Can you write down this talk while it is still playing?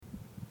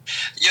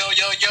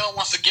Yo,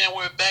 once again,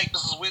 we're back.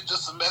 This is With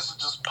Just a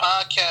Messages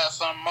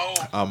podcast. I'm Mo.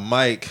 I'm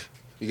Mike.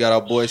 We got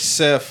our boy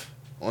Seth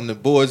on the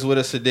boards with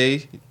us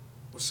today.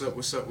 What's up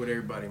with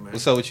everybody, man?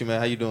 What's up with you, man?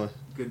 How you doing?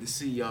 Good to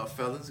see y'all,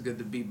 fellas. Good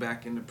to be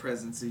back in the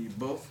presence of you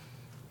both.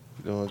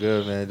 Doing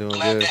good, man.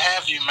 Glad to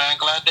have you, man.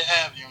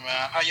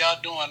 How y'all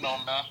doing, though,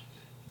 man?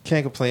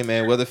 Can't complain,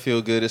 man. Weather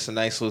feel good. It's a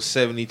nice little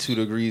 72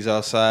 degrees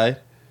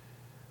outside.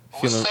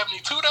 It's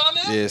 72 down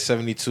there? Yeah,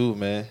 72,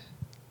 man.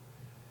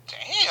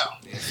 Damn.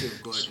 Yeah, it feels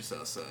gorgeous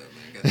outside,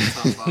 man. Got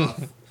the top off.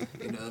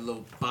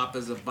 Little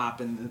boppers are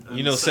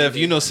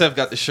bopping. Seth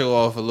got to show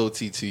off a little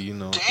TT, with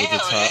the top.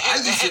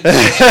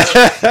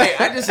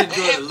 I just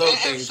enjoy the little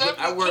things.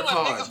 I work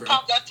hard, bro.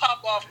 Pop that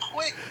top off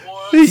quick,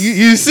 boy.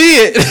 You see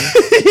it.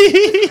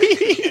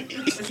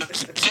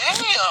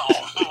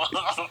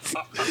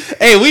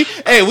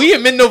 Damn. we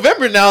in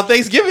mid-November now.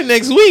 Thanksgiving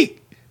next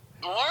week.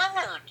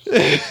 Word.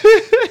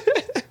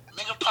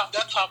 Nigga popped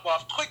that top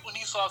off quick when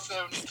he saw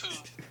 72.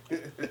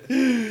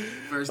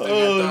 First thing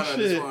I thought of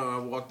this morning, I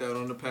walked out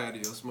on the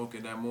patio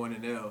smoking that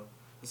morning L.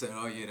 I said,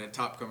 "Oh yeah, that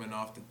top coming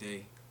off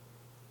today."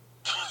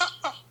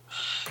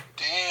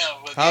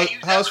 Damn. But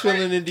how's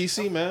feeling in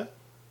DC, man?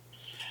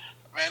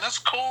 Man, that's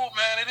cool,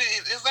 man.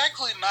 It's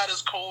actually not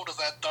as cold as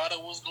I thought it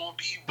was gonna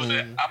be, but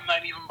I'm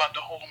not even about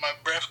to hold my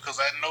breath because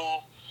I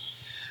know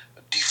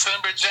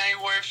December,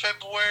 January,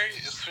 February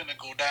is finna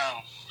go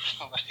down.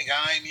 Like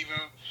I ain't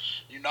even,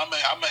 I'm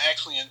gonna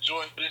actually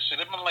enjoy this shit.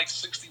 It been like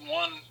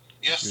 61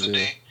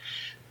 yesterday. Yeah.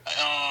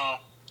 I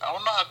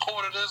don't know how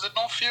cold it is. It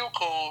don't feel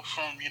cold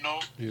from,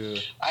 Yeah.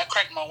 I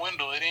cracked my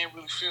window. It didn't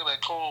really feel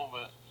that cold,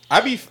 but I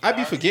be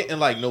forgetting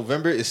like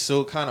November is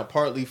still kind of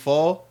partly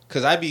fall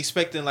because I be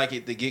expecting like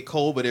it to get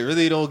cold, but it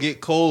really don't get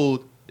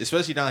cold,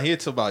 especially down here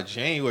till about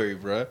January,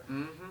 bruh.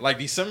 Mm-hmm. Like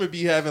December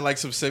be having like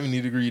some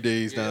 70-degree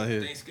days down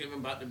here. Thanksgiving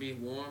about to be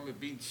warm. It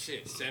be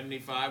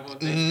 75 on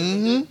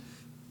Thanksgiving.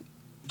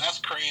 That's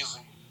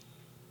crazy.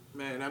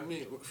 Man, I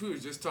mean, we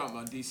was just talking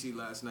about DC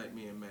last night,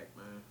 me and Mac,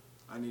 man.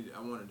 I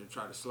wanted to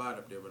try to slide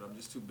up there, but I'm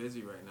just too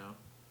busy right now.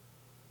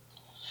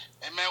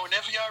 Hey, man,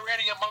 whenever y'all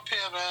ready, I'm up here,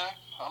 man.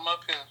 I'm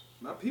up here.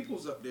 My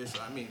people's up there, so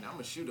I'm going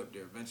to shoot up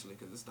there eventually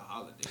because it's the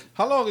holiday.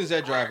 How long is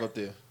that drive up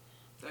there?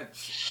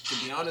 To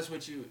be honest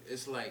with you,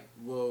 it's like,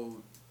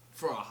 for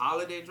a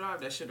holiday drive,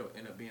 that shit will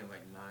end up being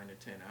like 9 or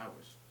 10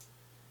 hours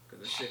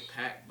because the shit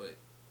packed, but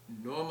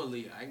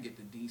normally I can get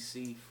to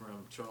DC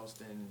from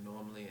Charleston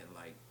normally in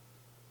like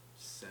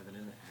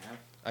 7.5.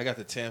 I got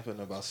to Tampa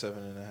in about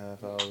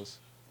 7.5 hours.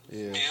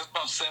 Yeah, it's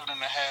about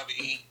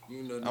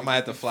 7.5, 8. I might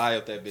have to fly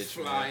up that bitch.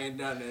 Flying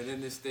down that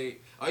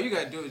interstate. All you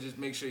gotta do is just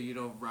make sure you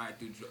don't ride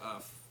through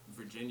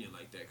Virginia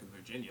like that, because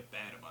Virginia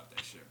bad about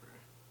that shit, bro.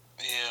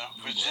 Yeah,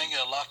 Virginia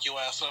lock your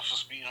ass up for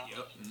speeding.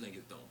 Yep,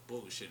 niggas don't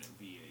bullshit in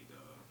VA,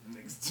 dog.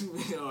 Niggas,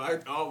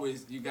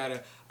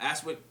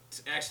 that's what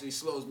actually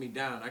slows me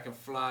down. I can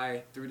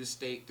fly through the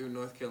state, through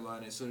North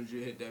Carolina, as soon as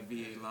you hit that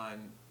VA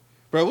line.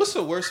 Bro, what's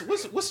the worst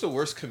commute? What's the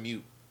worst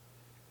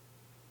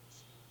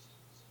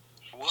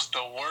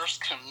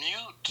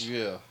commute?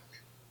 Yeah,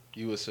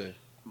 you would say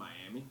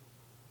Miami.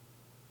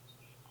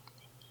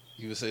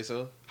 You would say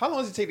so? How long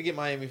does it take to get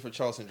Miami from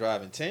Charleston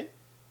driving? 10?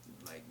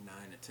 Like 9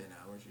 to 10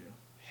 hours, yeah.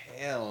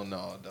 Hell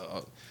no,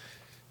 dog.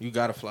 You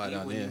gotta fly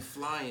down when there. You're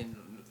flying,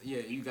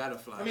 you gotta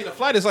fly. I mean, the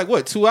flight is like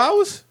what, 2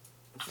 hours?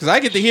 Because I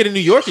get to here to New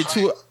York in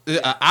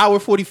an hour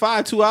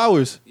 45, 2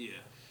 hours. Yeah.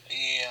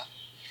 Yeah.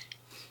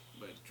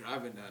 But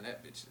driving down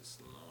that bitch is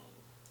long.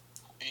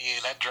 Yeah,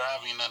 that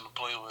driving ain't nothing to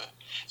play with.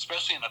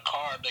 Especially in a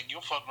car, like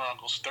you'll fuck around and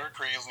go stir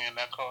crazy in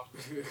that car.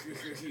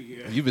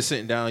 Yeah. You be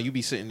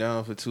sitting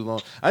down for too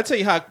long. I tell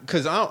you how,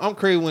 because I'm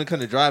crazy when it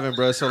comes to driving,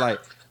 bro. So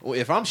like,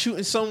 if I'm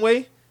shooting some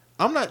way,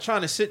 I'm not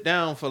trying to sit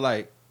down for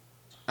like,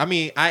 I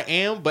mean, I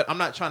am, but I'm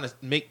not trying to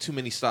make too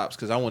many stops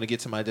because I want to get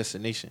to my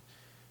destination.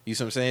 You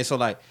see what I'm saying? So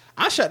like,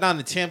 I shut down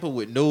to Tampa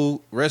with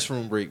no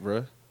restroom break,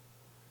 bro.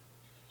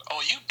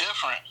 Oh, you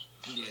different.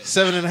 Yeah.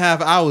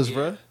 7.5 hours,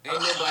 bro.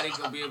 Ain't nobody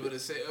gonna be able to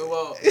say.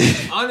 Well,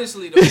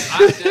 honestly though,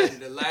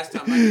 the last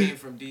time I came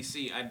from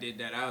DC, I did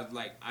that. I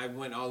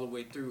went all the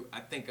way through.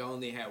 I think I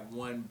only had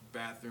one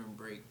bathroom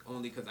break,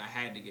 only because I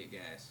had to get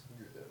gas.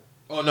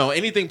 Oh no,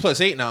 anything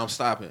 +8 now I'm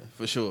stopping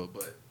for sure.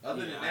 But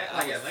other than that,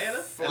 like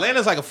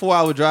Atlanta's like a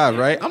 4-hour drive,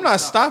 right? I'm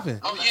not stopping.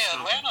 Oh yeah,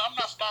 Atlanta, I'm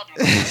not stopping.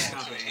 You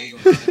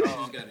just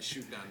gotta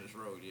shoot down this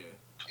road, yeah.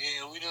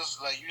 Yeah, you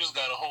just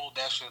gotta hold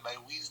that shit.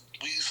 Like we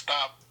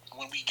stop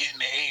when we get in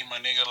the A, my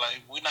nigga.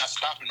 Like we not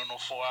stopping on no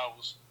 4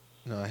 hours.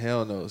 No,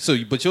 hell no. So,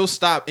 but you'll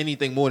stop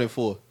anything more than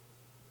 4.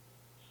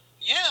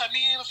 Yeah, I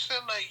mean, shit,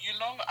 like,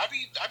 I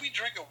be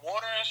drinking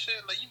water and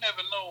shit. Like, you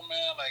never know,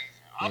 man. Like,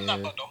 I'm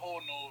not about to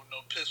hold no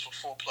piss for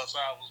 4+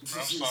 hours,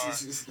 bro. I'm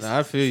sorry. Nah,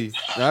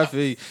 I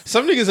feel you.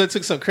 Some niggas that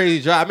took some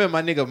crazy drive. I remember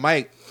my nigga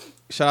Mike.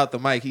 Shout out to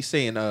Mike. He's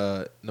staying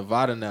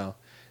Nevada now.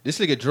 This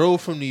nigga drove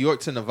from New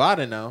York to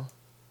Nevada now.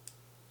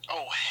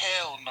 Oh,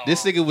 hell no.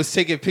 This nigga was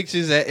taking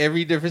pictures at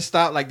every different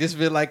stop. Like, this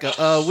been like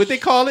a, what they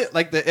call it?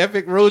 Like the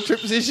epic road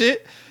trips and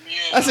shit.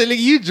 Yeah. I said, nigga,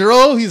 you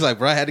drove? He's like,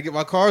 bro, I had to get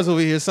my cars over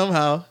here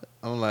somehow.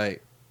 I'm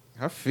like,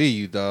 I feel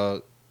you,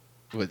 dog.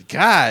 But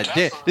God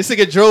damn, That's this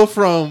nigga drove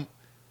from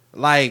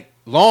like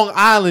Long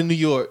Island, New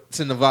York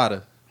to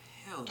Nevada.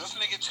 Hell This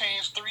no. nigga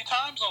changed 3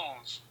 time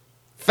zones.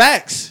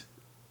 Facts.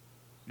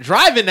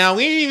 Driving now,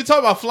 we ain't even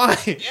talking about flying.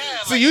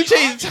 Yeah, So like you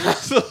change driving.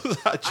 time zones.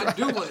 I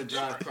do want to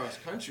drive cross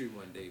country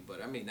one day,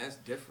 but I mean that's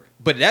different.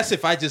 But that's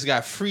if I just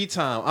got free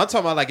time. I'm talking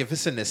about like if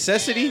it's a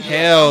necessity. Yeah.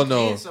 Hell I'm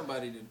no. paying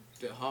somebody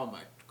to haul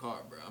my car,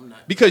 bro. I'm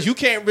not. Because you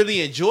can't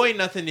really enjoy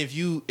nothing if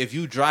you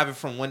driving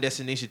from one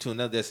destination to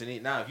another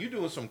destination. Now, if you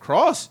doing some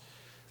cross,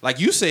 like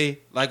you say,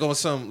 like on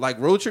some like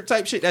road trip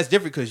type shit, that's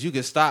different because you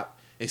can stop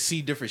and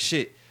see different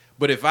shit.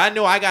 But if I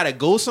know I gotta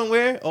go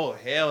somewhere, oh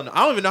hell no.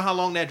 I don't even know how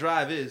long that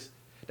drive is.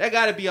 That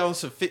gotta be on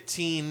some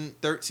 15,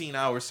 13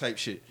 hours type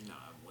shit. Nah,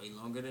 way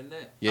longer than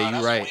that. Yeah, Nah, you're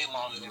that's right. Way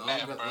longer than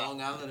that, bro.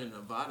 Long Island and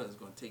Nevada is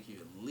gonna take you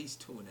at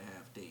least 2.5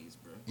 days,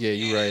 bro. Yeah,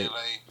 you're right.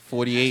 Like,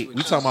 48. We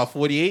That's talking about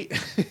 48?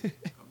 I'm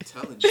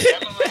telling you.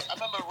 I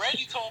remember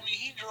Reggie told me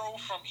he drove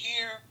from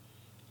here,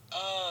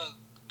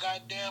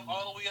 goddamn,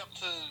 all the way up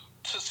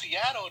to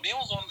Seattle. They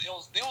was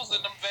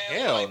in them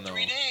vans Hell for like no.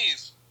 3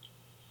 days.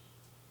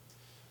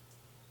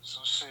 So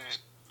shit,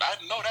 I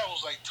know that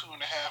was like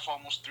 2.5,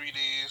 almost 3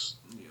 days.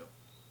 Yeah.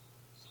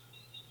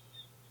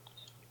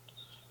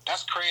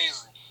 That's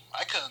crazy.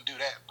 I couldn't do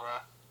that, bro.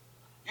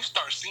 You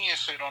start seeing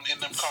shit in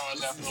them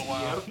cars after a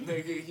while. Yup,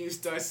 nigga, you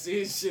start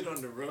seeing shit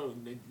on the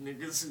road.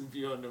 Niggas who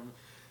be on them.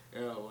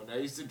 When I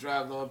used to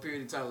drive long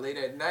period of time late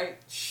at night,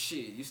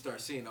 shit, you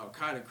start seeing all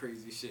kind of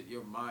crazy shit.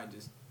 Your mind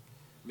just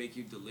make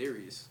you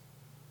delirious.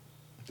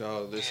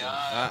 Dog, listen,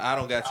 Yeah, I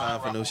don't got time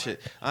I for no rock shit.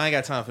 I ain't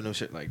got time for no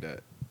shit like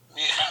that.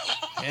 Yeah.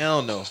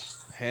 Hell no.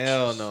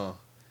 Hell no.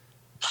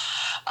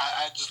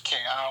 I just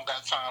can't. I don't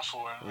got time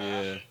for it,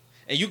 man. Yeah.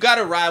 And you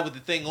gotta ride with the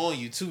thing on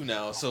you too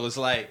now. So it's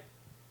like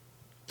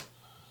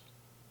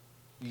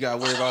you gotta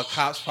worry about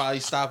cops probably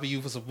stopping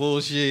you for some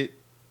bullshit.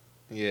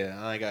 Yeah,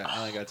 I ain't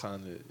got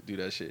time to do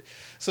that shit.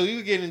 So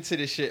you get into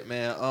this shit,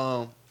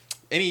 man.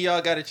 Any of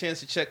y'all got a chance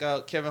to check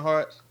out Kevin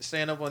Hart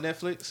stand up on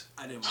Netflix?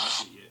 I didn't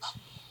watch it yet.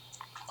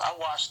 I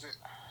watched it.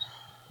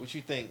 What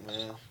you think,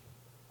 man?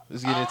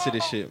 Let's get into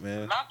this shit,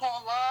 man. Not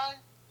gonna lie,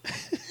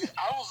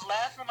 I was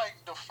laughing like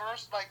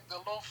the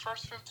little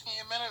first 15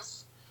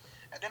 minutes,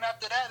 and then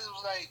after that it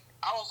was like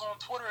I was on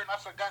Twitter and I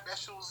forgot that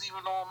shit was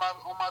even on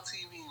my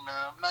TV,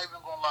 man. I'm not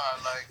even gonna lie,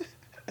 like.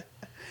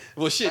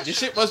 Well, shit, this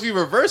shit must be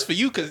reversed for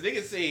you because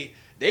niggas say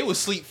they would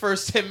sleep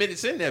first 10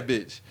 minutes in that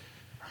bitch.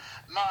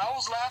 No, I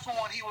was laughing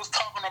when he was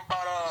talking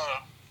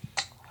about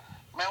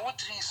man, what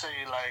did he say?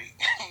 Like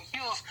he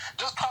was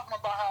just talking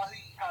about how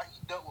he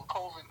dealt with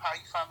COVID, how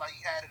he found out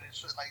he had it and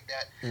shit like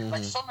that. Mm-hmm.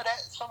 Like some of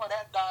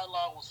that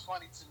dialogue was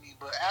funny to me,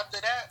 but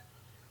after that,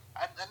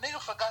 a nigga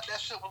forgot that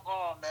shit was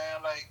going on,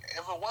 man. Like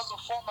if it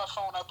wasn't for my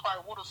phone, I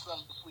probably would have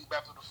fell asleep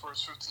after the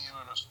first 15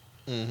 minutes.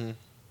 Mm-hmm.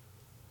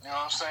 You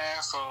know what I'm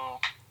saying? So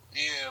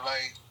yeah,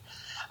 like.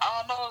 I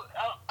don't know.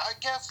 I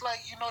guess, like,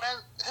 you know, that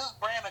his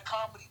brand of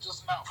comedy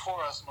just not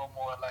for us no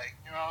more. Like,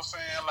 you know what I'm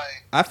saying?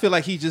 Like, I feel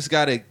like he just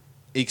got to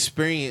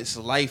experience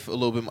life a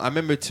little bit more. I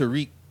remember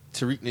Tariq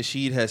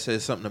Nasheed had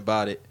said something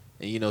about it,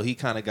 and, you know, he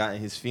kind of got in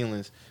his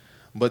feelings.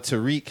 But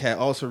Tariq had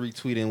also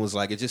retweeted and was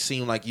like, it just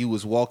seemed like you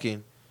was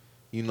walking,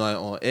 you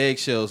know, on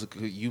eggshells.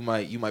 You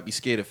might be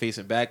scared of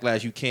facing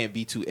backlash. You can't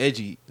be too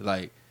edgy.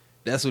 Like,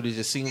 that's what it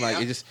just seemed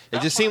like. It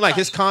just seemed like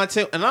his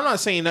content, and I'm not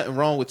saying nothing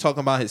wrong with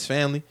talking about his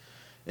family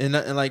and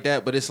nothing like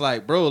that, but it's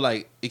like, bro,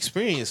 like,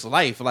 experience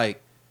life.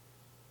 Like,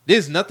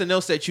 there's nothing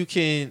else that you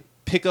can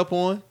pick up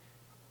on.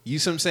 You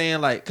see what I'm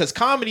saying? Like, because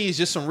comedy is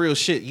just some real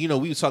shit. You know,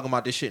 we were talking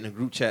about this shit in the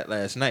group chat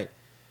last night.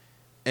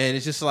 And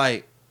it's just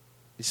like,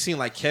 it seemed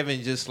like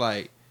Kevin just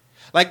like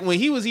when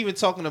he was even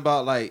talking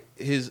about like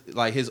his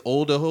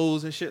older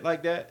hoes and shit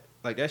like that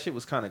shit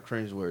was kind of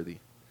cringeworthy.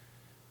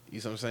 You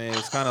see what I'm saying?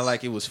 It's kind of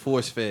like it was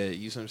force fed.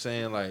 You see what I'm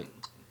saying? Like,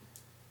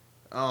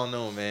 I don't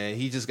know, man.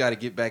 He just got to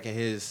get back in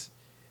his.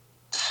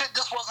 shit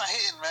just wasn't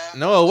hitting, man.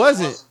 No, it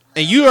wasn't.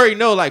 And you already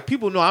know, like,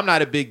 people know I'm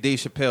not a big Dave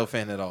Chappelle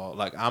fan at all.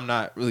 Like, I'm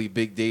not really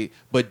big Dave.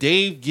 But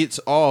Dave gets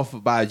off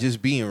by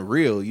just being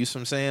real. You see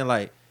what I'm saying?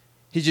 Like,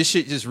 his just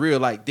shit just real.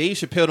 Like, Dave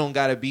Chappelle don't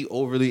got to be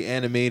overly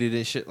animated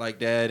and shit like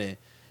that. And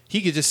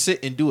he could just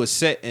sit and do a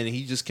set and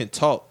he just can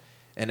talk.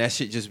 And that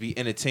shit just be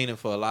entertaining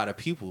for a lot of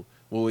people.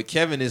 Well, with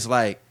Kevin, is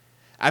like,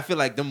 I feel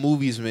like the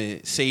movies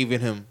been saving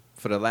him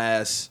for the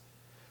last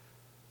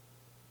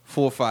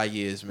 4 or 5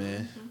 years,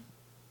 man. Mm-hmm.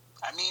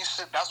 I mean,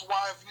 shit, that's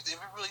why if you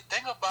really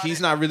think about it, he's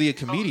not really a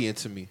comedian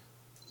to me.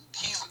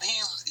 His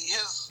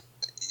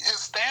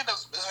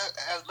stand-ups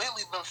has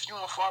lately been few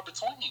and far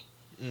between.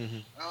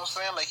 Mm-hmm. You know what I'm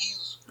saying? Like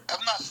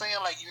I'm not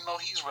saying like, you know,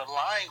 he's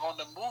relying on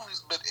the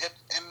movies, but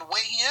in the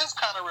way he is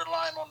kind of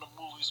relying on the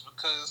movies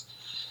because,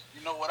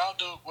 you know, without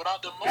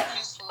the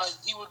movies, like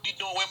he would be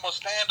doing way more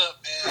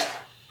stand-up, and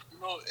you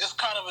know, it's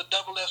kind of a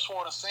double-edged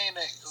sword of saying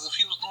that because if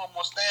he was doing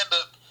more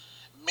stand-up,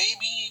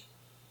 maybe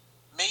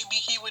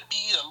he would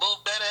be a little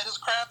better at his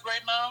craft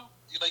right now.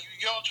 Like,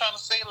 you know what I'm trying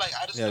to say? Like,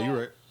 I just Yeah,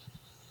 you're right.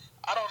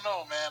 I don't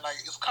know, man. Like,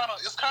 it's kind of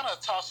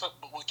a toss up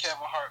with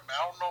Kevin Hart, man.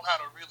 I don't know how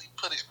to really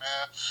put it,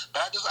 man.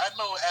 But I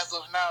know as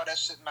of now that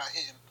shit not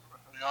hitting.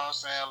 You know what I'm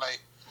saying?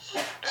 Like,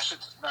 That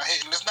shit's not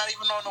hitting. It's not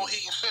even on no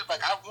hating shit.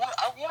 Like I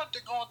wanted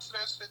to go into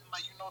that shit and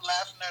like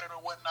laughing at it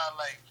or whatnot.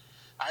 Like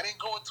I didn't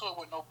go into it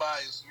with no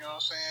bias. You know what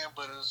I'm saying?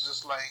 But it's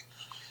just like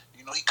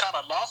he kind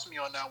of lost me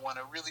on that one.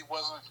 It really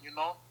wasn't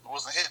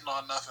wasn't hitting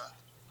on nothing.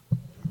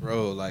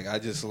 Bro, like I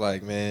just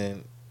like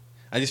man,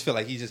 I just feel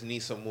like he just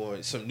needs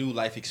some new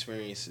life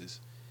experiences.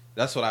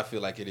 That's what I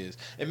feel like it is.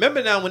 And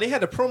remember now when they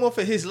had the promo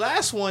for his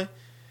last one.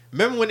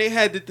 Remember when they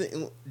had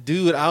the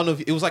dude? I don't know if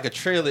it was like a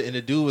trailer, and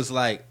the dude was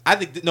like, "I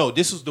think no,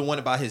 this was the one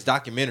about his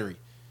documentary."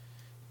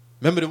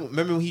 Remember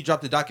when he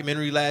dropped the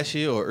documentary last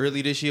year or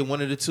early this year,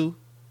 one of the two?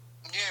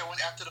 Yeah,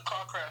 after the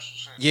car crash and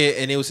shit.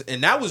 Yeah,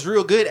 and that was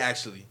real good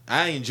actually.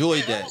 I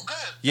enjoyed that. That was good.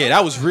 Yeah,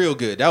 that was real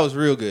good. That was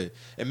real good.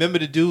 And remember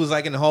the dude was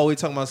like in the hallway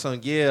talking about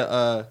something.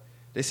 Yeah,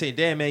 they say,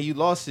 "Damn man, you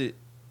lost it,"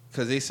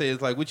 because they say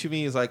it's like, "What you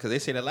mean?" It's like because they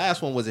say the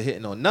last one wasn't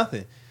hitting on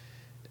nothing,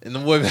 and the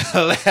boy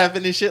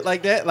laughing and shit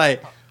like that,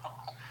 like.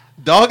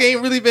 Dog ain't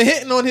really been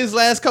hitting on his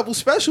last couple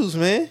specials,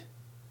 man.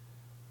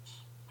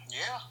 Yeah.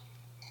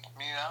 I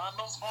mean, I don't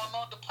know what's going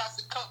on with the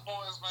Plastic Cup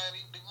boys, man.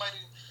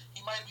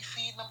 He might be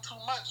feeding them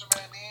too much,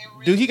 man.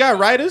 Really Dude, he got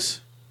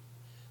writers?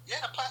 Yeah,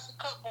 the Plastic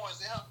Cup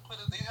boys. They help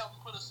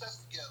him put a set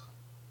together.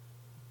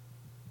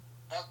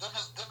 Them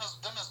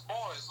his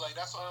boys. Like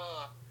that's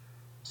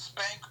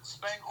Spank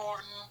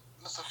Horton.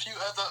 There's a few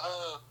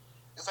other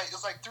it's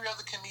like 3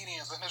 other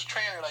comedians and his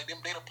trainer. Like they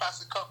the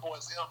Plastic Cup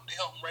boys. They help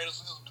him write us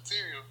his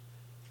material.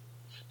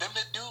 Them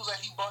the dudes that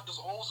he bought those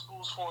old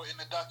schools for in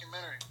the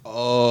documentary.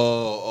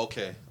 Oh,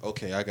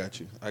 okay, I got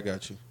you.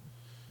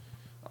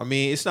 I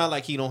mean, it's not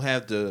like he don't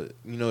have the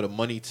the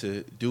money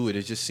to do it.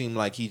 It just seemed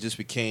like he just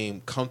became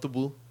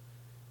comfortable,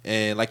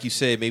 and like you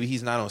said, maybe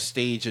he's not on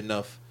stage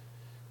enough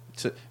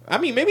to. I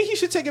mean, maybe he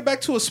should take it back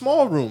to a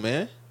small room,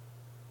 man.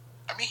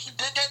 I mean, he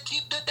did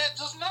that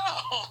just now.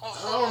 I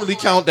don't really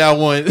count that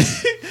one.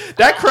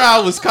 That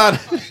crowd was kind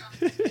of.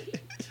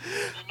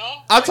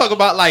 I'm talking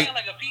about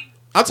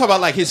I'm talking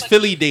about like his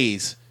Philly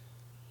days.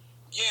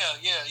 Yeah,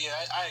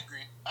 I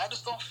agree. I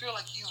just don't feel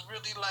like he's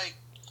really like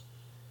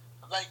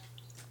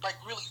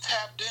really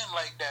tapped in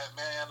like that,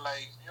 man.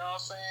 Like, you know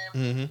what I'm saying?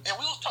 Mm-hmm. And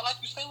we was like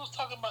you say, we was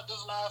talking about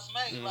this last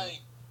night.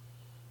 Mm-hmm.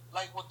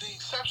 Like with the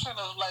exception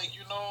of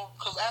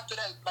because after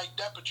that, like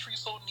that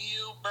Patrice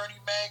O'Neal, Bernie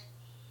Mac,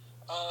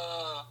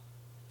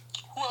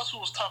 who else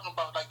was talking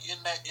about like in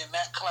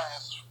that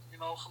class,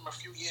 from a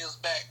few years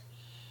back.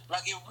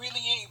 Like it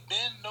really ain't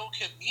been no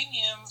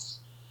comedians.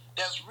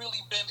 That's really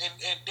been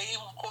and Dave,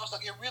 of course,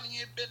 like it really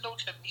ain't been no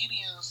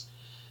comedians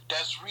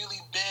that's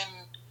really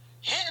been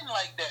hitting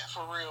like that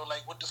for real,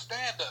 like with the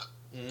stand up.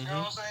 Mm-hmm. You know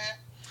what I'm saying?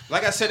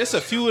 Like I said, it's a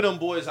few of them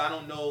boys I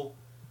don't know,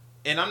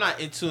 and I'm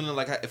not into them.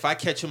 Like if I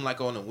catch him like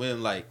on a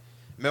whim, like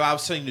remember I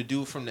was telling the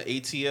dude from the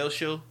ATL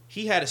show,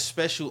 he had a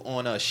special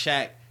on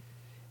Shaq.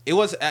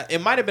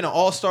 It might have been an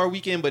All-Star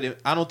weekend, but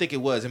I don't think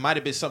it was. It might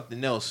have been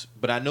something else,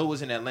 but I know it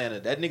was in Atlanta.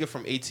 That nigga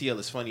from ATL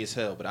is funny as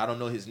hell, but I don't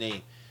know his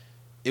name.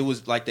 It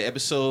was like the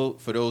episode,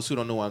 for those who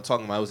don't know what I'm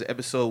talking about, it was the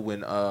episode when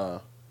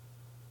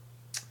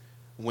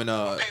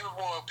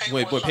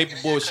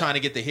Paperboy was trying to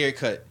get the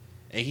haircut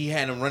and he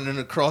had him running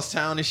across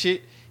town and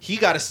shit. He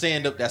got a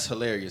stand up that's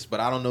hilarious, but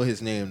I don't know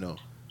his name though.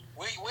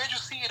 Where'd you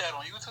see it at,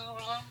 on YouTube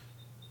or something?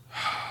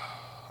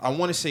 I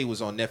want to say it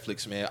was on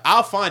Netflix, man.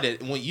 I'll find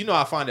it. When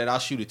I find it, I'll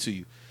shoot it to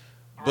you.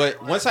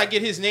 But once I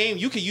get his name,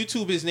 you can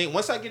YouTube his name.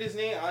 Once I get his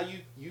name,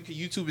 you can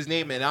YouTube his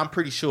name, and I'm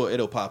pretty sure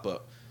it'll pop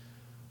up.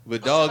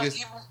 But dog like, is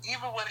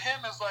even with him,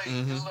 it's like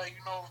it's like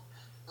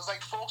it's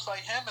like folks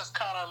like him is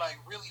kind of like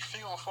really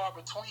few and far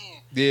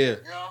between. Yeah,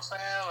 you know what I'm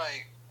saying?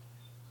 Like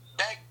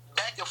back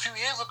a few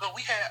years ago,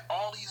 we had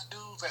all these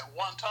dudes at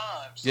one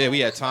time. So yeah, we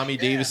had Tommy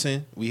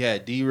Davidson, we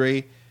had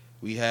D-Ray,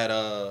 we had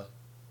I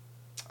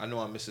know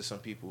I'm missing some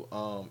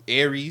people.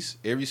 Aries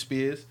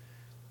Spears.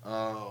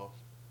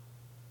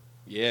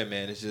 Yeah,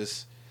 man, it's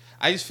just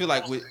I just feel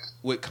like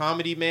with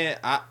comedy, man,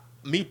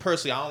 me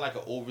personally, I don't like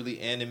an overly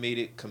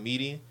animated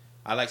comedian.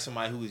 I like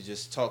somebody who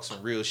just talk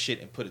some real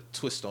shit and put a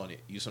twist on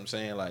it. You know what I'm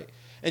saying? Like,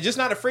 and just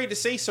not afraid to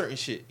say certain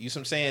shit. You know what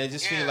I'm saying? It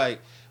just feel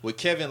like with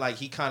Kevin, like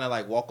he kind of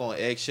like walk on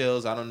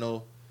eggshells. I don't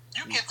know.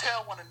 You can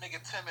tell when a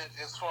nigga timid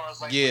as far as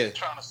like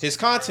trying to his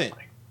content.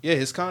 Yeah,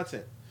 his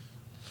content.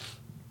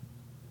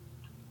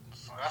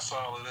 So that's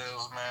all it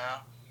is,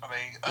 man. I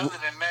mean, other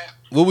than that,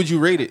 what would you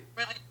rate it?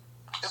 Really,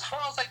 as far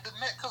as like the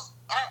net, because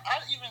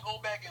I even go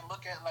back and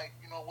look at like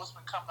what's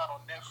been coming out on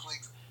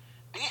Netflix.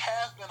 They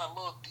have been a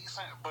little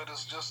decent, but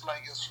it's just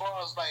like as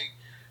far as like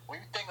when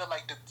you think of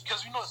like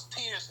because it's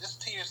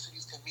tiers to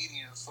these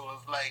comedians, so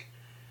it's like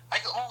I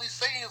can only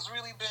say it's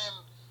really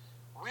been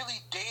really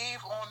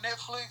Dave on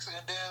Netflix,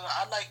 and then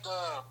I like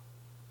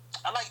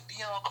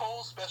Dion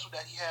Cole's special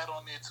that he had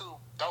on there too.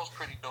 That was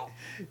pretty dope.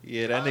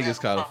 Yeah, that nigga's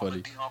kind of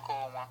funny. Dion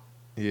Cole one.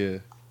 Yeah.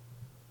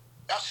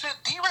 Shit,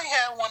 D-Ray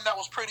had one that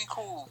was pretty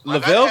cool.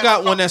 Lavelle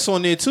got one that's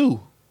on there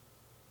too.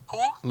 Who?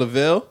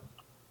 Lavelle.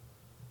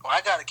 Oh, I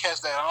gotta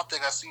catch that. I don't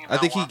think I seen that. I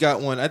think he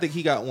got one. I think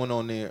he got one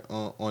on there.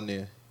 On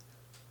there,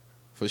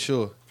 for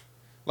sure.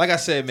 Like I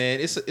said, man,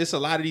 it's a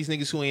lot of these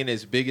niggas who ain't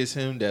as big as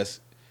him. That's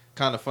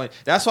kind of funny.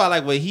 That's why,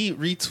 like when he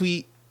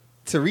retweet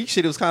Tariq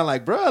shit, it was kind of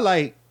like, bro,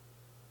 like,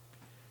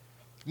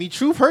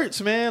 truth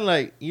hurts, man.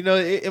 Like,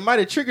 it might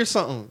have triggered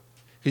something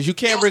because you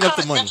can't bring up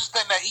the money. It's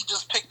interesting that he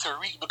just picked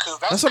Tariq because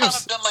that's kind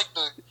of been like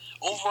the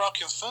overall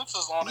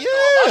consensus on it. Yeah.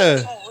 Though. A lot of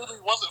people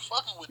really wasn't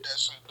fucking with that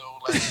shit though.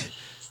 Like,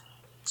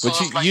 so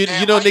but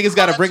niggas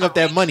got to bring up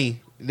that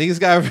money. Niggas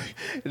got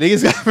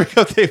to bring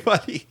up their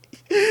money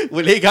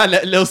when they got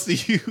nothing else to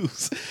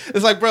use.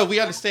 It's like, bro, we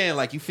understand.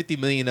 Like, you 50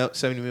 million up,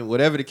 70 million,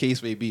 whatever the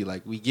case may be.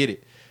 Like, we get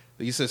it.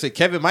 You say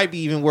Kevin might be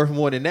even worth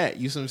more than that.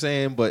 You see what I'm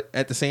saying? But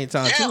at the same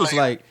time, too, it's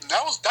like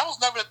that was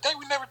never the thing.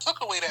 We never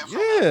took away that. From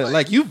yeah, him.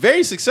 like you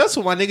very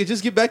successful, my nigga.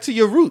 Just get back to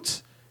your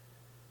roots.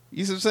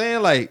 You see what I'm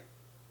saying? Like,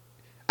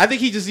 I think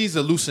he just needs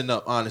to loosen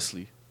up,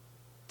 honestly.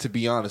 To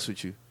be honest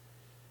with you,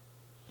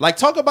 like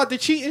talk about the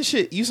cheating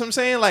shit. You see what I'm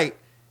saying? Like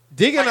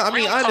digging. Like, I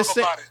mean, I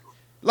understand.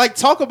 Like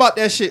talk about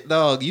that shit,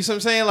 dog. You see what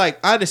I'm saying?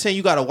 Like I understand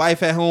you got a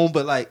wife at home,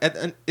 but like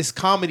it's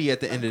comedy at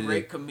the end of the day. A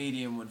great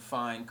comedian would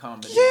find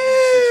comedy in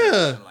a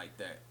situation like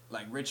that.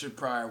 Like Richard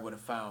Pryor would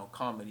have found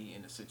comedy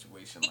in a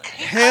situation like that.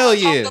 Hell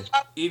yeah.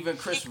 Even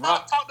Chris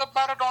Rock talked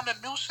about it on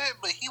the new shit,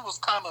 but he was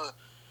kind of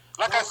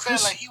like I said,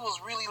 like he was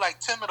really like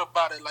timid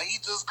about it. Like he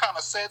just kind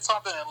of said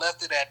something and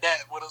left it at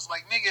that. But it's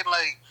like, nigga,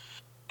 like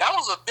that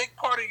was a big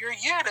part of your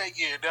year that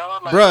year,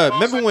 dog. Like, bruh,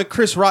 remember when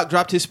Chris Rock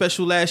dropped his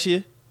special last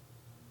year?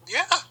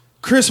 Yeah.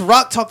 Chris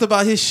Rock talked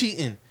about his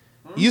cheating.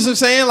 You see what I'm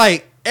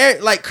saying?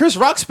 Like Chris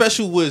Rock's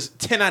special was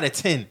 10 out of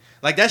 10.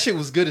 Like that shit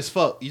was good as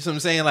fuck. You see what I'm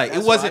saying? Like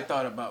that's it wasn't. What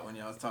I thought about when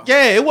y'all was talking.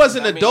 Yeah, it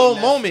wasn't a dull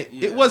moment.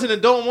 Yeah. It wasn't a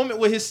dull moment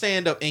with his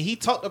stand up, and he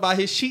talked about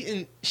his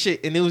cheating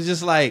shit, and it was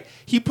just like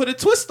he put a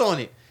twist on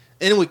it.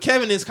 And with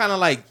Kevin, it's kind of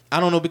like I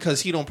don't know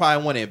because he don't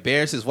probably want to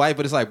embarrass his wife,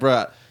 but it's like,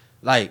 bruh,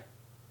 like.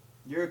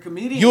 You're a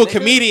comedian. You a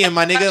comedian,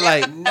 my nigga.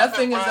 Like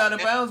nothing is out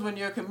of bounds when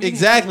you're a comedian.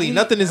 Exactly,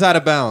 nothing is out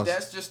of bounds.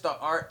 That's just the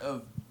art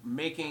of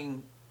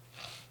making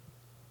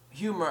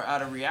humor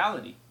out of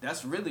reality.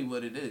 That's really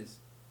what it is.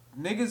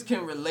 Niggas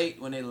can relate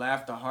when they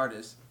laugh the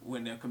hardest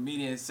when a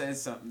comedian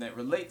says something that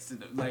relates to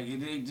them. Like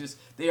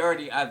they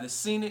already either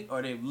seen it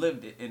or they've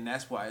lived it, and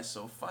that's why it's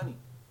so funny.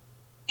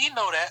 He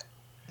know that.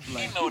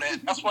 He know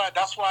that. That's why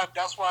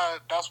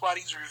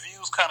these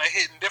reviews kind of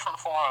hitting different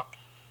for him.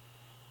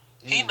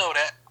 He know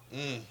that.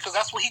 Because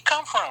that's where he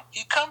come from.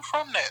 He come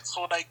from that.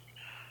 So, like,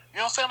 you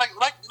know what I'm saying?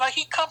 Like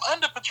he come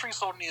under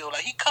Patrice O'Neal.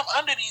 Like, he come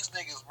under these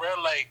niggas, bro.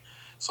 Like,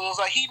 so it's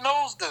like he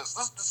knows this.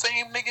 This is the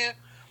same nigga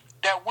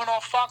that went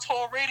on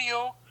Foxhole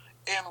Radio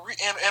and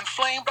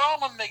flamed all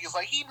them niggas.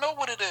 Like, he know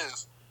what it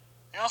is.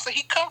 You know what I'm saying?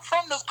 He come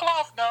from this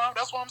cloth now.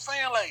 That's what I'm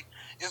saying. Like,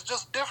 it's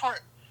just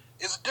different.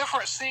 It's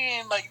different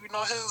seeing, like, you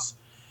know, his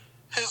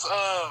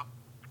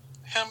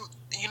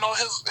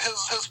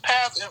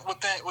path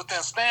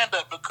within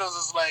stand-up because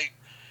it's like,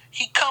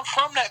 he come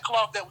from that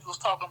cloth that we was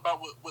talking about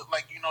with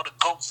like, you know, the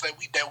goats that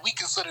we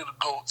consider the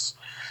goats.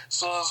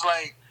 So it's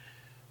like,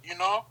 you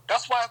know,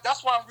 that's why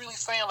I'm really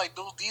saying like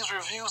these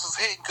reviews is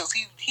hitting because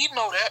he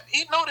know that.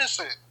 He know this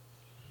shit.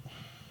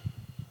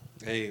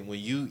 Hey, when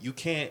you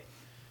can't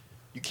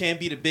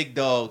be the big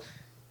dog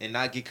and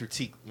not get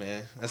critiqued,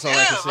 man. That's all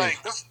I can say.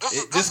 Like,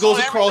 this goes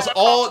across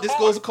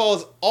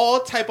all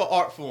type of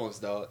art forms,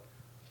 dog.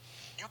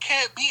 You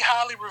can't be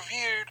highly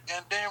revered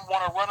and then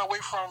want to run away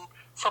from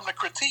the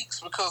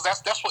critiques because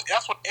that's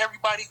what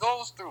everybody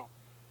goes through.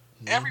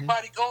 Mm-hmm.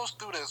 Everybody goes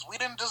through this. We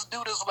didn't just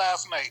do this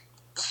last night.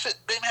 This shit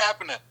been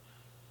happening.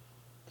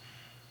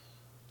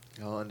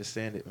 I don't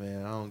understand it,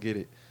 man. I don't get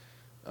it.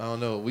 I don't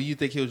know. When you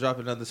think he'll drop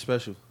another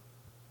special?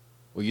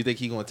 Or you think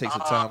he gonna take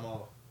some time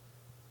off?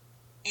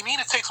 He need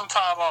to take some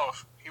time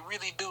off. He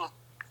really do.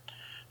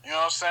 You know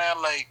what I'm saying?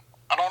 Like,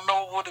 I don't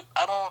know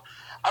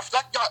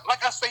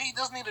like I say, he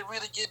just need to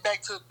really get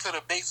back to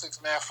the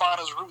basics, man. Find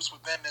his roots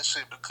within this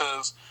shit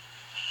because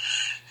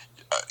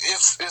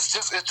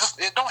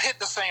it don't hit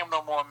the same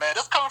no more, man.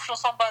 This coming from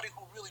somebody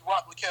who really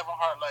rocked with Kevin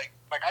Hart. Like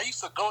I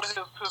used to go to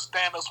his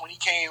stand-ups when he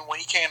came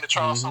to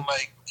Charleston,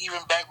 like even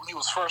back when he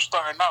was first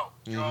starting out.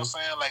 You know what I'm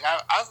saying? Like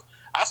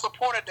I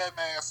supported that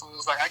man, so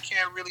it's like I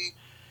can't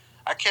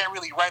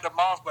really write him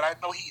off, but I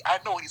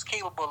know what he's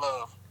capable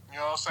of. You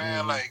know what I'm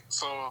saying? Like,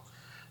 so,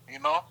 you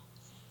know,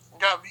 you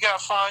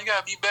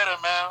gotta be better,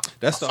 man.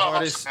 That's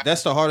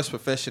the hardest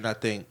profession I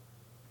think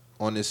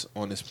on this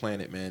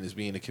planet, man, is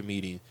being a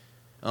comedian.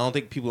 I don't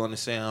think people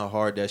understand how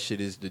hard that shit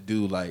is to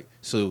do. Like,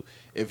 so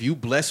if you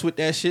blessed with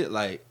that shit,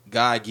 like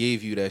God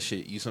gave you that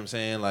shit. You know what I'm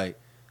saying? Like,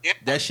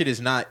 that shit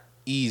is not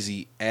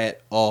easy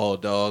at all,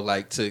 dog.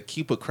 Like, to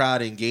keep a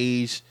crowd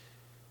engaged,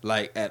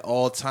 like at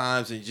all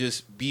times, and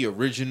just be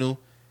original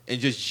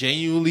and just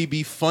genuinely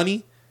be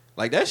funny.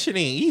 Like, that shit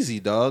ain't easy,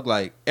 dog.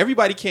 Like,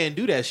 everybody can't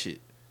do that shit.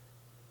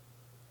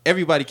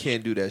 Everybody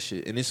can't do that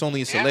shit, and it's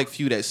only a select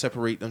few that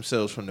separate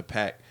themselves from the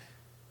pack.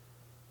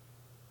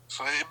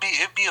 So it'd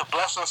be a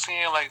blessing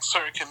seeing like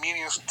certain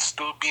comedians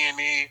still be in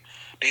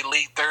their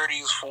late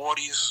 30s,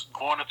 40s,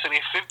 going into their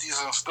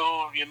 50s, and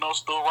still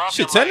rocking.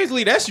 Shit,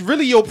 technically, that's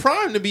really your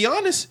prime, to be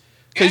honest.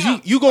 Because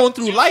you going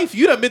through life.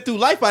 You done been through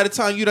life by the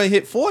time you done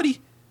hit 40.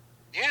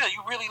 Yeah,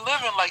 you really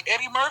living like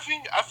Eddie Murphy.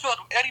 I feel like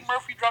Eddie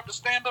Murphy dropped a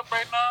stand-up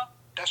right now.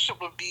 that shit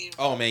would be.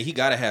 Oh man, he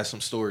gotta have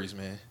some stories,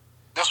 man.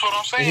 That's what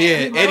I'm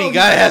saying. Yeah, Eddie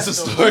gotta have some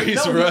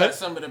stories, bro. bro.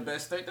 Some of the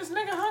best stories. This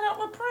nigga hung out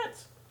with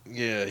Prince.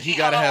 Yeah, he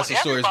gotta have some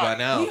stories by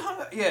now.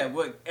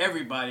 With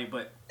everybody,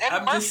 but Eddie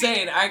I'm Murphy, just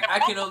saying, I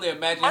can only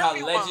imagine how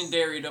Murphy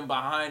legendary them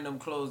behind them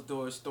closed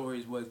door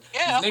stories was.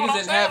 Yeah, that's niggas what I'm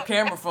didn't have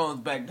saying. camera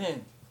phones back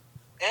then.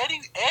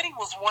 Eddie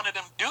was one of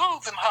them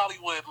dudes in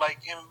Hollywood,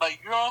 you know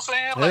what I'm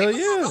saying? Hell Like,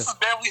 yeah. this is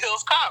Beverly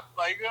Hills Cop,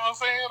 like, you know what I'm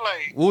saying?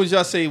 Like, What would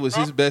y'all say was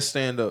his best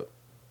stand up?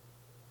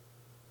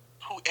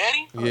 who,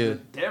 Eddie? Yeah.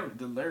 They're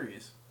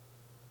delirious.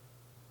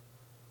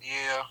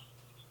 Yeah.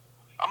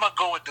 I'm gonna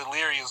go with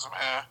Delirious,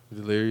 man.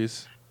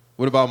 Delirious.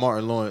 What about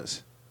Martin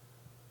Lawrence?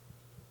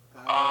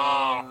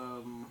 I'd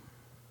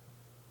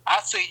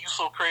say You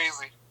So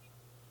Crazy.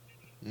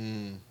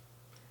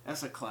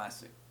 That's a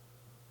classic.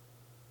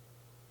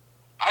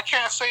 I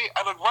can't say,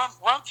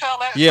 Run Tell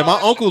That. Yeah,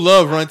 my uncle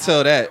loved Run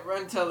Tell That.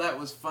 Run Tell That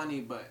was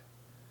funny, but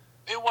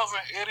It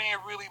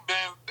ain't really been,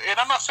 and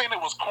I'm not saying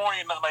it was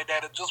corny or nothing like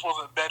that, it just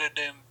wasn't better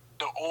than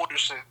the older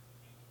shit.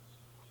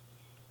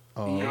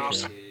 Oh, Yeah.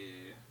 okay.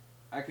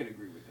 I could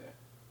agree with that.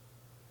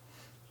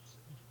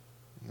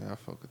 Yeah, I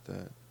fuck with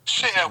that.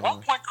 Shit, at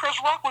one point, Chris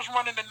Rock was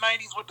running the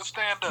 90s with the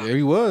stand-up. There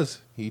he was.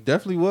 He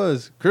definitely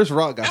was. Chris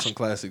Rock got some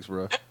classics,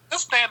 bro. The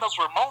stand-ups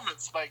were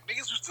moments. Like,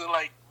 niggas used to,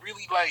 like,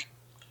 really, like,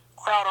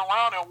 crowd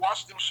around and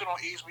watch them shit on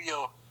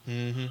HBO.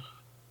 Mm-hmm. You know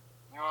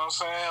what I'm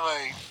saying?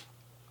 Like,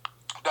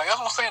 that's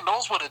what I'm saying.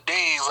 Those were the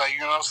days. Like, you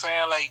know what I'm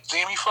saying? Like,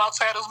 Jamie Foxx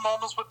had his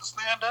moments with the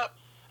stand-up.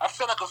 I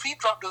feel like if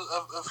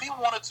he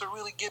wanted to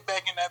really get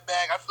back in that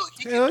bag, I feel like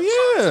he could. Hell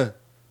yeah.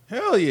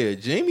 Hell yeah.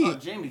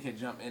 Jamie can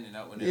jump in and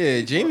out with it.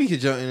 Yeah, Jamie could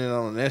jump in and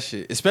out on that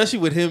shit. Especially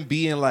with him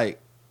being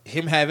like,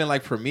 him having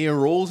like premiere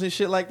roles and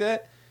shit like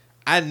that.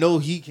 I know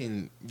he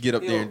can get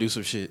up there and do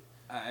some shit.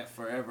 I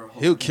forever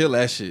hope He'll kill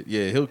that shit.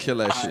 Yeah, he'll kill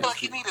that I shit. feel like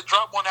he need to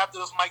drop one after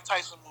this Mike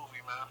Tyson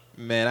movie,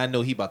 man. Man, I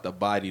know he about to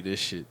body this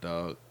shit,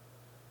 dog.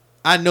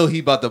 I know he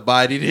about to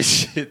body this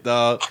shit,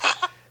 dog.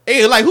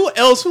 Hey, like who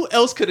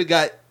else could have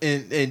got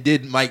and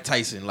did Mike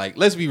Tyson? Like,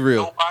 let's be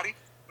real.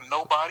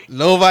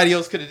 Nobody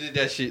else could have did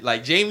that shit.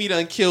 Like, Jamie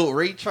done killed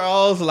Ray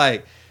Charles.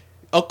 Like,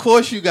 of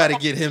course you got to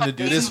get him to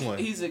do this one.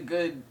 He's a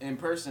good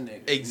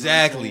impersonator.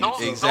 Exactly.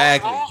 Those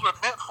roles were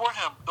meant for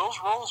him. Those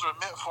roles were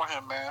meant for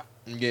him, man.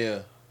 Yeah.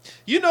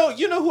 You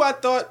know who I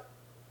thought?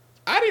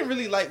 I didn't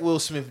really like Will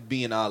Smith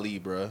being Ali,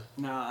 bro.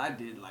 No, I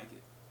did like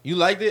it. You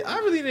liked it? I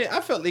really didn't.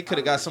 I felt they could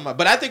have got somebody.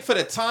 But I think for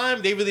the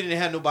time, they really didn't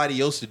have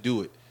nobody else to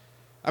do it.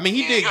 I mean,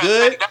 he did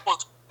good. That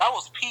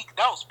was peak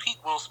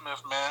Will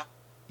Smith, man.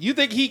 You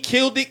think he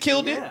killed it?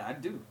 Yeah, I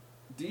do.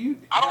 Do you?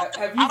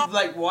 Have you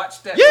like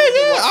watched that? Yeah,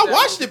 I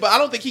watched it, but I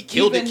don't think he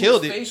killed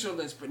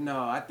it. No,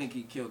 I think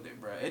he killed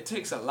it, bro. It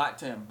takes a lot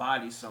to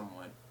embody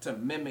someone, to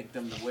mimic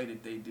them the way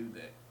that they do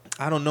that.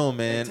 I don't know,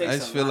 man. I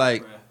just feel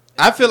like bro.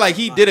 I feel like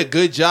he did a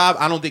good job.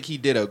 I don't think he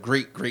did a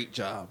great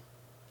job.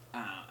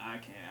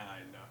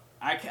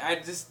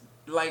 I just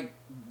like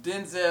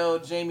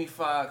Denzel, Jamie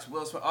Foxx,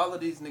 Will Smith. All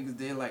of these niggas,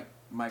 they're like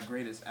my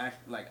greatest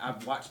act. Like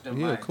I've watched them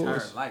my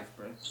entire life,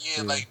 bro.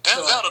 Yeah, like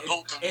Denzel the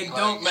GOAT to me. It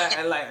don't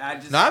matter. Like I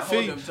just. I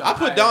feel you. I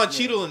put Don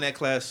Cheadle in that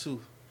class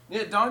too.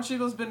 Yeah, Don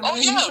Cheadle's been. Oh,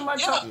 he's in my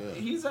top.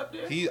 He's up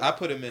there. I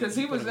put him in because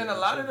he was in a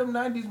lot of them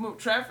 '90s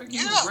movies. Traffic. He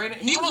was great.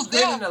 He was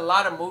great in a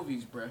lot of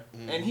movies, bro.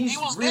 And he's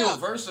real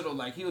versatile.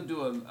 Like he'll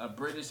do a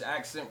British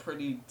accent,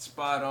 pretty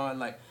spot on.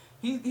 Like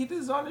he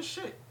does all this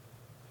shit.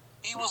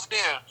 He was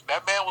there.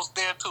 That man was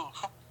there too.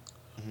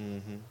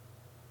 Mm-hmm. You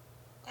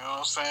know what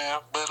I'm saying?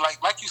 But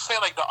like you said,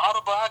 like the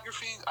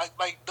autobiography,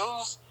 like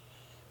those,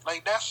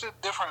 like that shit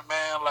different,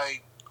 man.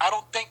 Like I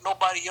don't think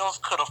nobody else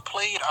could have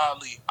played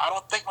Ali. I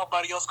don't think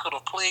nobody else could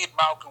have played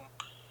Malcolm.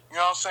 You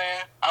know what I'm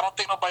saying? I don't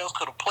think nobody else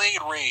could have played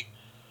Ray.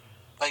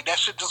 Like that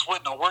shit just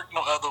wouldn't have worked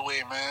no other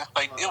way, man.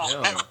 Like it was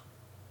meant.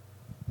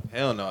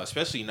 Hell no,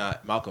 especially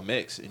not Malcolm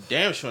X, and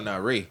damn sure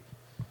not Ray.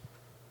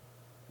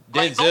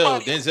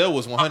 Denzel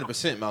was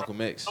 100% Malcolm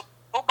X.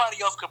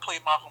 Nobody else could play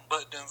Malcolm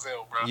but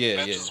Denzel, bro.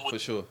 Yeah, for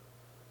sure.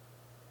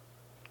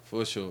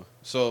 For sure.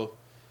 So,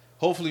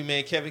 hopefully,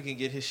 man, Kevin can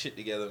get his shit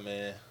together,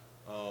 man.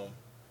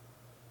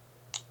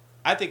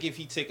 I think if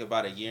he take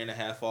about a year and a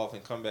half off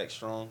and come back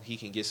strong, he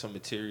can get some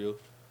material,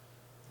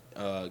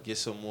 get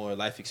some more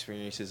life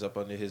experiences up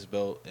under his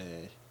belt,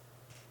 and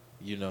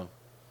you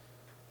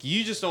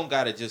just don't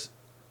gotta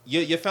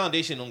your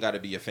foundation don't gotta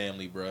be your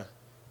family, bruh.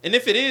 And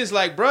if it is,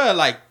 like, bruh,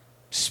 like,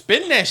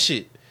 spin that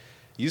shit.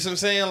 You see what I'm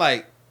saying?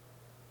 Like,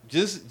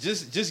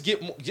 just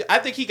get more. I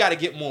think he got to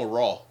get more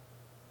raw.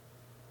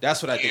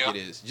 That's what I think it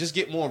is. Just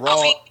get more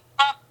raw. He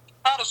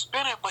tried to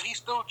spin it, but he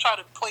still tried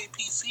to play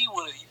PC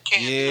with it. You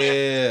can't.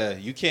 Yeah,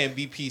 you can't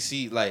be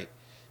PC. Like,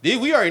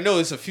 we already know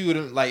it's a few of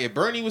them. Like, if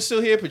Bernie was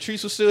still here,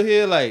 Patrice was still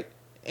here. Like,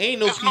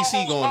 ain't no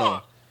PC going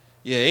on.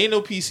 Yeah, ain't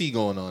no PC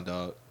going on,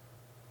 dog.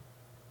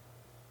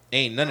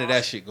 Ain't none of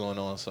that shit going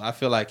on. So I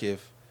feel like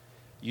if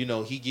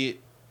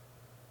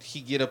he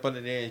get up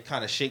under there and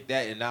kind of shake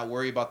that and not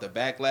worry about the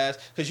backlash.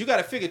 Because you got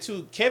to figure,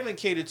 too, Kevin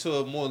catered to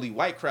a morely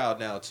white crowd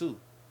now, too.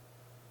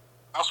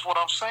 That's what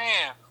I'm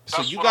saying.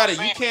 So you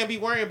can't be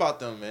worrying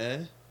about them,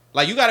 man.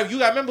 Like you gotta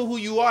remember who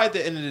you are at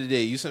the end of the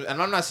day.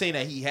 And I'm not saying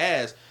that he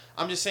has.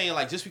 I'm just saying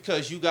like just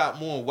because you got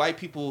more white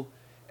people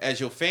as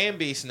your fan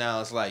base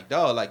now, it's like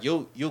dog, like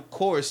your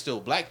core is still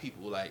black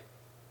people. Like,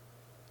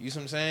 you see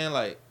what I'm saying?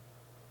 Like,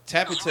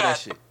 tap into that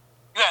shit.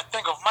 You gotta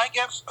think if Mike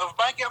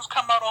Epps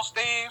come out on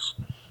stage,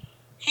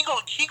 he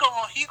gonna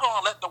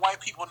let the white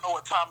people know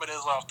what time it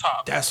is off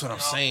top. That's what I'm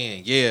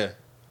saying. Yeah.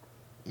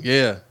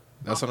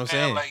 That's what I'm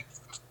saying. Like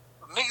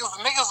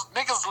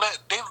niggas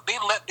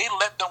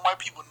let them white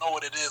people know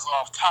what it is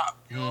off top.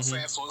 You know what I'm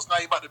saying? So it's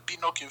not about to be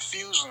no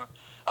confusion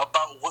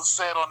about what's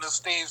said on this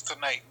stage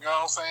tonight. You know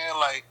what I'm saying?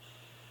 Like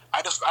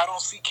I don't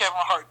see Kevin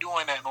Hart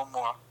doing that no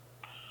more.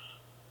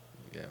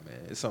 Yeah,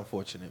 man, it's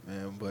unfortunate,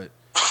 man, but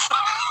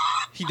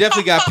he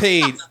definitely got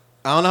paid.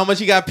 I don't know how much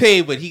he got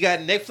paid, but he got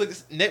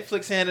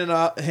Netflix handing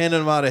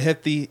him out a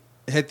hefty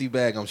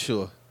bag, I'm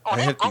sure. Oh,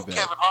 they broke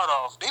Kevin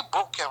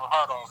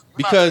Hart off.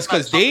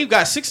 Because Dave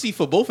got 60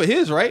 for both of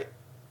his, right?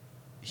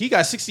 He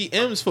got 60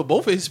 M's for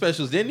both of his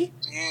specials, didn't he?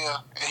 Yeah,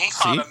 and he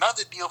signed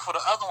another deal for the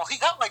other ones. He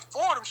got like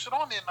 4 of them shit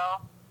on there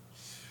now.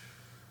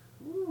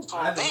 Ooh,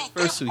 so they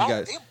broke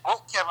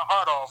Kevin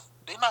Hart off.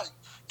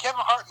 Kevin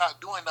Hart not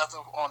doing nothing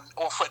on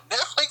for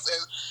Netflix,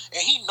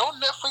 and he know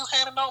Netflix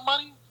handing out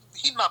money.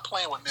 He's not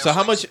playing with Netflix.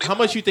 So how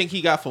much you think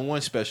he got for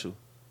one special?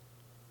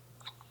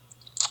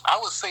 I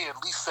would say at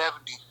least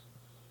 70.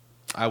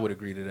 I would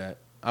agree to that.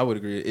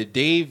 If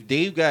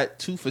Dave got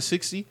 2 for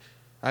 60,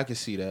 I can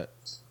see that.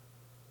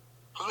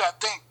 You gotta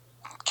think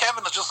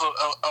Kevin is just a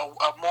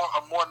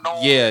more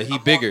known. Yeah, he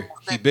bigger.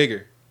 He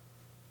bigger.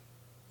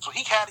 So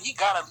he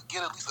gotta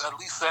get at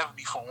least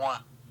 70 for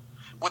one,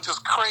 which is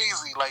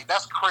crazy. Like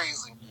that's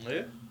crazy.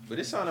 Yeah, but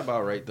it sounded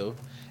about right though.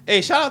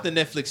 Hey, shout out to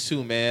Netflix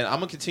too, man. I'm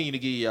gonna continue to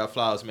give y'all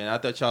flowers, man. I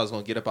thought y'all was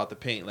gonna get up out the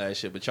paint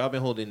last year, but y'all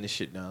been holding this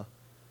shit down.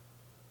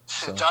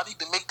 Shit, y'all need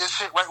to make this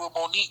shit right with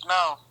Monique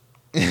now.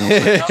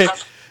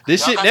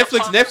 This shit,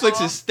 Netflix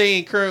is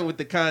staying current with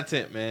the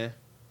content, man.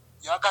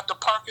 Y'all got the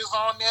Parkers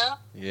on there.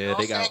 Yeah, you know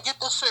they got. Get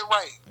this shit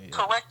right. Yeah.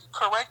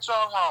 Correct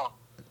y'all wrong.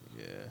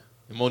 Yeah,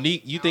 and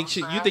Monique, you think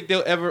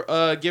they'll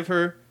ever give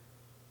her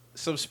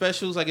some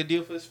specials, like a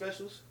deal for the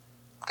specials?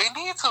 They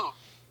need to.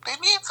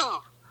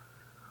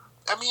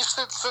 I mean,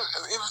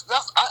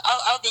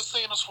 I've been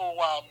saying this for a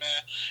while,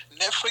 man.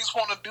 Netflix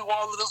want to do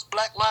all of this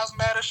Black Lives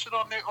Matter shit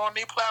on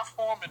their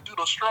platform and do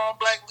the strong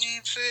black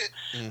lead shit.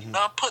 Mm-hmm.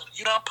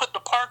 You done put the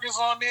Parkers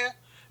on there.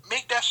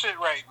 Make that shit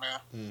right, man.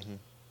 Mm-hmm.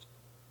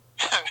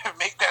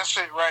 Make that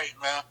shit right,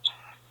 man.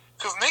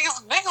 Cause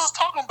niggas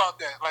talking about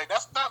that. Like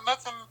that's not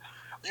nothing.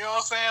 You know what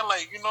I'm saying?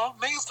 Like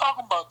niggas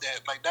talking about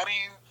that. Like that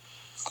ain't.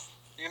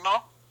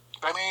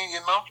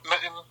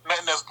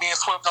 Nothing that's being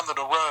swept under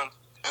the rug.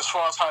 As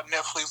far as how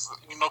Netflix,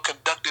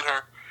 conducted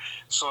her.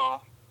 So,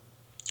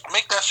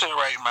 make that shit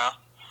right, man.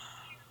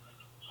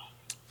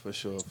 For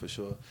sure.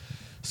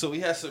 So, we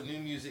had some new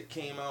music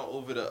came out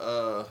over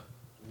the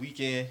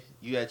weekend.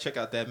 You gotta check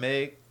out that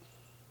Meg.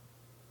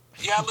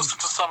 Yeah, I listened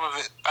to some of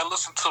it. I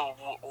listened to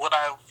what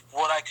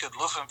I could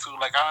listen to.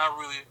 Like, I don't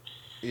really...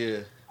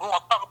 Yeah. We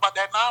want to talk about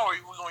that now, or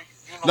we going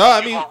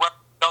what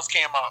else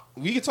came out?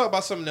 We can talk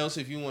about something else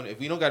if you want. If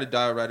we don't got to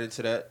dive right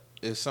into that.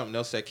 There's something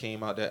else that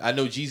came out that I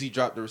know Jeezy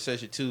dropped the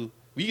Recession too.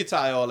 We can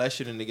tie all that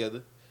shit in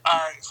together. All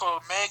right,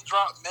 so Meg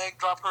dropped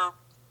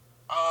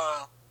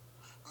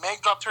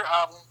her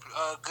album,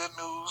 Good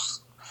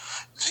News.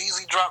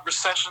 Jeezy dropped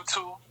Recession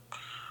 2.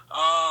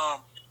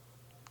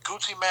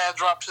 Gucci Mane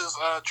dropped his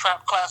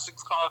Trap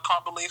Classics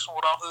compilation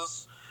with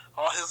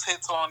all his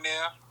hits on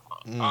there.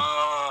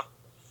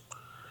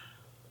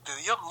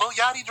 Did Lil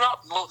Yachty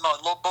drop? Lil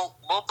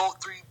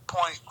Boat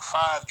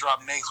 3.5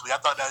 dropped next week. I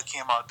thought that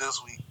came out this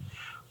week.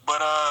 But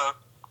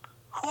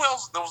who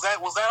else was that?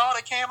 Was that all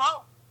that came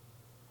out?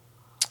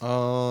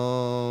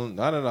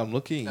 Now that I'm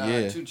looking,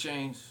 yeah. 2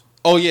 Chainz.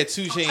 Oh yeah,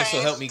 2 Chainz.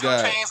 So help me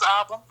God. 2 Chainz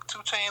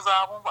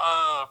album.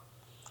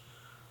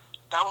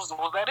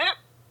 Was that it?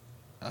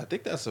 I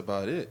think that's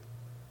about it.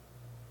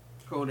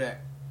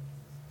 Kodak.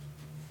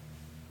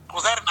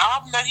 Was that an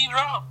album that he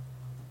dropped?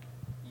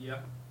 Yeah.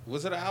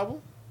 Was it an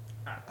album?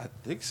 I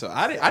think so.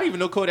 I didn't even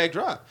know Kodak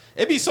dropped.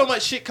 It'd be so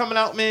much shit coming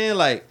out, man.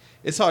 Like.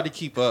 It's hard to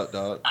keep up,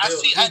 dog. I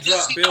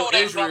just see Bill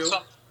Kodak Israel. drop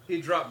something.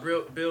 He dropped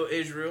Bill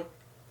Israel.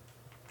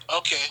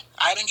 Okay,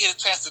 I didn't get a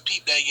chance to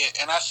peep that yet,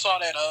 and I saw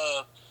that.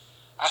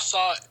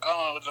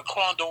 The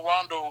Quando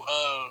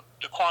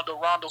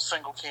Rondo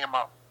single came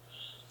out.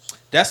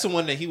 That's the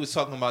one that he was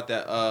talking about,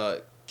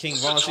 that King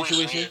Von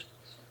situation. Yeah.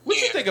 What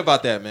you think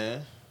about that,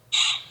 man?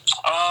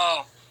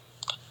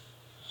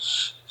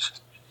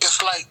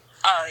 It's like,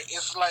 all right.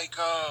 It's like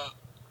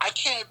I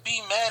can't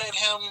be mad at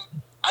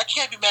him. I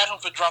can't be mad at him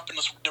for dropping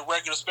the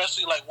record,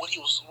 especially like what he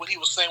was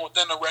saying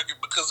within the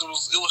record, because it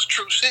was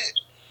true shit.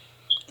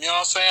 You know what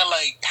I'm saying?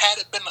 Like, had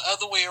it been the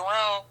other way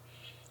around,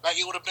 like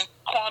it would have been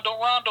Quando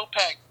Rondo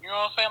pack. You know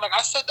what I'm saying? Like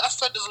I said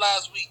this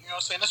last week. You know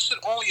what I'm saying? This should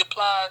only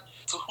apply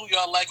to who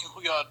y'all like and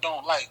who y'all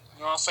don't like.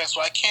 You know what I'm saying?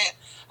 So I can't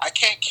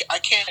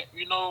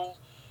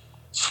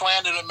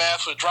slander the man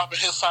for dropping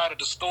his side of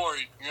the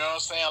story. You know what I'm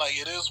saying? Like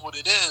it is what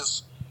it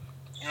is.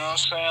 You know what I'm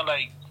saying?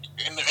 Like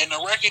in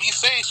the record he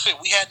said, shit,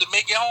 we had to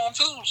make it home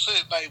too.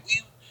 Shit, like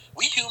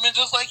we human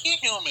just like he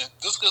human.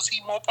 Just because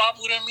he more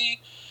popular than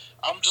me,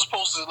 I'm just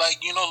supposed to like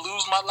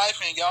lose my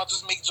life and y'all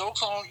just make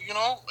jokes on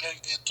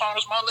and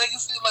tarnish my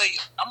legacy. Like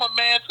I'm a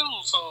man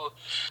too, so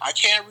I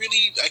can't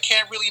really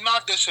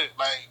knock this shit.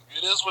 Like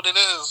it is what it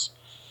is.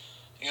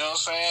 You know what I'm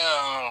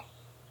saying?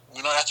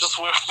 That's just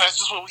where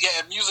we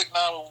at in music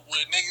now,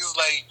 where niggas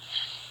like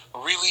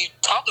really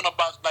talking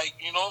about like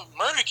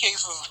murder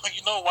cases.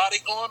 Why they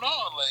going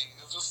on? Like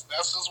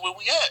that's just where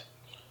we at.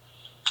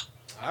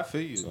 I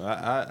feel you.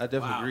 I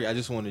definitely agree. I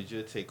just wanted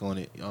your take on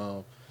it.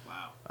 Wow.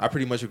 I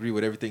pretty much agree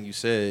with everything you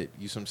said.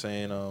 You know what I'm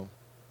saying?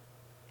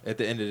 At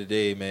the end of the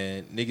day,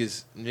 man,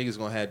 niggas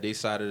gonna have their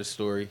side of the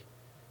story.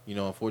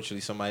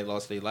 Unfortunately, somebody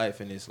lost their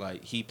life, and it's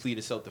like he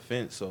pleaded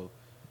self-defense. So,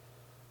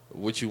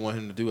 what you want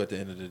him to do at the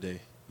end of the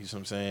day? You know what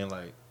I'm saying?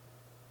 Like,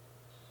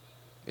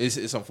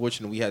 it's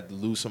unfortunate we had to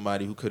lose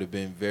somebody who could have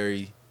been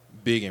very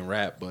big in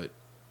rap, but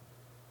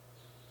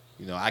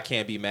I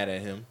can't be mad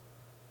at him.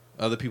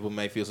 Other people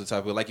may feel some type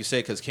of way, like you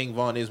said, because King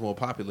Von is more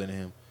popular than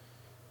him.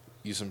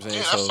 You know what I'm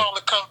saying? Yeah, that's all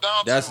it comes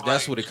down to.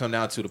 That's what it comes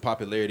down to, the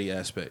popularity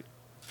aspect.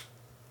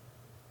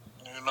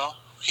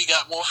 He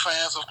got more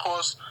fans, of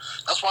course.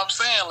 That's what I'm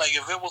saying. Like,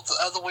 if it was the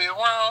other way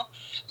around,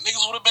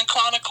 niggas would have been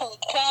clowning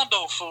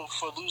Quando for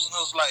losing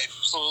his life.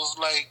 So it's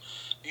like,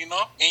 and you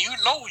know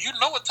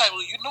what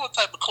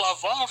type of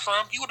cloth Von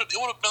from. It would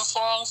have been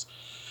songs.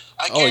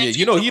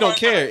 He don't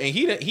care, and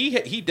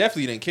he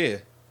definitely didn't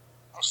care.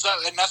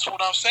 And that's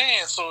what I'm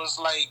saying. So it's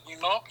like,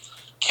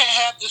 can't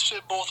have this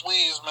shit both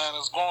ways, man.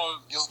 It's one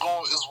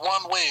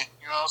way.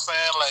 You know what I'm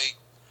saying? Like,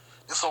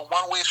 it's a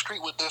one-way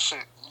street with this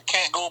shit. You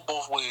can't go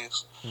both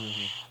ways.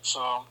 Mm-hmm. So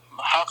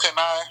how can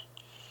I,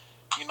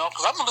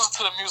 because I'm gonna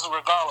listen to the music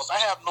regardless. I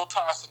have no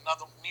ties to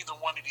neither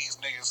one of these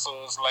niggas.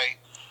 So it's like,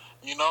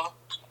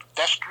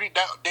 that street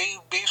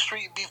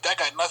beef, that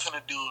got nothing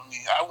to do with me.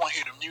 I want to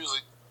hear the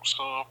music.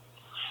 So,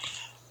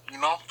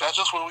 that's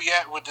just where we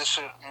at with this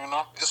shit.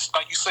 It's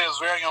like you said, it's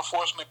very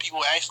unfortunate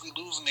people actually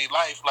losing their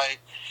life. Like,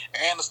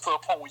 and it's to a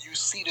point where you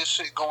see this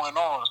shit going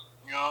on.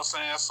 You know what I'm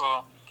saying?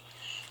 So,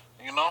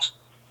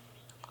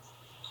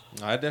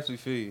 I definitely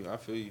feel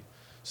you.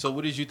 So,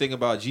 what did you think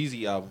about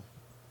Jeezy album?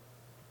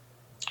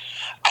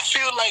 I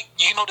feel like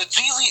the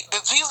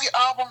Jeezy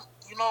album.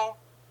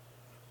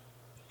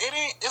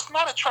 It's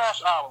not a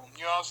trash album.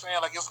 You know what I'm saying?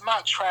 Like, it's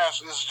not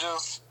trash. It's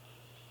just,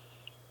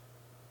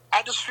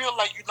 I just feel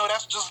like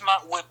that's just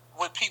not what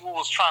people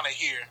was trying to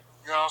hear.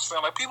 You know what I'm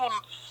saying? Like, people,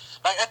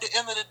 like, at the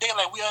end of the day,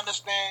 like, we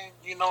understand.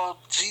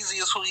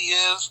 Jeezy is who he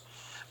is,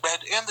 but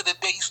at the end of the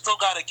day, you still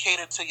gotta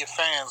cater to your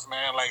fans,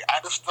 man. Like, I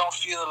just don't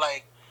feel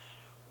like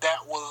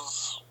that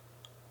was.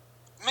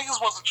 Niggas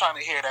wasn't trying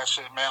to hear that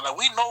shit, man. Like,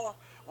 we know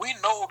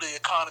the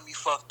economy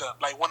fucked up.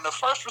 Like, when the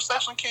first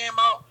recession came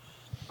out,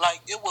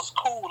 like, it was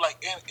cool.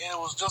 Like, and it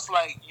was just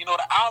like, the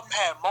album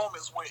had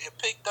moments where it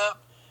picked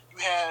up. You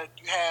had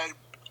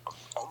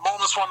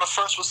moments from the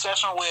first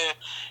recession where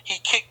he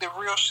kicked the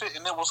real shit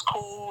and it was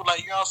cool.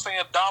 Like, you know what I'm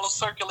saying? Dollar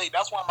Circulate.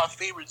 That's one of my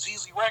favorite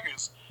Jeezy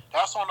records.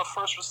 That's on the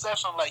first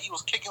recession. Like, he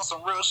was kicking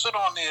some real shit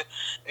on there.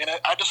 And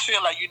I just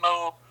feel like,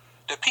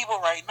 the people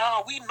right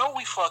now, we know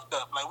we fucked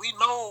up. Like, we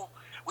know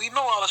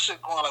all the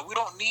shit going on. Like, we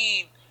don't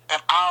need an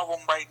album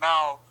right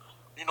now,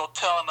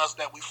 telling us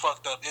that we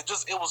fucked up. It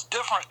was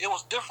different. It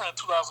was different in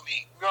 2008.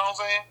 You know what I'm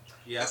saying?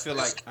 Yeah,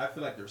 I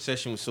feel like the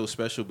recession was so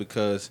special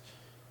because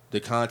the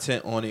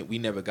content on it, we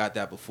never got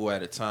that before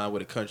at a time where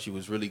the country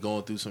was really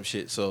going through some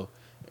shit. So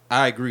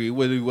I agree. It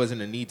really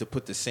wasn't a need to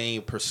put the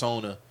same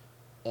persona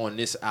on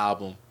this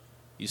album.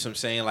 You see what I'm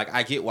saying? Like,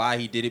 I get why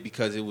he did it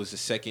because it was the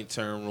second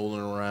term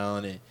rolling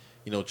around and,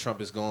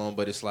 Trump is gone.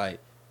 But it's like,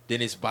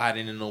 then it's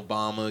Biden and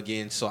Obama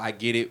again. So I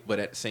get it. But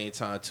at the same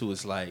time, too,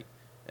 it's like,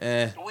 we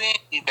didn't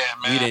need that,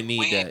 man. We didn't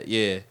need that.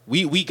 Yeah.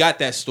 We got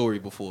that story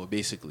before,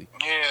 basically.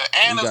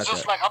 Yeah. And it's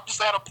just that. Like, I'm just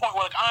at a point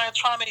where, like, I ain't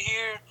trying to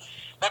hear.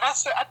 Like I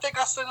said, I think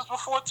I said this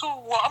before too.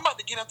 Well, I'm about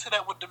to get into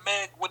that with the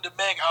Meg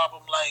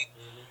album. Like,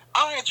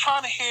 I ain't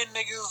trying to hear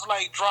niggas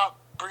like drop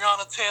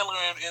Breonna Taylor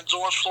and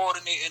George Floyd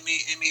in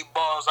the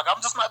bars. Like,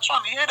 I'm just not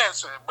trying to hear that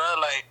shit, bro.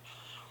 Like,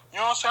 you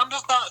know what I'm saying? I'm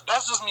just not.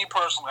 That's just me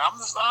personally. I'm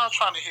not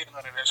trying to hear none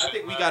of that shit. I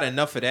think bro. we got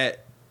enough of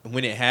that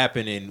when it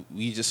happened, and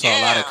we just saw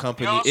a lot of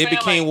companies. You know it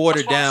became like,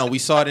 watered down. We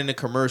saw it in the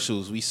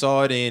commercials. We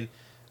saw it in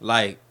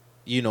like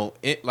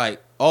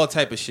like all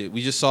type of shit.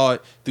 We just saw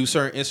it through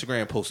certain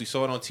Instagram posts. We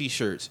saw it on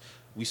T-shirts.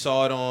 We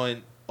saw it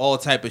on all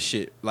type of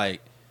shit.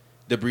 Like,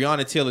 the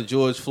Breonna Taylor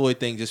George Floyd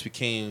thing just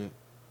became.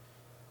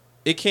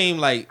 It came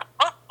like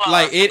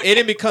it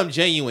didn't become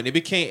genuine. It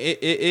became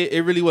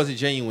it really wasn't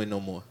genuine no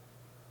more.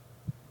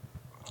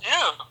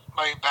 Yeah,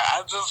 like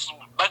I just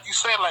like you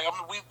said, like I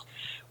mean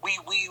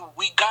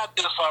we got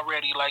this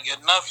already, like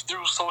enough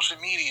through social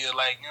media,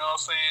 like you know what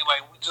I'm saying.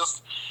 Like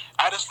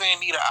I just didn't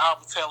need an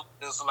album telling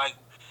this. Like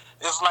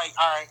it's like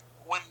all right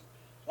when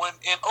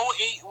in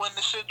 2008 when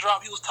the shit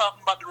dropped, he was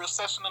talking about the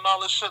recession and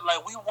all this shit.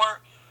 Like we weren't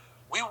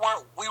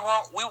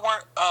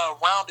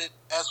rounded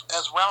as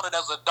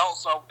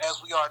adults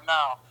as we are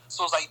now.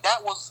 So it's like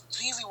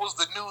Jeezy was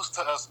the news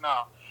to us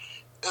now.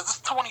 is this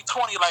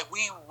 2020? Like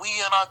we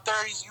in our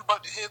 30s, you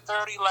about to hit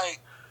 30. Like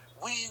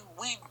we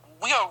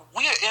are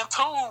in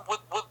tune with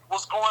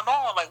what's going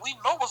on. Like we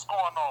know what's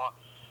going on.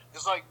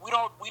 It's like we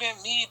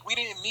didn't need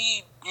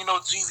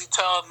Jeezy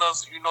telling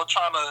us,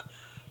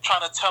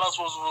 trying to tell us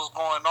what's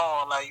going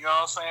on. Like, you know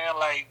what I'm saying?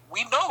 Like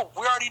we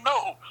already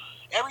know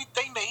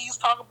everything that he's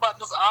talking about in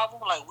this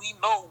album. Like we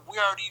know we've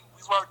already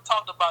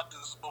talked about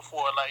this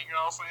before. Like, you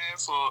know what I'm saying?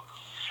 So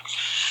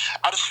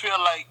I just feel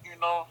like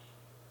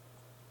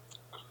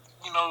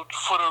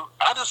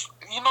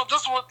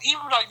just with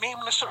even like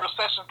naming the shit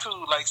Recession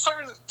too. Like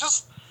certain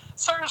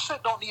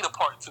shit don't need a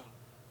part two.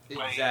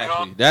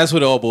 Exactly. That's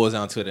what it all boils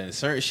down to. Then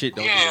certain shit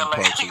don't need a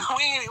part two.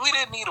 we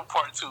didn't need a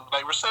part two.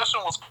 Like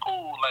Recession was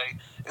cool. Like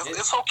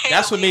it's okay.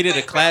 That's what made it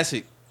a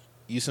classic.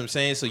 You see what I'm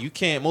saying? So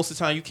most of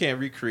the time you can't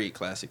recreate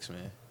classics,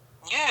 man.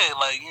 Yeah,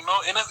 like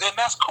and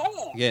that's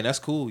cool. Yeah, that's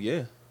cool.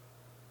 Yeah,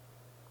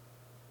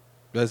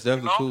 that's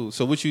definitely cool.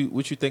 So what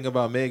you think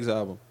about Meg's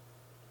album?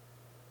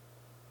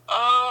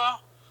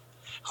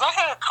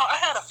 Cause I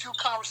had a few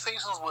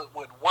conversations with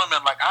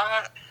women. Like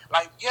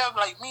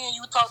me and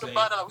you talked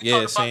about it. Like, we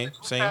talked about it,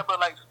 same. But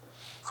like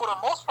for the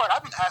most part,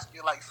 I've been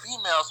asking like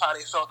females how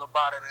they felt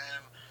about it,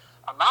 and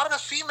a lot of the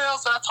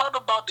females that I talked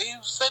about, they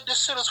said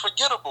this shit is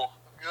forgettable.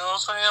 You know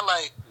what I'm saying?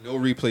 Like no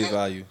replay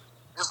value.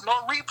 There's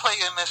no replay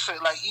in this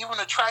shit. Like even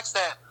the tracks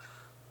that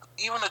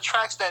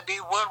they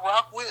would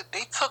rock with,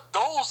 they took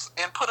those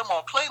and put them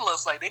on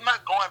playlists. Like they're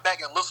not going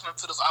back and listening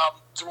to this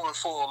album through and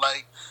full.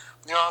 Like,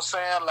 you know what I'm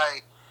saying?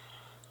 Like,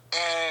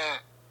 and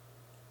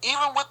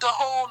even with the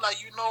whole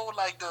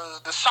like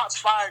the shots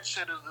fired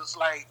shit is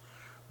like,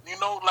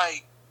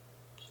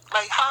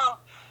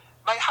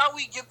 how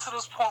we get to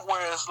this point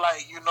where it's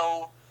like,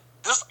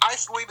 this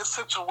isolated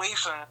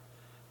situation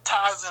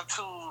ties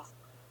into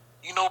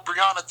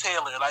Breonna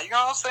Taylor. Like, you know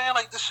what I'm saying?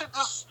 Like this shit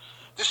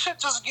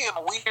just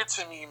getting weird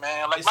to me,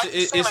 man. Like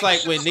it's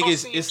like when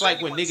niggas,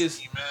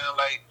 man.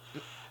 Like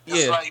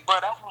it's like,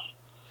 bro, that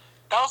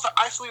was an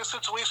isolated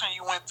situation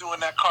you went through in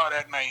that car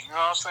that night. You know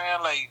what I'm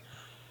saying? Like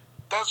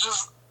that's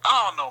just,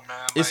 I don't know,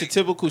 man. It's a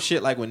typical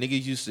shit like when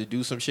niggas used to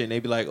do some shit and they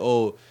be like,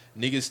 oh,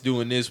 niggas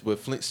doing this, but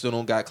Flint still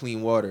don't got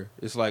clean water.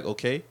 It's like,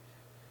 okay,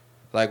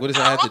 like what does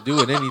that have to do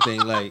with anything?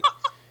 Like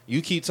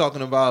you keep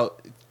talking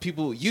about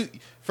people.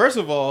 First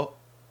of all,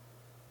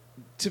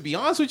 to be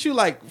honest with you,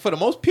 like for the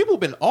most people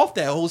been off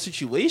that whole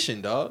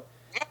situation, dog.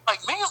 Yeah,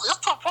 like niggas, it's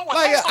to a point where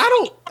like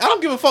I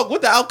don't give a fuck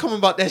what the outcome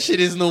about that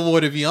shit is no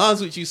more. To be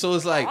honest with you, so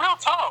it's like real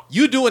talk.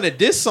 You doing a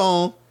diss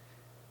song,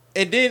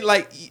 and then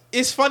like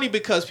it's funny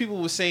because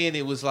people were saying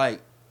it was like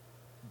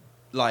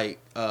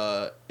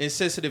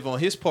insensitive on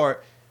his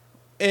part,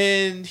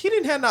 and he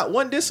didn't have not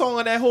one diss song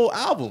on that whole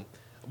album.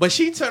 But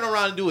she turned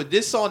around and do a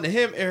diss song to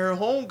him and her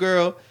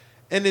homegirl,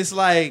 and it's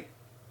like,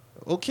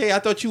 okay, I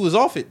thought you was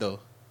off it though.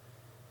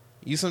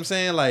 You see what I'm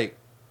saying? Like,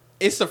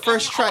 it's the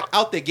first track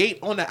out the gate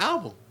on the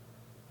album.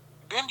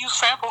 Then you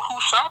sample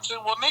Who Shot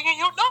You? Well, nigga,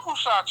 you know who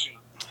shot you.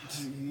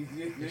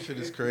 This shit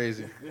is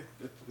crazy.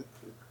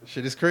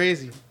 Shit is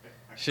crazy.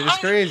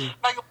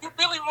 Like, if you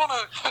really want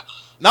to...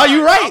 No,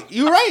 you're right.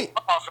 You're right.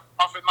 I'm off it.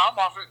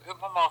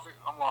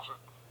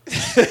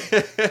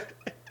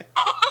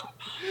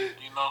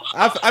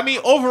 I mean,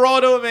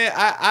 overall, though, man,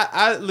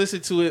 I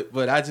listened to it,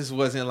 but I just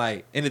wasn't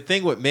like... And the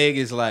thing with Meg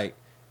is like...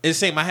 It's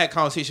the same. I had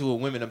conversation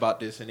with women about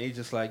this, and they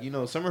just like,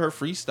 some of her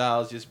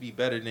freestyles just be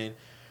better than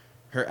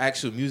her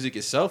actual music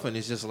itself, and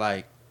it's just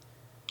like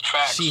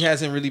she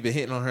hasn't really been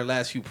hitting on her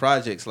last few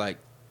projects. Like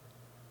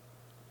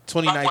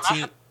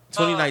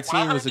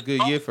 2019 was a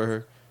good year for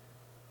her.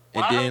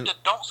 And then I heard the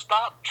Don't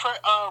Stop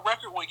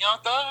record with Young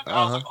Thug,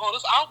 I was like, oh,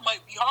 this album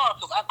might be hard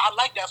because I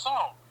like that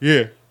song. Yeah,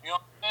 you know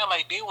what I'm saying?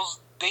 Like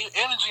their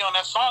energy on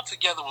that song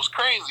together was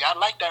crazy. I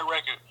like that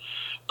record,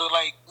 but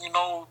like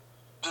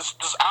This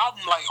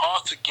album, like, all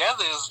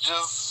together is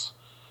just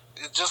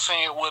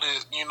saying what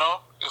it,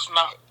 it's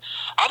not.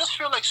 I just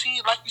feel like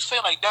she, like you said,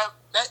 like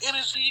that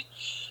energy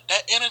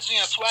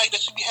and swag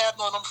that she be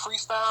having on them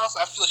freestyles.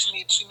 I feel like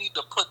she need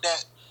to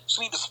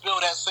spill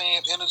that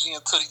same energy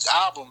into these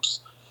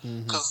albums.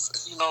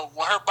 Because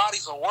when her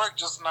body's at work,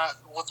 just not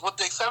with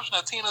the exception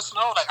of Tina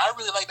Snow. Like I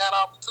really like that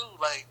album too.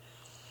 Like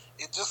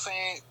it just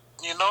ain't,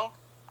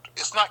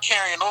 it's not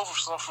carrying over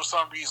for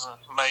some reason.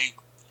 Like.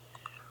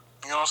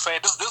 You know what I'm saying?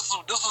 This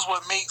is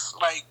what makes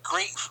like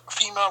great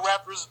female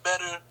rappers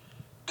better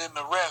than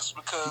the rest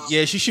because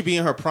she should be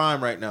in her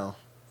prime right now.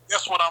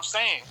 That's what I'm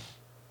saying.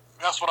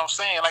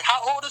 Like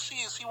how old is she?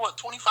 Is she what,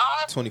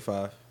 25?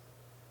 25.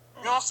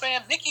 You know what I'm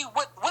saying? Nicki,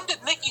 when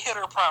did Nicki hit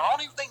her prime? I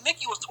don't even think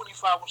Nicki was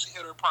 25 when she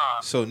hit her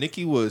prime. So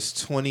Nicki was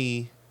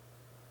 20.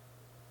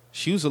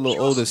 She was a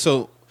little older.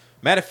 So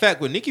matter of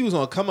fact, when Nicki was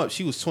on Come Up,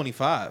 she was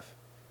 25.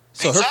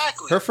 So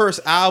exactly. her first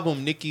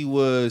album, Nicki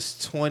was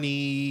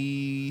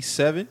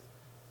 27.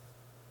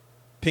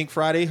 Pink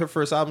Friday, her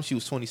first album, she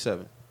was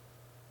 27.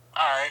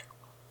 All right.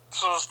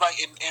 So it's like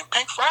in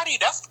Pink Friday,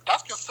 that's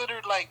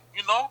considered like,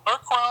 her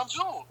crown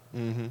jewel.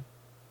 Mm-hmm.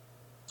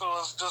 So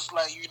it's just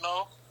like,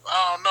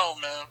 I don't know,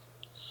 man.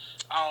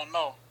 I don't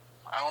know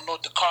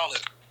what to call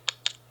it.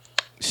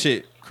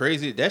 Shit,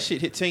 crazy. That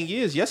shit hit 10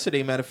 years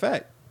yesterday, matter of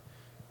fact.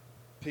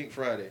 Pink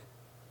Friday.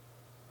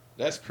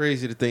 That's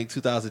crazy to think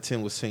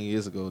 2010 was 10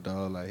 years ago,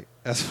 dog. Like,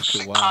 that's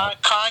fucking wild.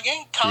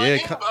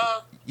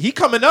 Kanye, he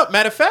coming up,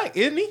 matter of fact,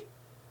 isn't he?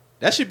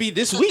 That should be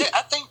this week.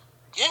 I think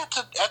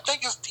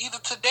it's either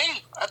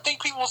today. I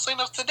think people are saying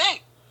this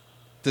today.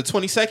 The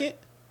 22nd?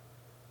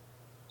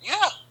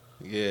 Yeah.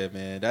 Yeah,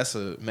 man. That's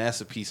a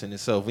masterpiece in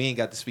itself. We ain't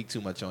got to speak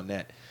too much on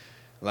that.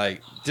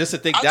 Like, just to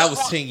think that was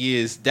 10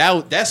 years,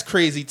 that's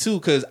crazy, too,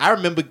 because I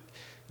remember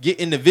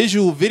getting the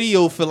visual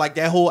video for, like,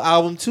 that whole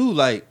album, too.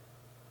 Like,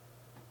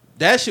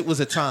 that shit was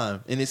a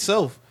time in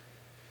itself.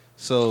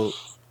 So,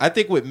 I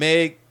think with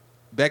Meg,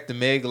 back to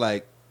Meg,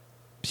 like,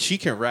 she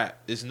can rap.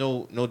 There's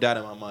no doubt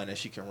in my mind that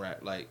she can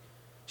rap. Like,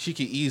 she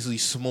can easily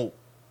smoke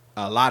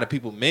a lot of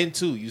people, men,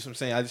 too. You know what I'm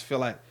saying? I just feel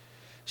like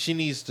she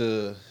needs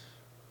to,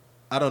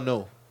 I don't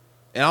know.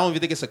 And I don't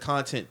even think it's a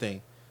content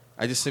thing.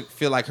 I just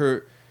feel like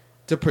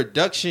the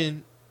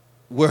production,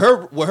 with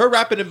her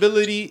rapping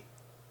ability,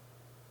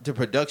 the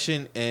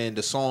production and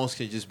the songs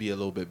can just be a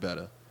little bit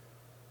better.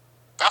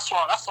 That's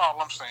all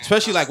I'm saying.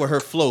 Especially like with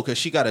her flow, because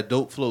she got a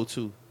dope flow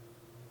too.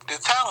 The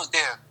talent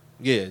there.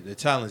 Yeah, the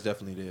talent's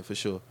definitely there for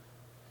sure.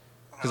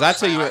 Because I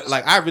tell you,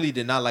 like, I really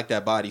did not like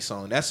that Body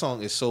song. That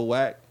song is so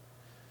whack.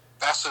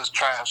 That's just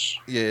trash.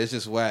 Yeah, it's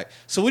just whack.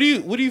 So what do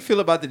you feel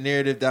about the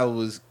narrative that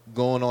was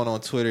going on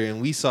Twitter?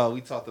 And we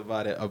talked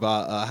about it,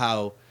 about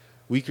how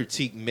we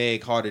critique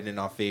Meg harder than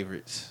our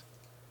favorites.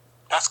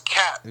 That's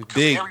cap.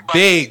 Big.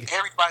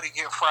 Everybody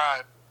get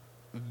fried.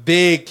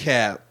 Big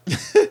cap.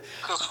 Because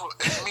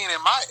I mean,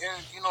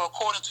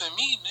 according to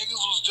me, niggas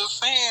was just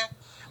saying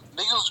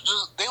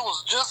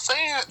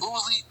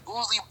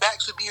Uzi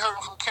back should be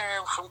hurting from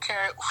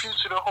carrying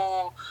Future that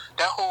whole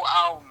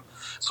album.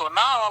 So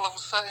now all of a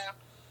sudden,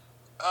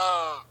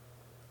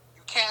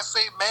 you can't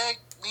say Meg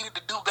needed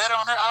to do better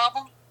on her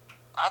album.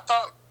 I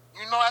thought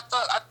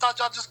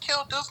y'all just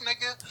killed this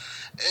nigga.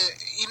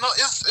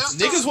 It's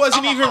niggas just,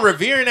 wasn't even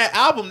revering that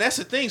album. That's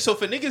the thing. So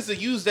for niggas to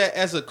use that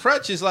as a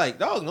crutch, is like,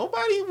 dog,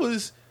 nobody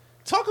was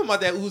talking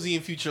about that Uzi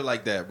and Future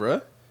like that,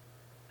 bruh.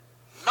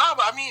 Nah,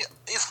 but I mean,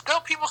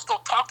 people still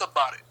talked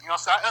about it. You know,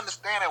 so I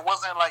understand it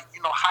wasn't like,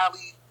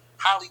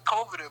 highly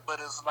coveted, but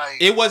it's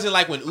like, it wasn't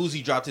like when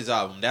Uzi dropped his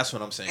album. That's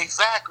what I'm saying.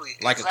 Exactly.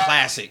 A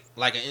classic,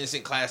 like an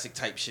instant classic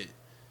type shit.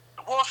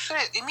 Well,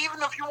 shit, and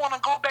even if you want to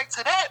go back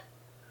to that,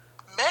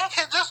 Meg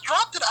had just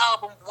dropped an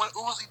album when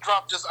Uzi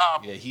dropped his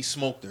album. Yeah, he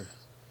smoked her.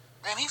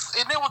 And it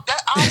was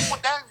that album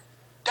with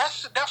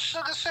that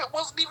sugar shit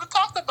wasn't even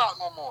talked about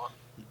no more.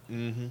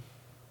 Mm-hmm.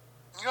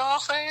 You know what I'm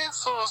saying?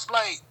 So it's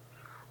like,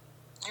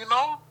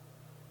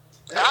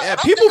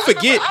 people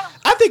forget.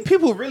 I think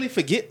people really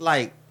forget,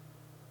 like,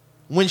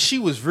 when she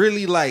was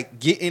really, like,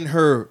 getting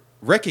her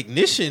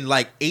recognition,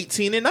 like,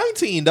 18 and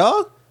 19,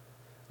 dog.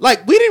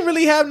 Like, we didn't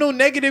really have no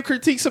negative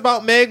critiques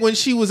about Meg when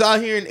she was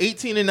out here in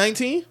 18 and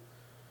 19.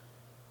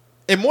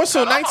 And more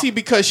so 19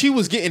 because she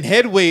was getting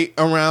headway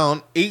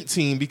around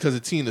 18 because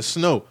of Tina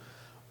Snow.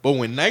 But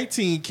when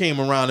 19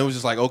 came around, it was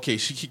just like, okay,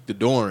 she kicked the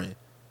door in.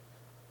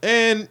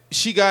 And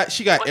she got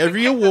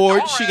every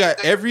award. She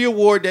got every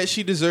award that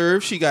she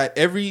deserved. She got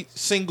every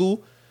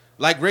single,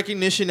 like,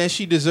 recognition that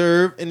she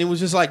deserved. And it was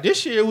just like,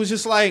 this year, it was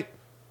just like,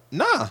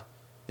 nah.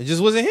 It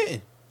just wasn't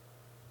hitting.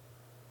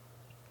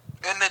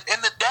 And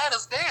the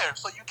data's there.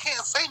 So you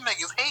can't say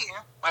niggas hating.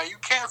 Like, you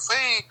can't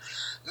say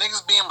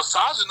niggas being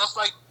misogynist.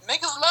 Like,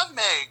 niggas love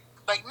Meg.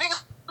 Like,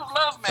 niggas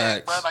love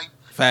Meg, bro. Like,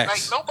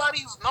 Facts. Like,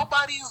 nobody's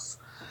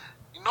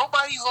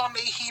on the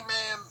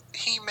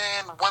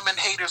He-Man women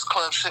haters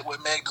club shit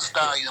with Meg Thee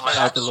Stallion. Like,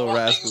 I just want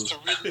niggas to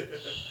really,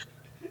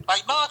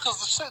 like, no, because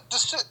the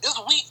shit is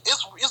weak.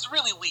 It's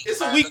really weak. It's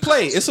a weak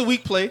play. It's a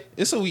weak play.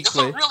 It's a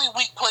really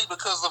weak play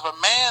because if a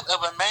man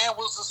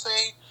was to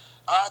say,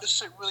 this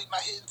shit really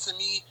not hitting to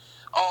me.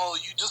 Oh,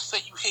 you just say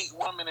you hate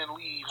women and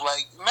leave.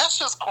 Like, that's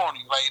just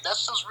corny. Like,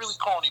 that's just really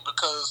corny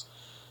because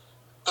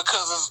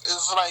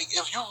it's like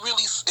if you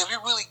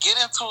really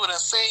get into it and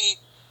say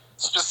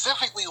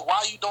specifically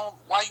why you don't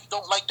like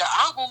the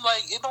album,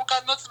 like, it don't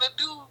got nothing to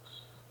do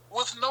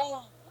with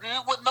no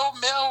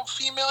male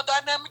female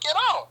dynamic at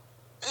all.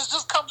 It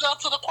just comes down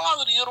to the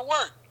quality of the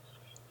work.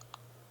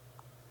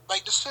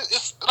 Like, the shit,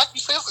 it's like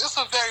you said, it's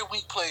a very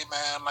weak play,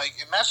 man. Like,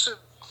 and that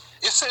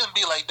it shouldn't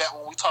be like that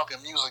when we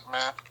talking music,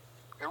 man.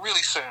 It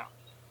really shouldn't.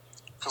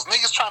 Because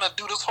niggas trying to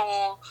do this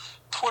whole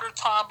Twitter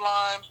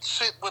timeline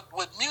shit with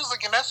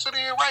music, and that shit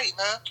ain't right,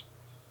 man.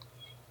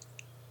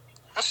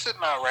 That shit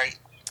not right.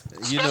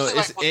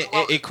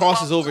 It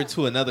crosses over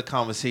to another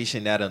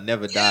conversation that'll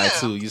never die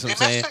too. You know what I'm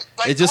saying?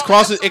 It just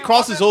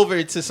crosses over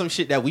into some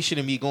shit that we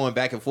shouldn't be going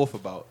back and forth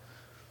about.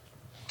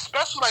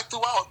 Especially like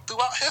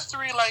throughout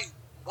history, like,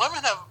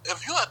 women have,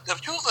 if you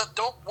was a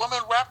dope woman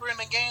rapper in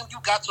the game, you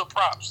got your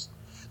props.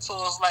 So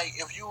it's like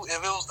if it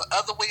was the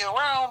other way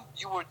around,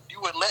 you would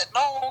let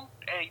known,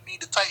 hey, you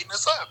need to tighten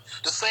this up.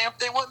 The same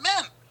thing with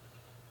men.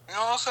 You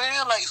know what I'm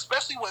saying? Like,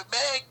 especially with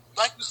Meg,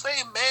 like you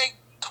say, Meg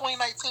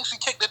 2019, she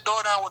kicked the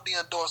door down with the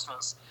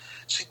endorsements.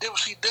 She did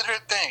her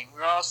thing. You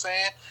know what I'm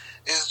saying?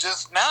 It's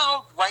just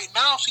right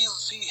now she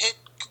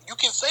you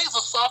can say it's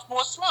a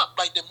sophomore slump.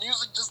 Like the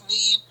music just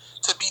need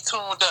to be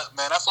tuned up,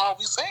 man. That's all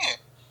we saying.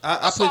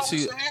 I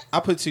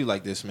put to you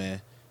like this,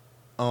 man.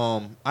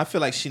 I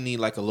feel like she need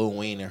like a Lil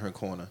Wayne in her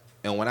corner.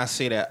 And when I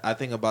say that, I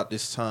think about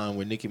this time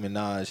with Nicki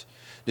Minaj.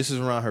 This is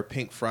around her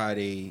Pink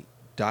Friday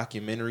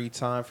documentary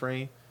time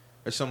frame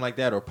or something like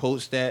that, or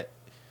post that.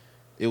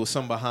 It was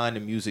some behind the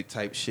music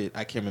type shit.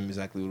 I can't remember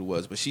exactly what it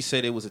was. But she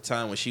said it was a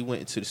time when she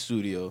went into the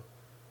studio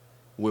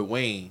with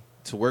Wayne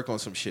to work on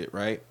some shit,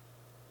 right?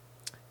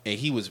 And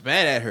he was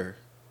mad at her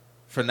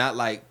for not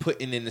like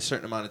putting in a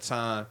certain amount of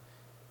time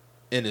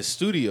in the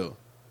studio.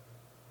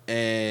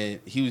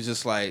 And he was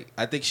just like,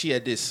 I think she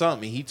had did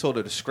something. And he told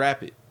her to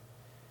scrap it.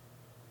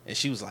 And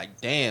she was like,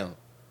 damn.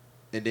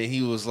 And then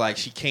he was like,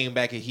 she came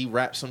back and he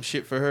rapped some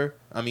shit for her.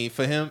 I mean,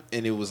 for him.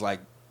 And it was like,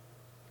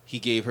 he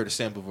gave her the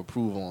stamp of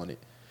approval on it.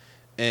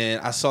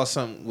 And I saw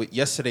something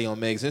yesterday on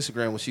Meg's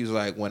Instagram when she was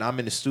like, when I'm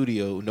in the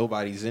studio,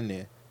 nobody's in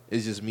there.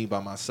 It's just me by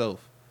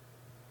myself.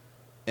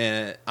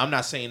 And I'm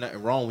not saying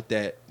nothing wrong with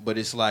that, but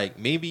it's like,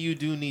 maybe you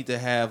do need to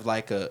have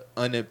like a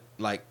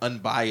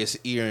unbiased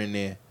ear in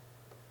there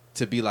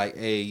to be like,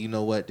 hey, you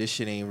know what? This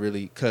shit ain't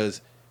really,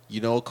 because,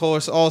 you know, of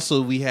course,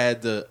 also we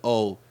had the,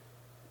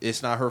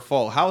 it's not her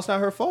fault. How it's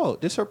not her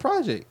fault? This her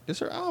project. This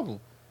her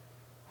album.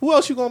 Who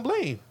else you gonna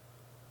blame?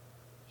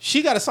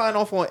 She got to sign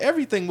off on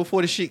everything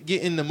before the shit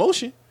get into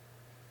motion.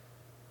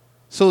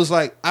 So it's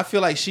like, I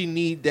feel like she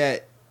need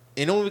that.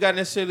 And it don't even got to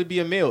necessarily be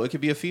a male. It could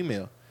be a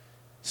female.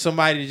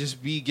 Somebody to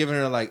just be giving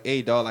her like,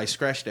 hey, dog, like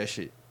scratch that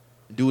shit.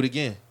 Do it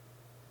again.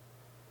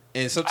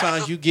 And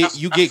sometimes you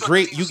get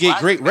great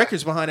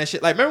records behind that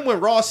shit. Like, remember when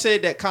Ross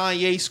said that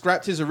Kanye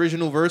scrapped his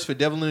original verse for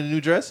Devil in a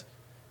New Dress?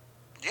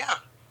 Yeah.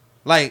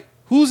 Like,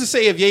 who's to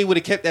say if Ye would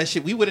have kept that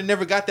shit, we would have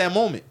never got that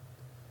moment.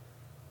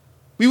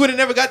 We would have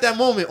never got that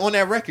moment on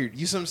that record.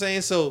 You see what I'm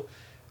saying? So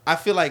I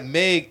feel like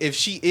Meg, if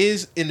she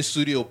is in the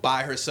studio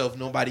by herself,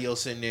 nobody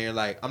else in there,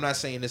 like, I'm not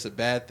saying it's a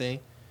bad thing,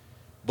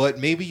 but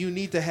maybe you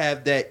need to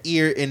have that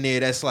ear in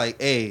there that's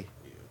like, hey,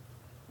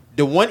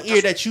 the one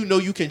ear that you know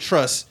you can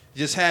trust,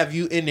 just have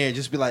you in there and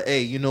just be like,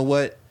 hey, you know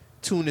what?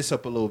 Tune this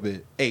up a little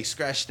bit. Hey,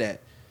 scratch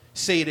that.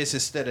 Say this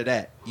instead of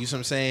that. You see what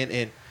I'm saying?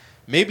 And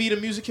maybe the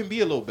music can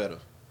be a little better.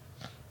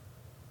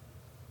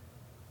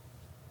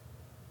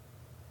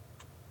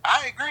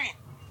 I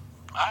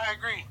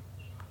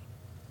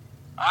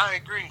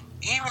agree.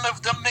 Even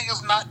if them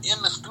niggas not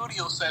in the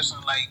studio session,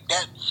 like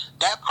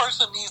that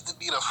person needs to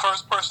be the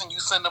first person you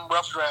send them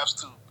rough drafts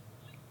to. 100%.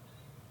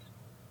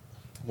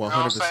 You know what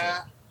I'm saying?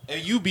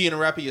 And you being a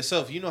rapper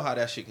yourself, you know how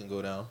that shit can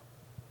go down.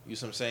 You know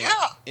what I'm saying?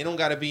 Yeah. It don't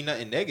gotta be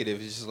nothing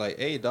negative. It's just like,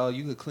 hey, dog,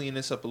 you could clean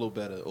this up a little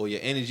better, or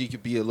your energy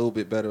could be a little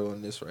bit better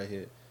on this right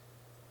here.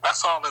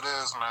 That's all it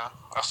is, man.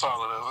 That's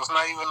all it is. It's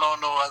not even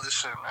on no other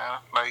shit, man.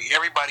 Like,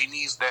 everybody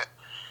needs that.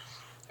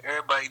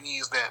 Everybody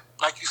needs that.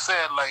 Like you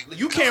said, like...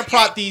 You can't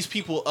prop these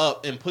people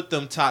up and put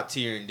them top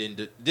tier and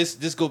then...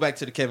 This go back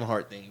to the Kevin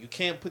Hart thing. You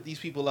can't put these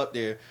people up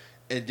there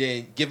and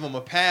then give them a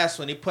pass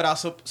when they put out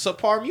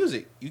subpar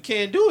music. You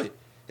can't do it.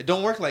 It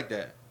don't work like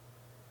that.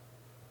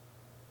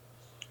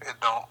 It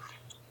don't.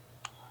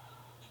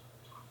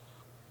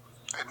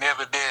 It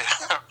never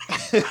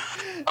did.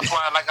 That's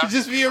why, like...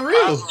 Just being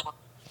real.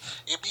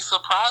 It'd be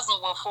surprising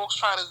when folks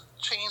try to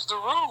change the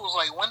rules.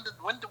 Like,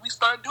 when did we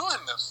start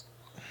doing this?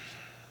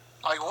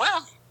 Like, when?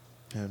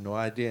 I have no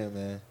idea,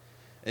 man.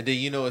 And then,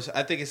 you know,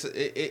 I think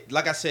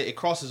like I said, it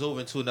crosses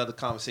over into another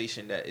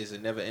conversation that is a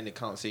never-ending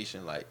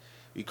conversation. Like,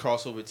 we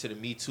cross over to the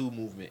Me Too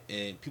movement,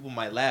 and people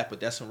might laugh,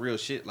 but that's some real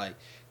shit. Like,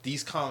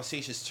 these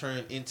conversations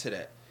turn into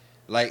that.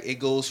 Like, it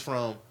goes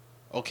from,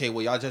 okay,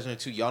 well, y'all judging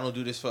too. Y'all don't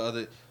do this for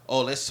other.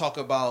 Oh, let's talk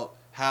about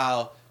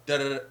how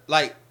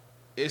like.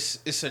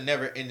 It's a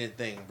never-ending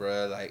thing,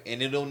 bro. Like,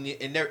 and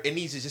it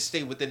needs to just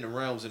stay within the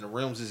realms, and the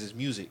realms is his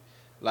music.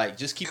 Like,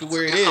 just keep it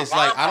where it is.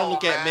 Like, I don't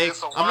look at Meg.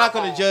 I'm not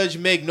gonna judge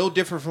Meg no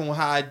different from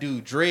how I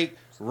do Drake,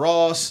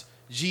 Ross,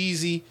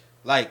 Jeezy,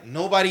 like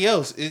nobody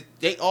else.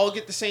 They all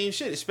get the same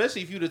shit,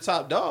 especially if you the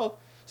top dog.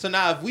 So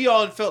now, if we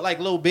all felt like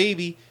Lil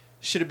Baby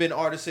should have been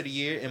Artist of the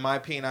Year, in my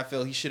opinion, I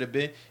felt he should have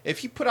been. If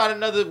he put out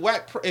another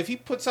if he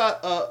puts out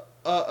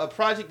a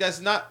project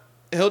that's not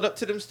held up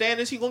to them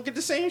standards, he gonna get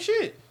the same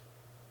shit.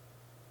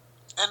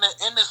 And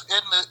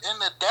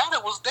the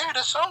data was there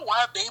to show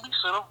why Baby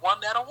should have won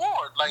that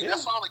award. Like,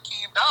 that's all it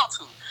came down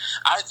to.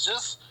 I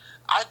just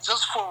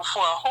for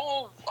a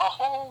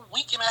whole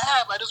week and a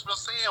half, I just been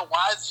saying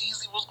why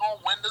Jeezy was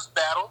gonna win this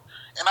battle,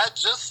 and I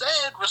just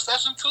said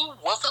Recession 2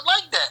 wasn't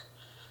like that.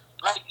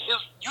 Like,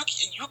 you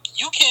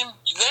can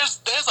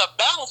there's a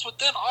balance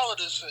within all of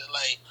this shit.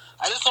 Like,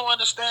 I just don't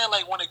understand,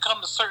 like, when it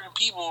comes to certain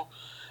people,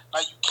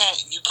 like, you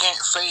can't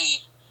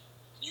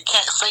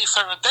say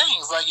certain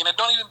things, like, and it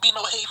don't even be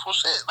no hateful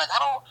shit. Like,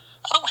 I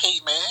don't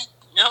hate, man.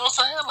 You know what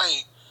I'm saying?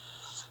 Like,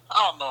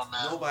 I don't know,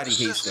 man. Nobody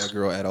hates that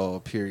girl at all.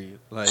 Period.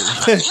 Like,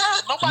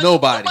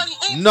 nobody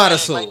hates not Meg. a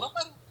soul.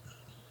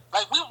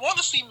 Like, we want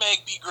to see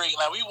Meg be great.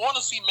 Like, we want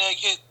to see Meg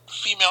hit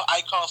female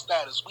icon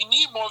status. We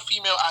need more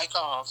female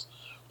icons.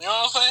 You know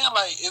what I'm saying?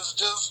 Like, it's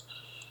just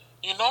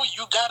you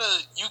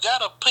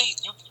gotta pay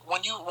you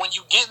when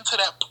you get into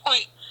that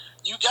point,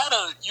 you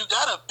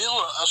gotta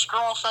build a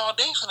strong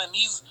foundation, and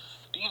these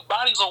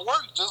bodies of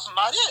work just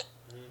not it.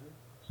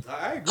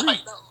 I agree. Like,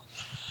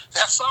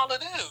 that's all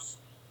it is.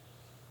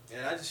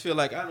 And I just feel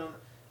like I don't.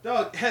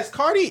 Dog, has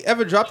Cardi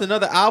ever dropped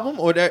another album,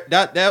 or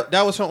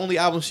that was her only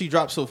album she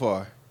dropped so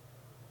far?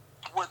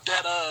 With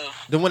that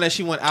the one that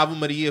she won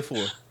album of the year for.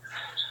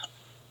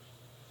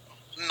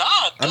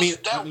 Nah,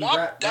 that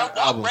WAP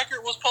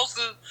record was supposed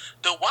to.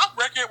 The WAP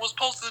record was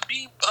supposed to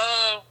be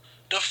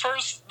the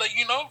first, the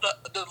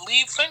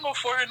lead single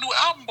for her new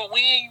album, but we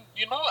ain't,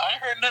 I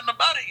ain't heard nothing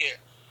about it yet.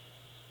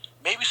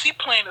 Maybe she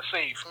playing it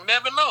safe. You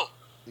never know.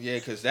 Yeah,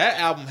 because that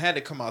album had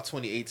to come out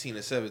 2018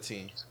 or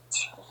 17.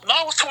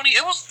 No, it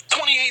was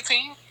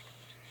 2018.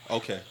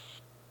 Okay.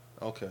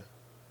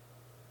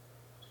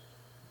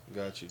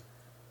 Got you.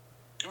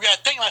 You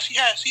gotta think, like, she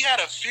had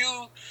a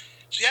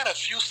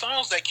few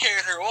songs that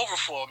carried her over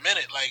for a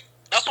minute. Like,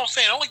 that's what I'm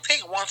saying. It only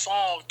take one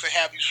song to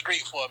have you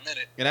straight for a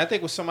minute. And I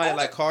think with somebody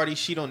like Cardi,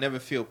 she don't never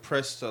feel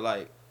pressed to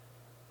like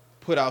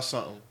put out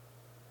something.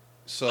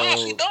 So no,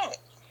 she don't.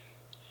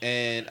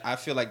 And I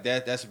feel like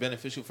that's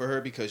beneficial for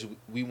her because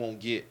we won't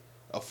get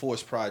a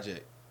forced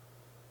project.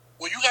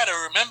 Well, you got to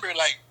remember,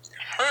 like,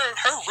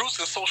 her roots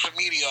is social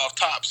media off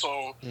top,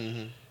 so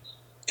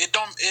it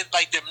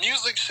like the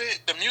music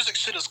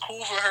shit is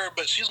cool for her,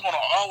 but she's gonna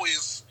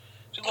always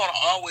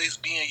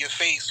be in your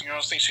face. You know what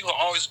I'm saying? You gonna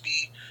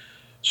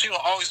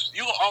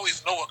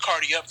always know what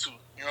Cardi up to.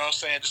 You know what I'm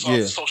saying? Just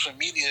on social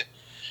media.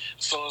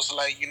 So it's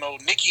like,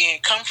 Nicki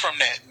ain't come from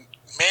that.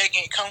 Meg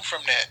ain't come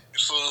from that.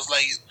 So it's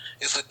like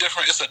it's a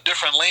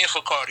different lane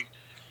for Cardi.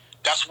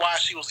 That's why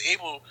she was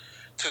able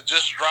to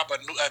just drop a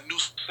new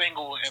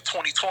single in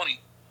 2020.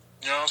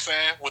 You know what I'm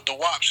saying? With the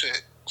WAP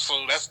shit.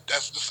 So that's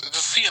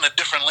just seeing a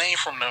different lane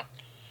from them.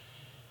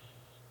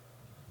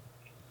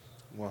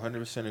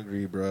 100%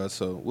 agree, bro.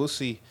 So we'll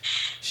see.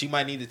 She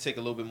might need to take a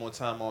little bit more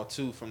time off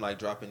too from like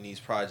dropping these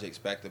projects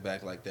back to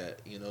back like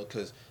that,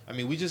 because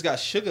we just got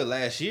Sugar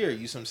last year.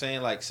 You see what I'm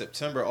saying? Like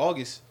September,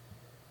 August.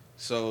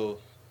 So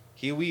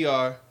here we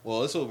are.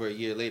 Well, it's over a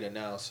year later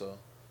now. So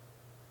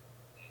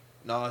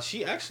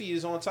she actually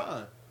is on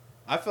time.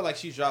 I feel like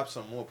she's dropped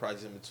some more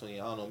projects in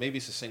between. I don't know. Maybe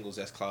it's the singles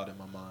that's clouding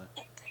my mind.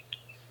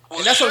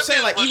 And that's what I'm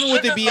saying. Like even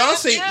with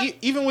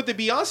the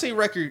Beyonce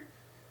record.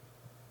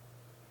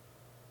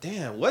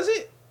 Damn, was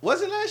it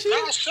last year?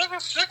 No,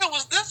 Sugar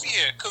was this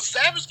year because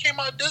Savage came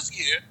out this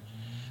year.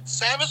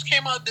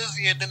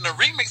 Then the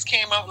remix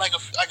came out like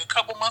a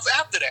couple months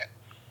after that.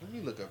 Let me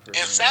look up her.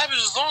 And Savage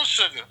is on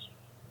Sugar.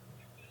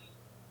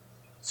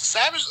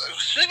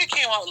 Sugar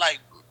came out like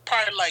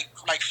probably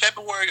like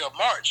February or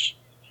March.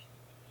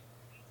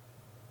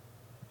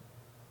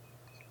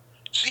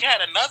 She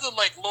had another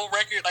like little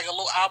record, like a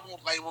little album,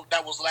 like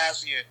that was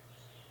last year.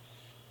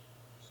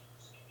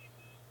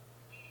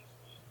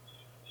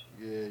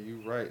 Yeah,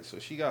 you're right. So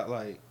she got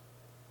 3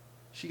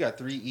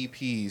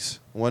 EPs,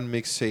 1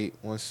 mixtape,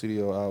 1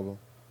 studio album.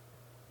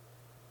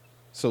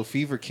 So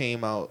Fever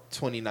came out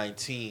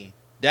 2019.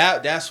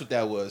 That's what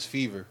that was,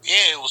 Fever.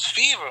 Yeah, it was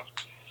Fever.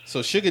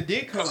 So Sugar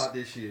did come out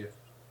this year.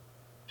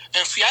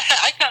 And see,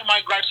 I got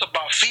my gripes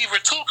about Fever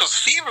too, because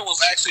Fever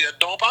was actually a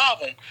dope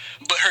album,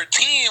 but her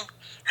team,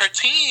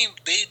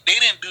 they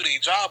didn't do their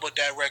job with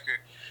that record.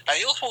 Like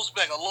it was supposed to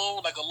be like a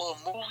little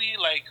movie,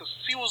 like because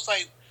she was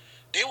like,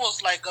 they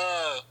was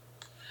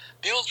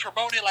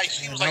promoting like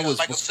she was like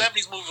a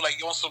 70s movie,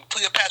 like on some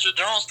Cleopatra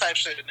Jones type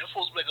shit, and it was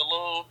supposed to be like a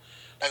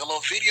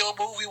little video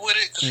movie with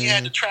it, because she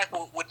had the track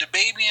with the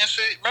baby and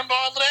shit. Remember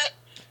all of that?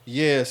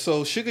 Yeah.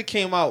 So Sugar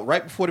came out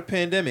right before the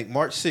pandemic,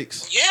 March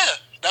 6th. Yeah,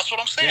 that's what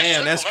I'm saying.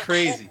 Damn, that's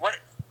crazy.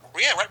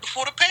 Right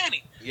before the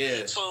panty.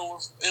 Yeah. So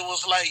it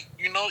was like,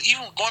 even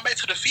going back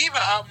to the Fever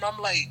album, I'm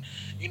like,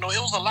 it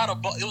was a lot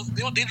of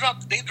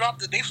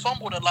they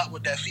fumbled a lot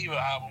with that Fever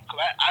album, because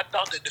I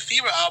thought that the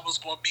Fever album was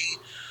going to be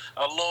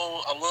a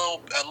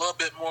little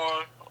bit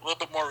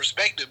more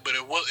respected, but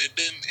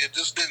it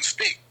just didn't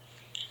stick.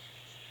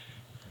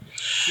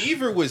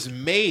 Fever was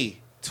May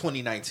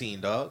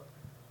 2019, dog.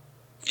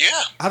 Yeah.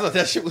 I thought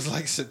that shit was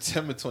like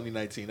September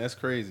 2019. That's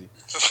crazy.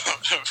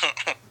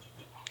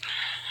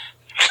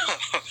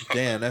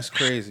 Damn, that's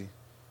crazy.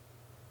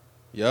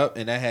 Yup,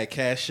 and that had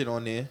Cash shit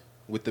on there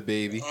with the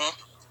baby.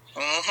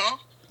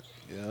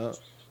 Yup.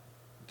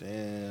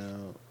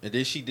 Damn. And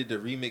then she did the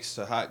remix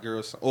to Hot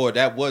Girl song. Or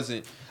that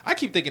wasn't. I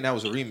keep thinking that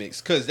was a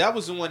remix, because that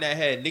was the one that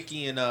had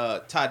Nicki and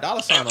Ty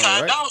Dolla $ign on it, right?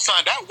 Ty Dolla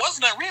 $ign. That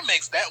wasn't a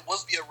remix. That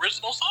was the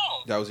original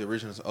song. That was the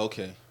original song.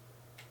 Okay.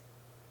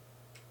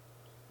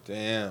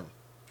 Damn.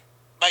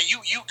 Like you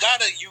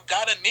got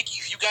a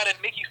Nicki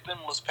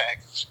stimulus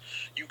package.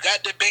 You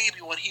got the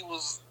baby when he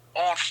was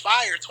on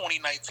fire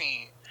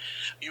 2019.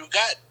 You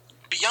got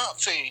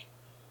Beyonce,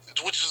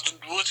 which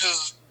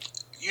is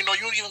you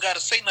don't even gotta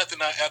say nothing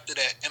after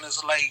that. And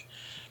it's like,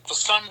 for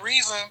some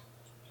reason,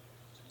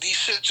 these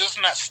shit just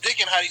not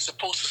sticking how they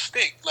supposed to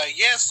stick. Like,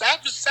 yeah,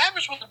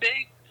 Savage was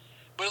big,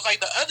 but it's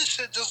like the other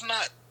shit just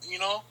not.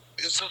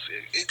 It's just,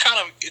 it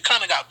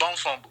kind of got bum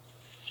fumbled,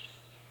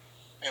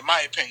 in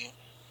my opinion.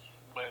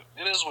 But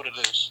it is what it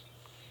is.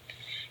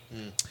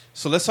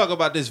 So let's talk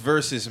about this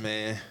versus,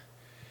 man.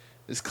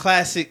 This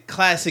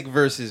classic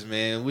versus,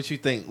 man. What you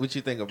think? What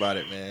you think about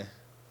it, man?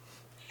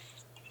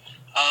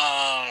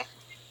 I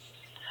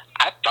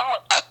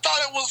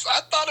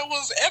thought it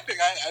was epic.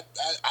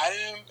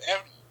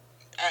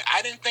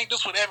 I didn't think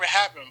this would ever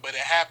happen, but it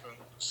happened.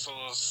 So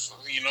it's,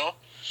 you know,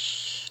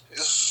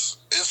 it's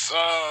it's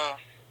a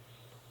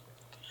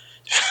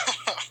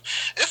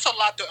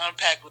lot to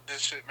unpack with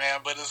this shit, man.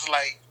 But it's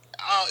like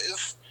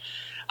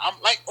I'm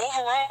like,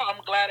 overall,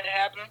 I'm glad it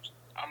happened.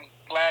 I'm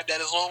glad that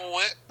it's over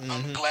with.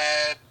 Mm-hmm.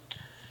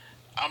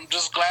 I'm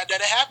just glad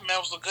that it happened, man.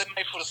 It was a good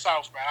night for the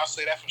South, man. I'll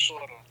say that for sure,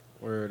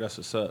 though. Word, that's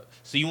what's up.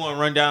 So you want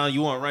to run down?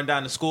 You want to run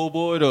down the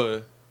scoreboard,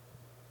 or?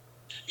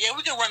 Yeah,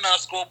 we can run down the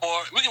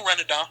scoreboard. We can run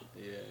it down.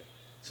 Yeah.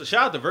 So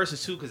shout out to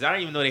Versus too, because I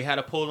didn't even know they had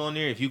a poll on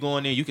there. If you go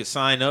on there, you can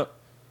sign up,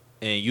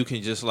 and you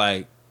can just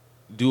like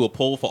do a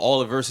poll for all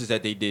the verses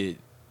that they did.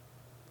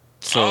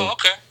 So,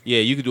 okay. Yeah,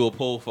 you could do a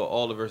poll for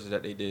all the verses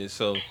that they did.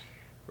 So,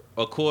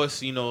 of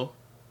course, you know,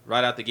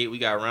 right out the gate, we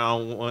got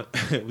round one.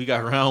 We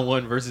got round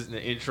one versus in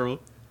the intro.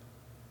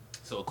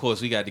 So, of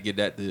course, we got to get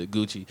that to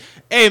Gucci.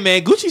 Hey,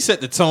 man, Gucci set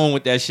the tone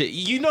with that shit.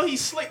 You know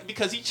he's slick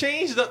because he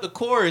changed up the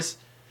chorus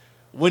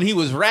when he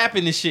was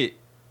rapping the shit.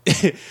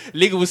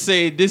 Nigga was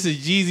saying, this is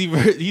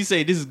Jeezy. He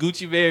said, this is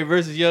Gucci Mane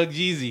versus Young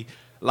Jeezy.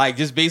 Like,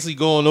 just basically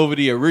going over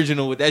the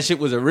original, what that shit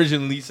was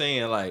originally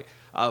saying. Like,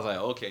 I was like,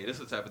 okay, this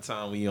is the type of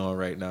time we on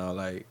right now.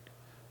 Like,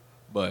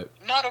 but.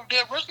 No,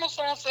 the original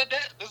song said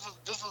that. This is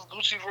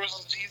Gucci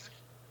versus Jeezy.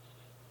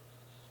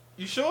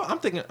 You sure? I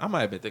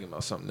might have been thinking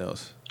about something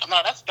else. No,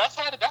 that's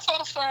how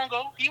the song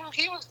go. He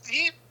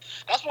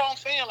that's what I'm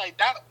saying. Like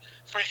that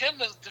for him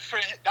that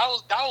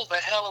was a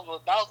hell of a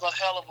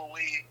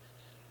way.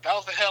 That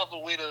was a hell of a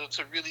way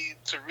to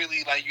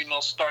really like, you know,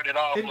 start it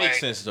off. It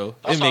makes sense though.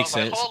 It makes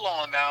sense. Like, hold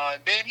on now,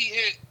 and then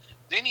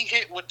he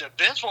hit with the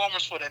bench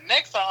warmers for the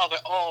next song. I was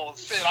like, oh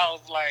shit! I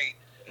was like,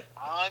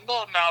 I don't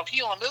know now if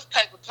he on this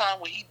type of time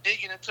when he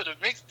digging into the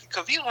mix,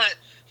 because he went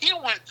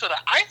to the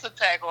ice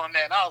attack on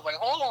that. And I was like,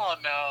 hold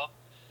on now.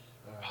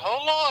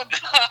 Hold on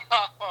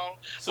now.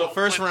 So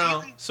first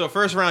round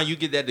you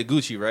get that to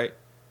Gucci, right?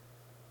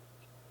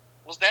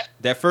 What's that?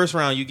 That first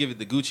round you give it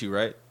to Gucci,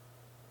 right?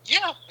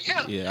 Yeah,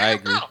 I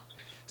agree.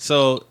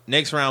 So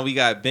next round we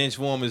got Bench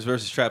Warmers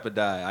versus Trap or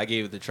Die. I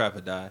gave it to Trap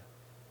or Die.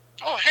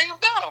 Oh, hands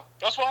down.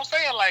 That's what I'm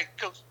saying. Like,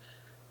 cause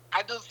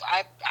I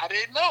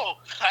didn't know.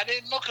 I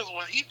didn't know, because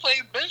when he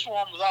played Bench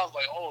Warmers, I was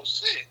like, oh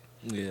shit.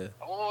 Yeah.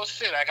 Oh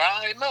shit. Like,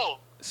 I didn't know.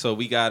 So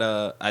we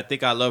got I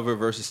Think I Love Her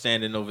versus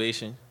Standing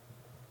Ovation.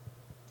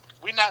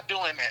 We're not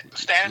doing that.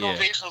 Standing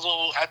ovations.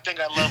 I Think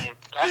I Love Her.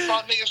 I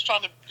saw niggas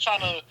trying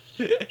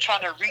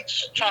to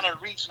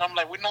reach, and I'm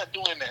like, we're not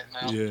doing that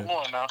now. Yeah. Come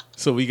on now.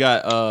 So we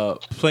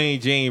got Plain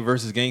Jane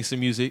versus Gangsta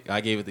Music.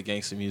 I gave it to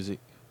Gangsta Music.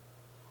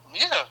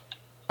 Yeah.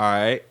 All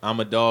right.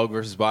 I'm a Dog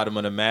versus Bottom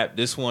of the Map.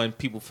 This one,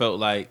 people felt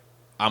like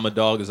I'm a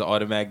Dog is an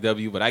automatic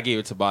W, but I gave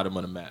it to Bottom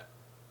of the Map.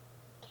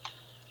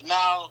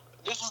 Now,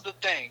 this is the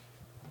thing.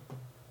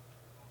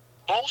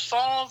 Both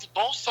songs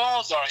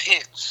are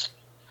hits.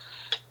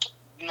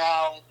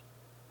 Now,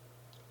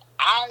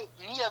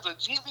 me as a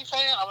Jeezy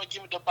fan, I'm gonna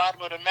give it to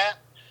Bottom of the Map,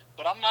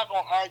 but I'm not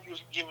gonna argue if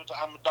you give it to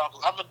I'm a Dog,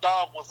 because I'm a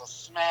Dog was a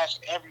smash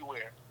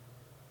everywhere.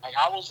 Like,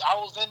 I was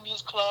in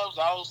these clubs,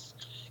 I was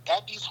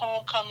at these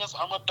homecomings.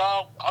 I'm a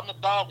Dog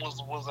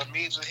was a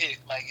major hit,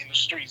 like, in the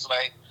streets.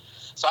 Like,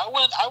 so I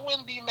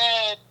wouldn't be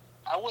mad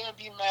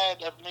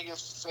if niggas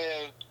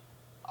said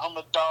I'm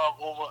a Dog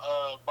over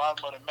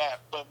Bottom of the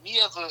Map. But me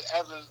as a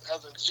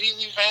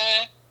Jeezy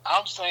fan,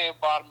 I'm saying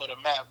Bottom of the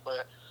Map,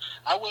 but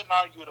I wouldn't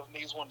argue it if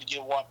niggas wanted to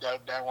get walked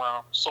out that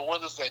round. So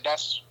what is that?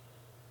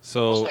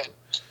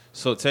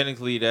 So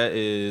technically that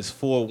is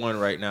 4-1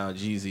 right now,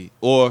 Jeezy.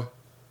 Or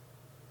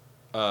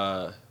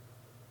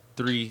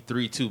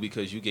 3-2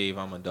 because you gave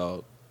I'm a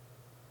Dog.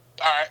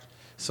 All right.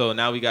 So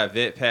now we got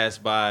Vet Pass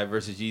By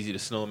versus Jeezy the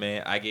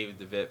Snowman. I gave it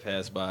to Vet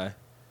Pass By.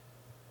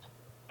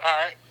 All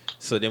right.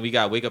 So then we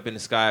got Wake Up in the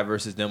Sky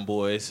versus Them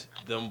Boys.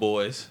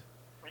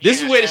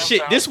 This is where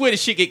the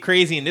shit get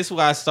crazy, and this is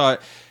where I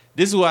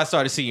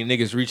started seeing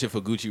niggas reaching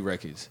for Gucci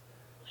records.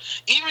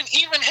 Even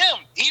him.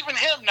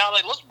 Now,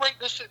 like, let's break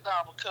this shit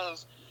down,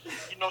 because,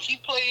 you know, he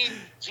played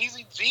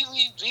Jeezy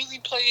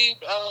played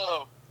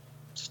that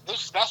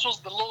was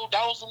the little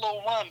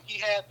run. He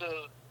had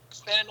the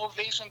Standing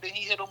Ovation, then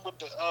he hit him with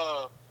the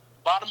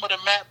Bottom of the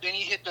Map, then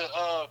he hit the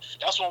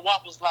that's when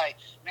WAP was like,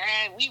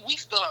 man, we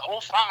still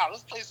at 05.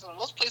 Let's play some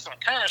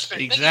current shit.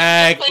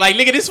 Exactly. Like,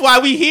 nigga, this is why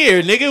we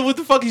here, nigga. What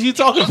the fuck is you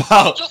talking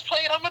about? You just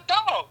played I'm a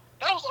Dog.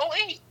 That was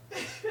 08. You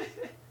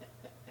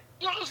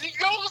know what I'm saying?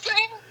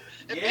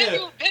 And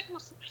then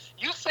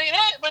you say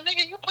that, but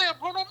nigga, you play a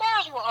Bruno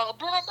Mars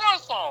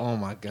song. Oh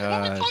my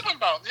god. What are we talking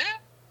about, man?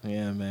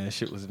 Yeah, man,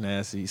 shit was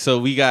nasty. So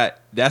we got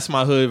That's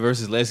My Hood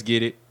versus Let's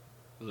Get It.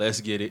 Yeah.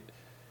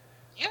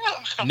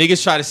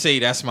 Niggas try to say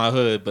That's My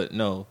Hood, but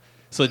no.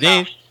 So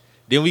then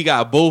we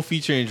got Bo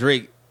featuring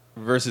Drake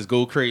versus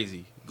Go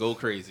Crazy,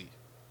 hands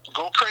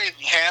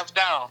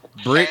down.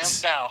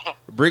 Bricks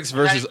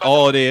versus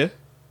All There.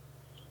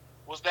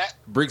 Was that?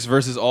 Bricks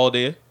versus All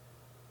Day.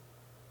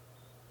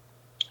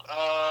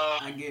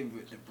 I gave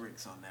it the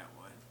Bricks on that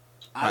one.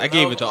 I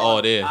gave it to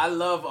All Day. I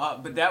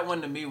love, but that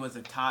one to me was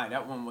a tie.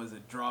 That one was a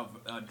draw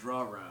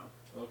round.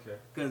 Okay.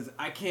 Because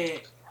I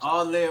can't.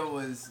 All there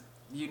was,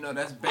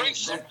 that's bank.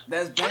 Bricks,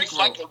 That's Bricks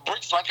bankroll.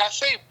 Bricks, like I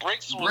say,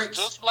 Bricks was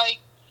just like.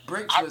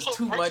 Bricks I was put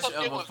too Bricks much up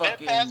there of a with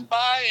fucking. Pass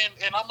by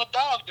and I'm a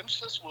dog. Them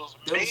shits was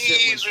Them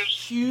shit was major.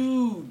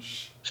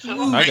 huge.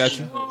 I got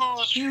you.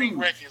 Street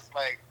records.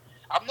 Like,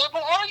 I'm not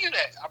gonna argue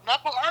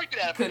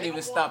that. You couldn't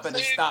even stop at a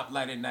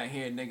stoplight and not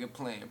hear a nigga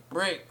playing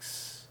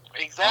Bricks.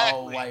 Exactly.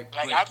 All white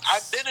like Bricks.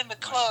 I've been in the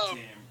club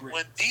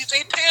when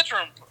DJ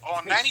Tantrum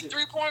on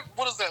 93 point.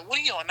 What is that? What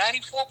are you on?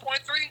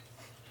 94.3.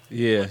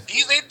 Yeah.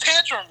 DJ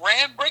Tantrum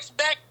ran Bricks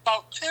back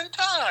about 10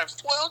 times,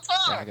 12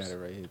 times. I got it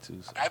right here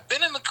too. So. I've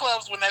been in the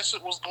clubs when that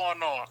shit was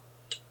going on.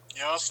 You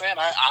know what I'm saying?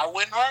 I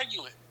wouldn't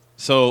argue it.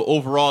 So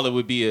overall, it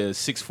would be a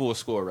 6-4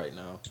 score right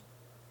now.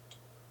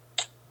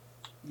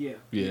 Yeah.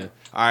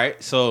 All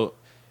right. So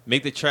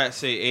make the track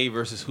say A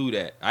versus Who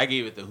Dat. I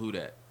gave it to Who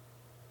Dat.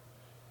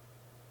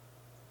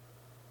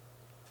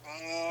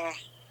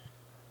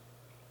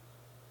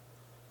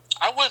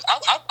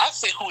 I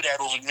say Who Dat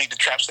over make the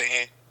trap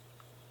say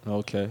A.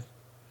 Okay.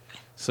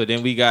 So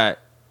then we got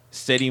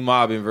Steady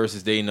Mobbin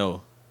versus They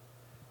Know.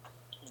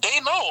 They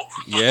know.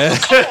 Yeah.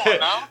 Come on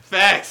now.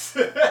 Facts.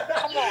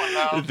 Come on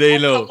now. They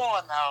know. Come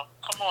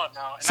on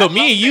now. And So I me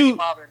love and you- Steady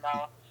Mobbin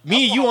now.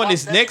 Me and you on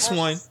this That next versus-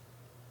 one.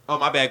 Oh,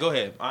 my bad. Go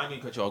ahead. I didn't mean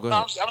to cut you off. Go No,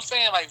 ahead. I'm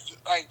saying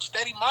like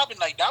Steady Mobbin,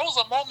 like that was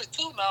a moment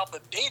too now,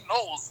 but They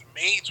Know was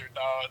major,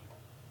 dog.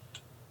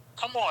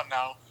 Come on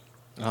now.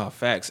 Oh,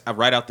 facts.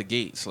 Right out the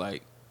gates.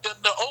 Like,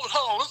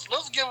 Hold on,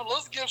 let's give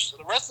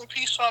rest in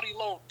peace, Shawty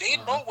Low. They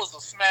Know was a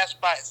smash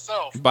by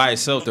itself. by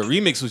itself, the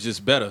remix was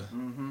just better.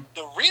 Mm-hmm.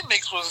 The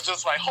remix was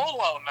just like, hold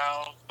on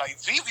now, like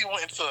Jeezy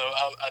went into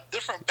a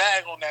different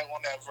bag on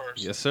that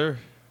verse. Yes, sir.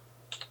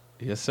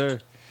 Yes, sir.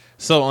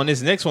 So on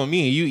this next one,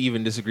 me and you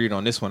even disagreed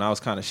on this one. I was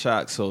kind of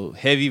shocked. So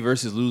Heavy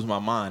versus Lose My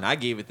Mind. I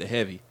gave it to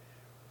Heavy.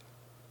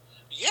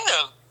 Yeah,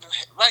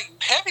 like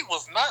Heavy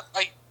was not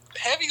like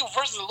Heavy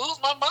versus Lose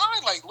My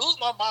Mind. Like Lose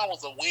My Mind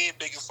was a way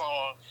bigger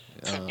song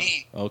to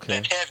me okay.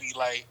 than Heavy.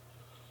 Like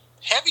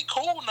Heavy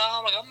cool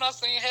now. Like I'm not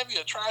saying Heavy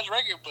a trash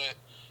record, but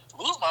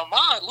Lose My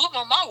Mind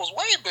was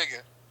way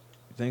bigger.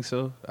 You think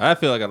so? I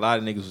feel like a lot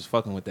of niggas was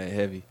fucking with that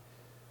Heavy.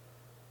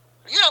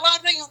 Yeah, a lot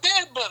of niggas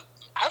did, but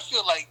I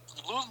feel like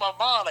Lose My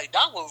Mind, like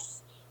that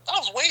was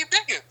way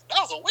bigger. That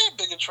was a way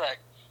bigger track.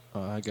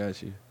 Oh, I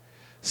got you.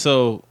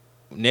 So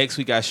next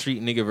we got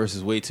Street Nigga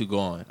versus Way Too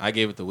Gone. I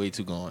gave it to Way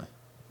Too Gone.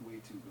 Way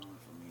too gone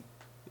for me.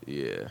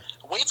 Yeah.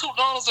 Way Too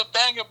Gone is a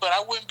banger, but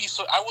I wouldn't be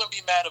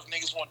mad if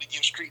niggas wanted to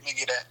give Street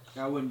Nigga that.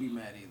 I wouldn't be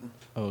mad either.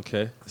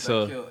 Okay.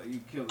 So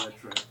You kill that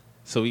track.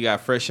 so we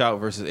got Fresh Out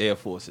versus Air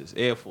Forces.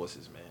 Air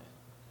Forces, man.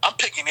 I'm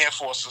picking Air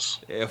Forces.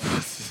 Air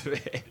Forces,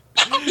 man.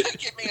 I'm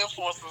picking Air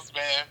Forces,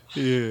 man.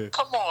 Yeah.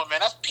 Come on, man.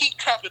 That's peak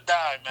Trap or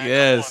Die, man.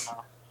 Yes. Come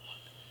on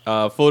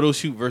now. Photo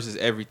Shoot versus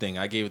Everything.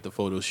 I gave it the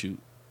Photo Shoot.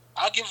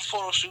 I'll give it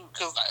Photo Shoot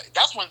because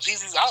that's when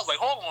Jeezy's. I was like,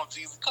 hold on,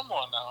 Jeezy. Come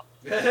on now.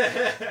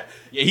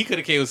 Yeah, he could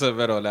have came with something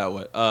better on that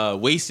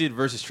one. Wasted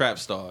versus Trap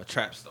Star.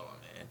 Trap Star,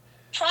 man.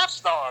 Trap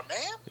Star,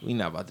 man. We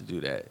not about to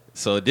do that.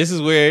 So this is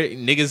where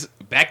niggas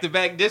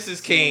back-to-back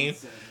disses came.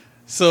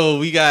 So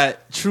we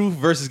got Truth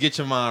versus Get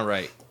Your Mind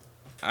Right.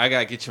 I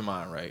got Get Your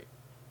Mind Right.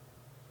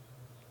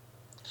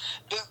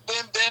 Then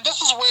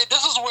this is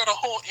where the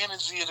whole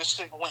energy of the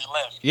shit went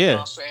left. Yeah. You know what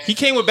I'm saying? He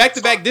came with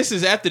back-to-back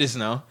disses after this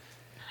now.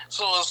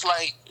 So it's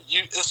like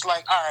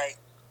all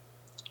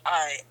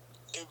right.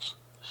 If,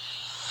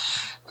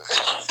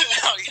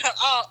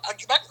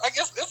 I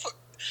guess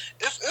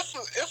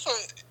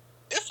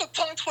it's a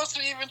tongue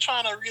twister even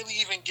trying to really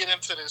even get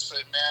into this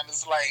shit, man.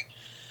 It's like,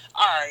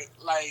 all right,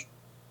 like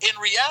in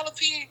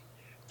reality,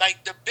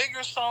 like the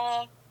bigger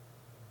song,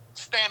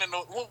 standing.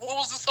 What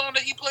was the song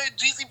that he played?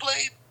 Jeezy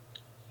played.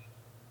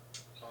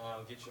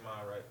 Get Your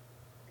Mind Right.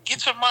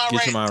 Get Your Mind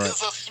Get Your Mind Right Right.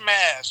 is a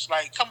smash.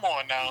 Like, come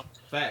on now.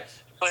 Facts.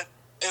 But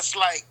it's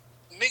like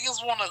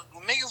niggas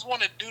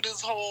wanna do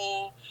this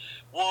whole,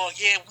 well,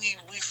 yeah, we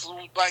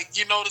like,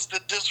 you notice the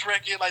diss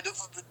record, like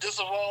this is the diss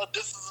of all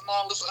disses and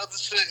all this other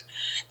shit,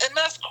 and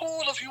that's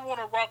cool if you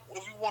wanna rock,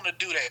 if you wanna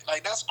do that,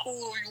 like that's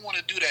cool if you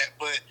wanna do that.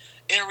 But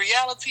in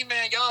reality,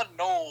 man, y'all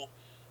know,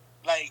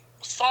 like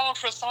song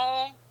for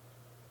song,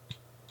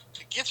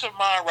 Get Your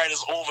Mind Right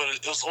is over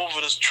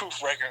this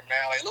Truth record,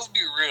 man. Like, let's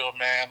be real,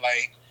 man.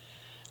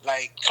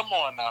 Like, come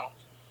on now.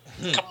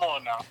 Come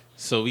on now.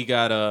 So we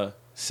got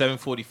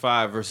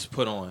 745 versus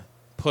Put On.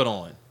 Put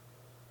On.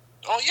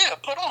 Oh yeah,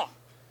 Put On.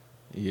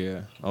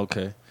 Yeah.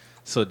 Okay.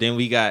 So then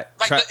we got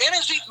Like the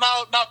energy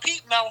now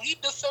Pete, now when he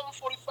did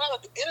 745,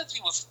 like, the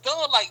energy was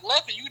still like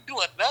left, and you do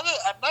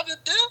another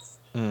diss.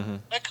 Mm-hmm.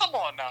 Like, come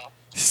on now.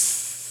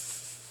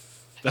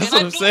 That's And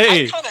what I'm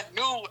saying.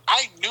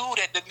 I knew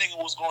that the nigga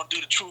was gonna do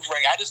the Truth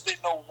record. I just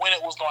didn't know when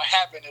it was gonna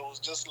happen. It was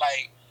just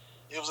like,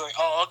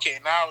 oh, okay,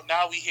 now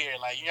we here.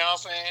 Like, you know what I'm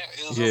saying?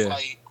 It was just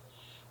like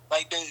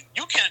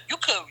you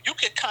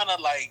could kind of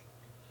like,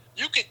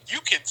 you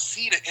could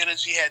see the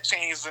energy had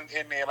changed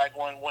in there, like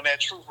when that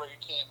Truth record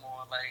came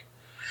on, like.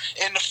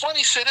 And the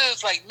funny shit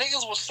is, like,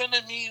 niggas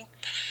sent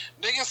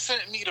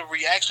me the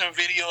reaction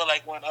video,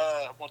 like when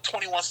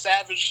 21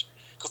 Savage,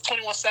 because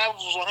 21 Savage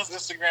was on his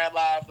Instagram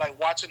live, like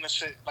watching the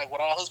shit, like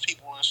with all his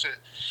people and shit.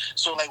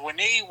 So like when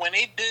they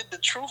did the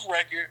Truth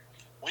record,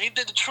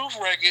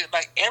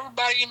 like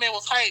everybody in there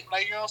was hyped,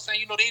 like, you know what I'm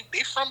saying? You know,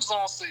 they from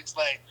Zone 6,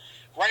 like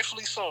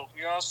rightfully so,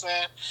 you know what I'm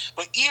saying?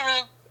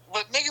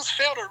 But niggas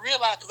fail to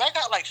realize, because I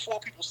got like 4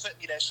 people sent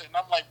me that shit, and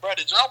I'm like, bro,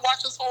 did y'all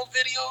watch this whole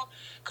video?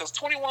 Because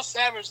 21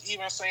 Savage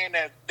even saying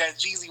that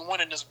Jeezy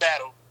winning this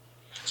battle.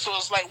 So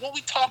it's like, what we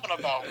talking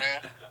about,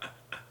 man?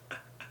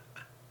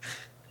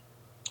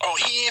 Oh,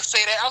 he didn't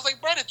say that. I was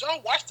like, bro, did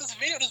y'all watch this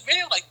video? This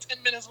video like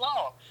 10 minutes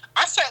long.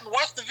 I sat and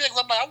watched the video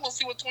because I'm like, I want to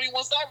see what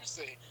 21 Savage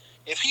say.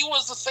 If he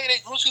was to say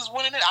that Gucci's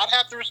winning it, I'd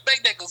have to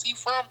respect that, because he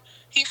from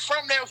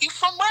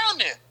around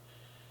there.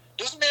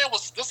 This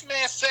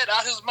man said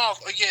out his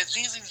mouth, oh yeah,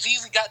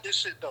 Jeezy got this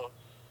shit though.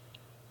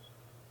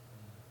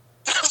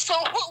 So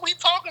what we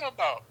talking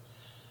about?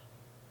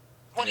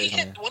 When he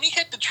hit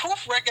the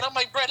Truth record, I'm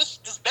like, bro,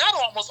 this battle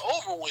almost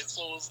over with.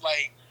 So it's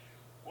like,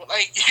 you know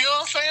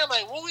what I'm saying?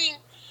 Like, what we,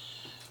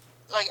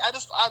 like, I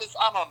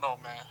don't know,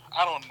 man.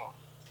 I don't know.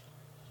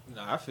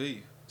 No, I feel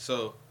you.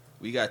 So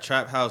we got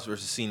Trap House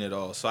versus Seen It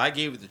All. So I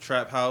gave it to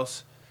Trap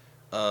House.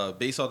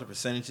 Based off the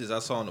percentages I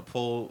saw in the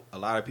poll, a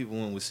lot of people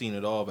went with Seen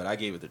It All, but I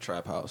gave it to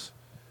Trap House.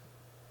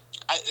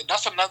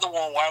 That's another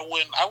one where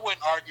I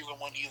wouldn't argue with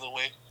one either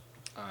way.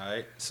 All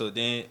right. So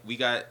then we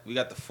got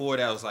the 4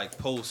 that was like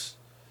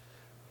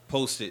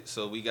posted.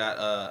 So we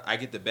got I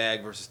Get the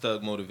Bag versus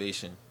Thug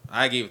Motivation.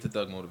 I gave it to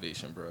Thug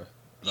Motivation, bro.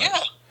 Like, yeah.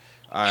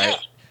 All right. Yeah.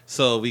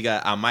 So we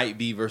got I Might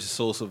Be versus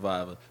Soul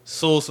Survivor.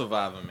 Soul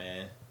Survivor,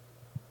 man.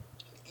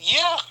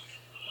 Yeah.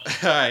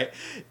 All right.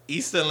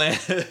 East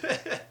Atlanta.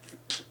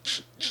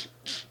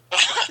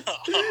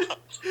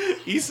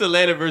 East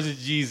Atlanta versus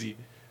Jeezy.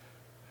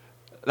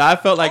 I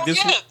felt like this.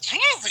 Yeah,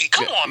 Jeezy.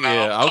 Come on now.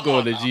 Yeah, I'm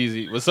going to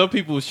Jeezy. But some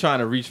people was trying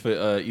to reach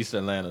for East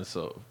Atlanta,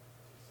 so.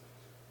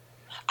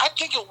 I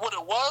think what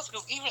it was,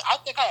 because I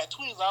think I had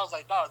tweeted, I was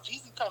like, dog,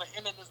 Jeezy kind of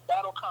ended this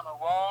battle kind of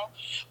wrong.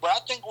 But I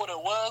think what it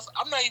was,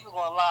 I'm not even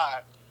going to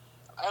lie.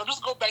 I'll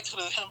just go back to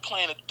him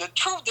playing the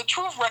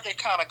Truth record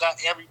kind of got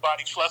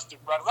everybody flustered,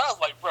 bro. I was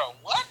like, bro,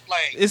 what?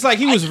 Like, it's like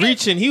he was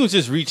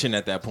just reaching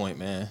at that point,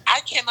 man. I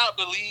cannot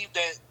believe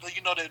that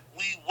that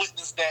we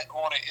witnessed that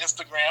on an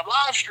Instagram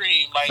live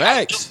stream. Like, facts.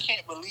 I just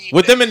can't believe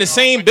with them in the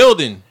same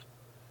building.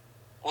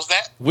 Was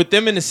that? With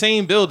them in the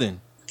same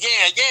building. Yeah.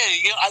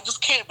 I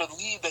just can't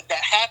believe that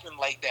happened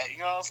like that. You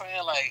know what I'm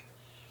saying? Like,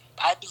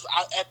 at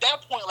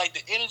that point, like,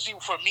 the energy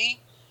for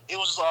me, it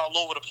was just all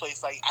over the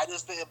place. Like, I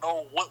just didn't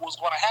know what was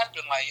going to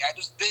happen. Like, I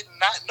just did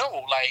not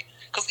know. Like,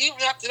 because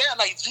even after that,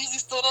 like, Jeezy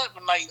stood up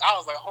and, like, I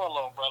was like, hold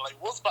on, bro. Like,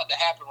 what's about to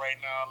happen right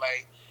now?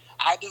 Like,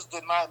 I just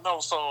did not know.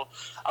 So,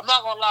 I'm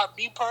not going to lie.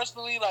 Me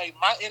personally, like,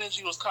 my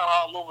energy was kind of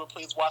all over the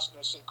place watching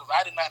this shit because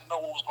I did not know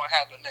what was going to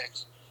happen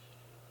next.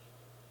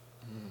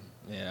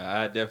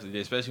 Yeah, I definitely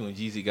did. Especially when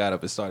Jeezy got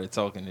up and started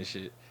talking this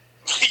shit.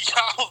 Yeah,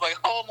 I was like,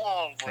 hold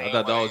on, bro. I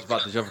thought that was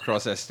about to jump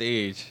across that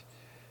stage.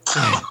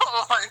 I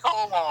was like,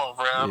 hold on,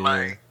 bro. Yeah.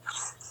 Like,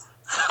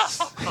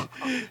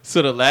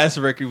 so the last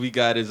record we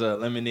got is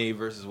Lemonade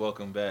versus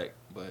Welcome Back,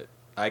 but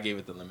I gave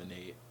it to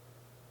Lemonade.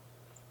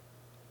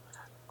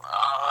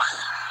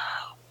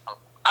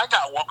 I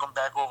got Welcome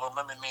Back over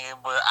Lemonade,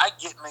 but I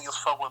get niggas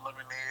fuck with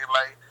Lemonade.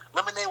 Like,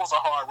 Lemonade was a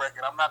hard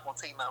record. I'm not gonna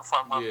take nothing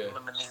from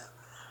Lemonade.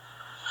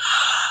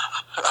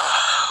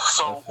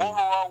 So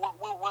overall,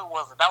 what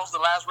was it? That was the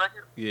last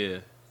record? Yeah.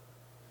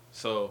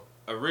 So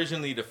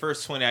originally, the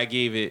first 20 I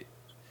gave it.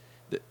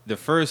 The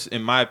first,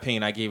 in my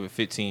opinion, I gave it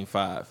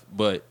 15.5.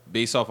 But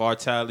based off our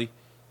tally,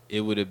 it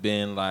would have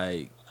been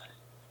like,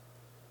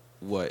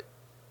 what?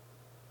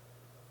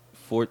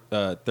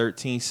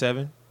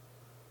 13.7?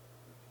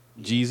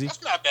 Jeezy?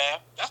 That's not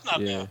bad. That's not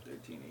bad.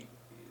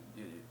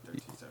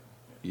 13.7.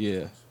 Yeah.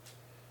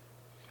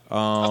 That's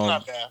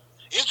not bad.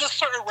 It's just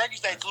certain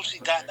records that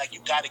Gucci got, like,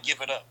 you got to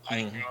give it up. Like,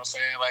 you know what I'm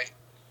saying? Like,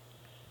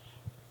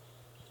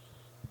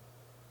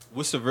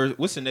 what's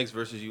the next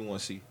verses you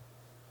want to see?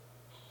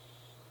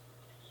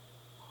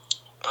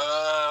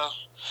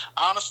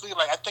 Honestly,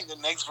 like, I think the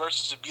next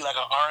verses should be like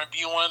an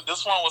R&B one.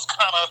 This one was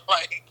kind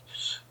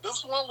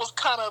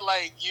of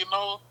like, you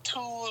know,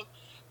 too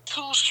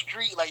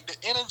street. Like, the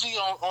energy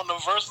on the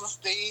versus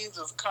stage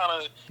is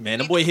kind of. Man,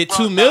 the boy hit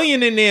 2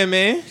 million in there,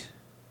 man.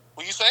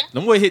 What you say?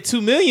 The boy hit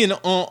 2 million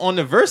on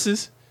the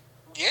verses.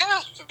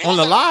 Yeah, on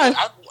the live.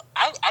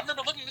 I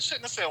remember looking at this shit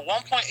and it said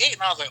 1.8,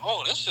 and I was like,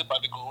 oh, this shit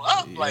about to go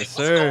up. Yes, like,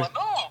 sir. What's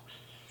going on?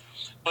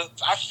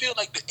 But I feel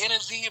like the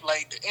energy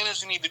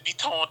need to be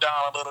toned down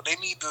a little. They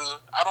need to.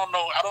 I don't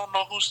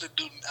know who should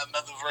do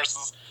another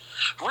versus.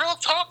 Real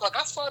talk, like,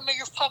 I saw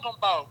niggas talking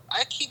about.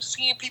 I keep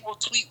seeing people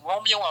tweet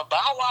Romeo and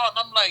Bow Wow, and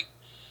I'm like,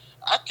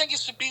 I think it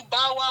should be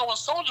Bow Wow and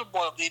Soulja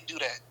Boy if they do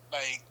that.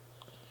 Like,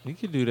 we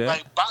could do that.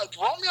 Like,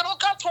 Romeo don't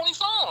got 20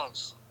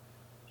 songs.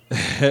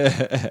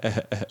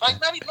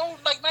 not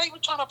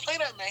even trying to play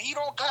that, man. He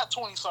don't got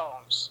 20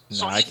 songs. No,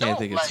 So I can't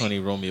think of 20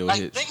 Romeo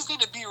hits. Niggas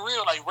need to be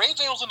real. Like, Ray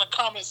J was in the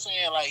comments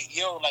saying, like,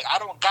 yo, like, I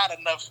don't got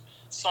enough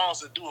songs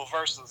to do a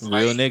versus.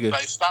 Real nigga.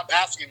 Like, stop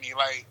asking me.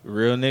 Like,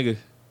 real nigga.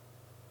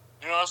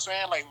 You know what I'm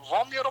saying? Like,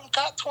 Romeo don't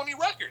got 20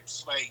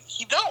 records. Like,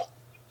 he don't.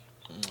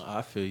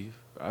 I feel you.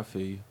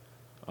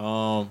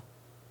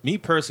 Me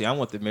personally, I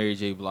want the Mary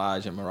J.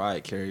 Blige and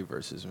Mariah Carey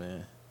versus,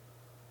 man.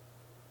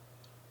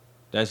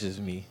 That's just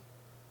me.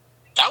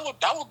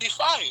 That would be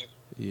fire.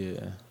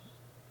 Yeah.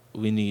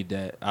 We need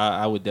that.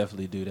 I would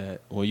definitely do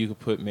that. Or you could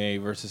put Mary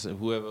versus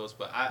whoever else.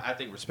 But I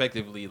think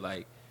respectively,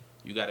 like,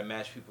 you got to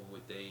match people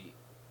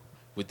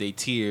with their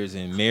tiers,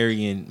 and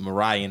Mary and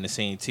Mariah in the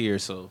same tier.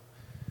 So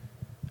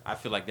I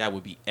feel like that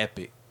would be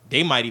epic.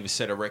 They might even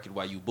set a record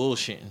while you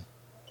bullshitting.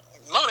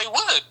 No, they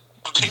would.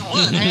 They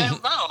would, hands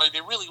down. Like,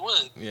 they really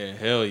would. Yeah,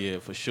 hell yeah,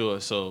 for sure.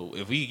 So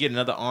if we get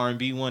another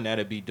R&B one,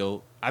 that'd be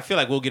dope. I feel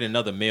like we'll get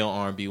another male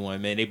R&B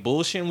one, man. They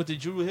bullshitting with the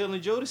Drew Hill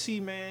and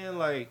Jodeci, man.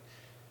 Like,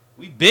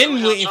 we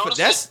been waiting for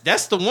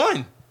that's the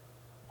one.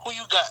 Who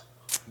you got?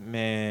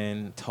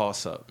 Man,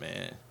 toss up,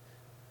 man.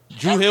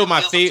 Drew Hill,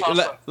 my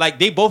favorite. Like,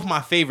 they both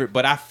my favorite,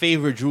 but I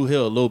favor Drew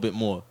Hill a little bit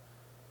more.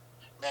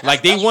 Man,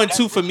 like, they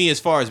 1-2 for me as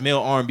far as male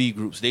R&B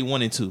groups. They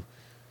 1 and 2.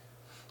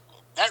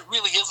 That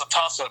really is a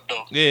toss-up,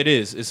 though. Yeah, it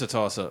is. It's a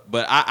toss-up.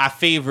 But I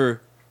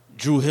favor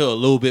Drew Hill a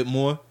little bit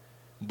more.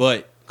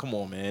 But, come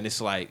on, man. It's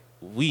like,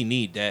 we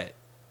need that.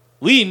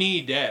 We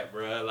need that,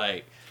 bro.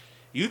 Like,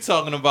 you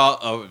talking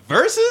about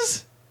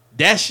verses?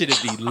 That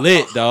shit'd be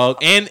lit, dog.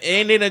 And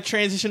then a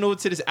transition over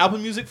to this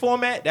album music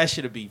format, that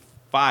shit'd be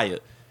fire.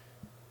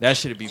 That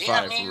shit'd be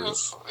fire, for real.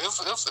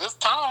 It's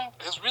time.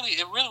 It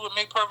really would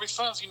make perfect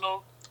sense, you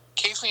know.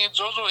 Casey and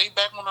JoJo, they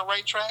back on the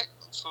right track.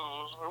 So,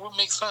 it would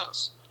make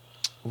sense.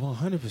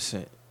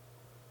 100%.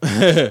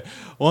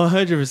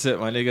 100%,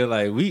 my nigga.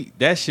 Like,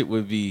 that shit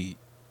would be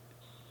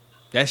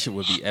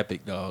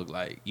epic, dog.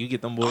 Like, you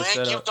get them boys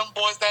set up. Give them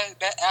boys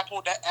that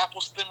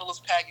Apple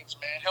stimulus package,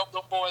 man. Help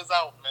them boys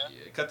out, man.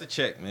 Yeah, cut the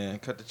check, man.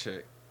 Cut the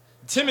check.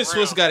 Tim and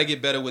Swiss got to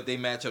get better with their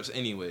matchups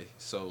anyway,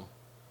 so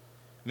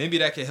maybe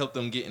that can help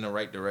them get in the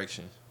right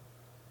direction.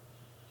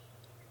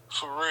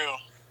 For real.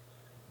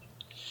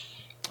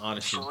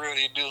 Honestly. For real,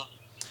 they do.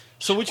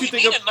 So what you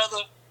think of...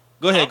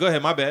 Go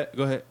ahead. My bad.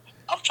 Go ahead.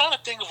 I'm trying to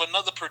think of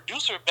another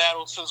producer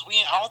battle since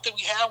I don't think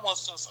we had one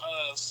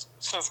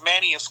since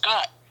Manny and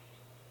Scott.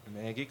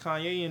 Man, get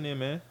Kanye in there,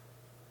 man.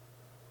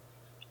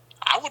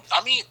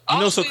 Honestly, you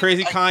know, so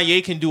crazy. Like,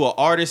 Kanye can do an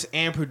artist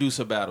and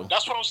producer battle.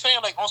 That's what I'm saying.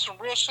 Like, on some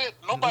real shit,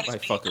 nobody's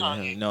beating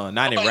Kanye. No,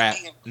 not in rap.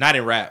 Not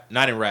in rap.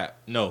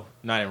 No,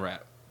 not in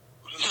rap.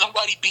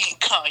 Nobody beating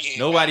Kanye.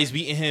 Nobody's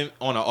beating him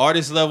on an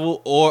artist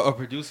level or a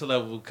producer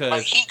level because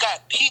like, he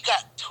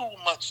got too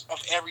much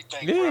of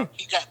everything. Yeah. Bro.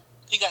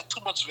 He got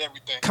too much of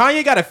everything.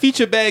 Kanye got a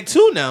feature bag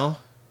too now.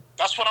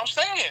 That's what I'm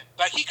saying.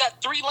 Like, he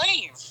got 3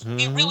 lanes. Mm-hmm.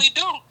 He really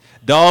do.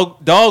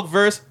 Dog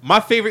verse. My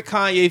favorite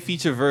Kanye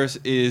feature verse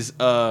is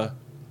You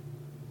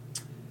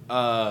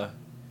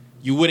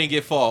Wouldn't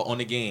Get Far on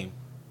the Game.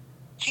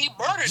 He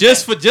murdered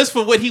just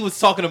for what he was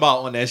talking about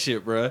on that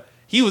shit, bruh.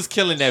 He was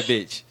killing that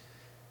bitch.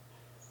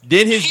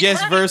 Then his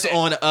guest verse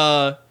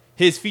on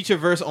his feature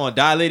verse on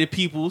Dilated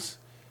Peoples,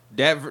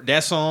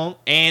 that song,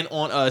 and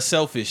on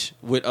Selfish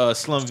with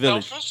Slum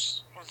Village.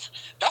 Selfish?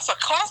 That's a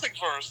classic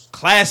verse.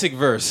 Classic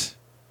verse.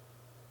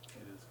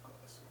 It is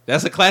classic.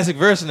 That's a classic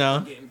verse now.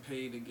 I'm getting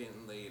paid and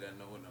getting laid. I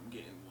know when I'm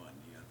getting one.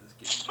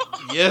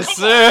 Yeah, yes,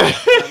 sir.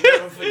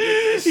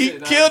 He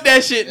killed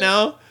that shit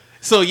now.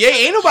 So yeah,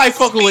 ain't nobody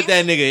fucking with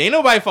that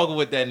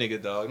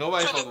nigga. Dog.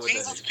 Nobody fucking with that nigga.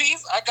 Jesus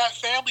peace. I got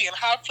family in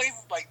high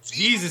places like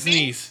Jesus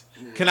niece.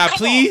 Can I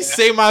please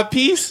say my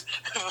piece?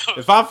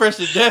 If I'm fresh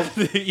to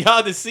death,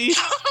 y'all to see.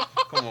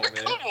 Come on, man.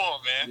 Come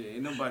on, man. Yeah,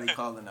 ain't nobody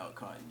calling out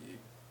Kanye.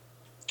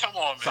 Come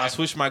on, man. So I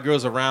switch my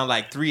girls around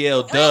like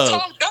 3L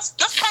Dub. That's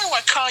probably why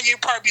Kanye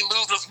probably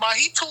loses his mind.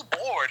 He too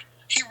bored.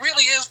 He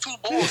really is too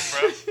bored,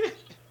 bro.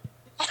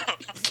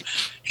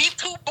 He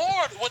too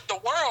bored with the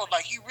world.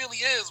 Like, he really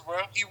is, bro.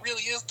 He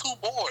really is too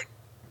bored.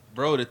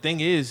 Bro, the thing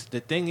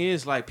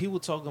is, like,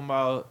 people talking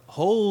about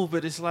Hov,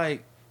 but it's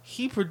like,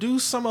 he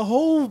produced some of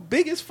Hov's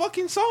biggest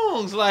fucking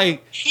songs.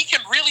 Like, he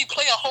can really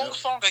play a whole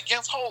song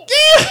against Hov.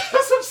 Yeah,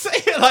 that's what I'm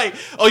saying. Like,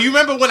 oh, you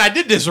remember when I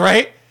did this,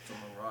 right?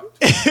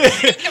 He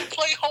can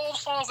play whole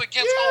songs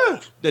against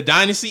Hov. The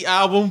Dynasty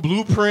album,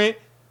 Blueprint,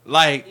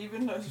 like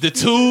even the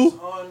two,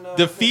 on,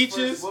 the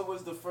features. What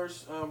was the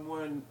first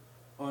one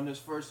on his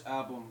first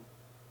album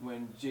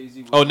when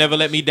Jay-Z? Never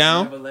Let Me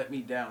Down. Never Let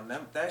Me Down.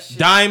 That shit.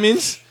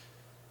 Diamonds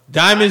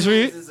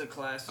is a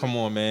classic. Come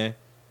on, man.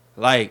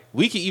 Like,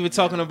 we could even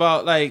talking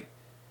about like,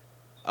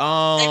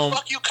 hey,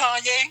 fuck you,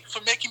 Kanye,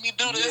 for making me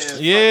do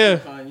this. Yeah.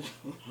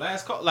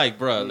 Last call, like,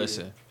 bruh,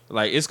 listen,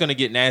 like, it's gonna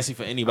get nasty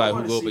for anybody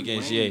who go up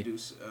against Ye.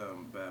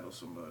 Battle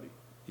somebody.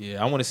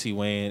 Yeah, I want to see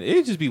Wayne.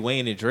 It'd just be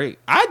Wayne and Drake.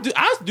 I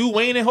do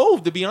Wayne and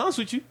Hov, to be honest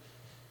with you.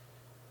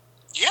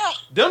 Yeah.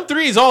 Them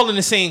 3 is all in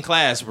the same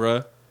class,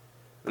 bruh.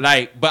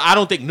 Like, but I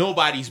don't think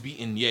nobody's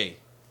beating Ye.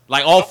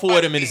 Like all four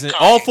of them is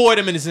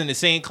in the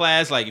same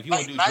class. Like if you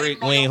want to do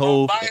Drake, Wayne,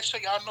 Hov.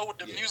 Y'all know what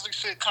the music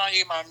shit,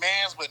 Kanye, my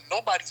man's, but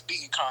nobody's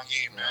beating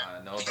Kanye,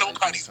 man.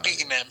 Nobody's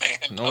beating that man.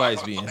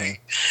 Nobody's beating him.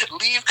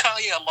 Leave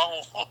Kanye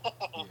alone.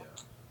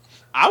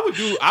 Yeah.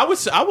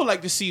 I would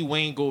like to see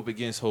Wayne go up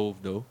against Hov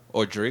though,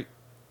 or Drake.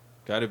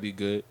 Gotta be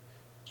good.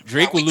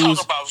 Drake will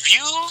lose.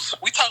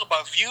 We talk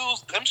about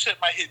views. Them shit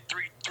might hit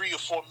 3 or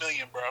 4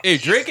 million, bro.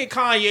 If Drake and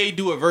Kanye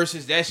do a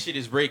versus, that shit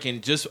is breaking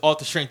just off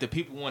the strength that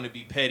people want to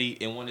be petty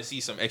and want to see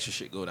some extra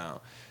shit go down.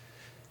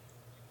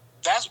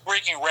 That's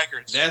breaking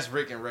records.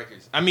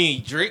 I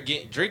mean,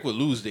 Drake would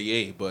lose the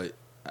Ye, but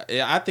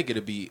I think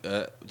it'll be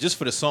just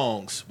for the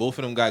songs. Both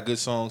of them got good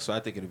songs, so I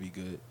think it'll be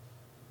good.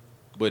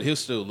 But he'll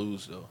still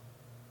lose though,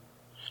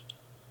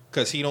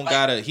 cause he don't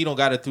got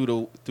it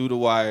through the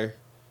wire.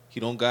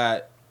 He don't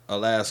got a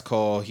last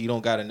call. He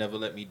don't got to never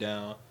let me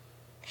down.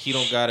 He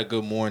don't got a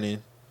good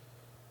morning.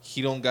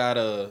 He don't got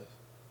a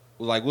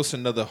what's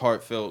another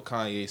heartfelt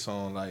Kanye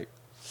song like?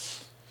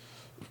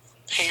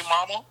 Hey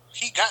Mama.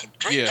 He got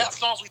Drake got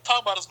songs we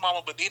talk about his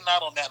mama, but they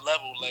not on that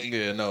level. Like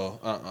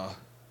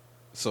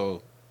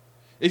So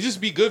it just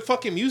be good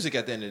fucking music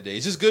at the end of the day.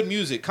 It's just good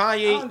music.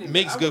 Kanye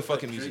makes good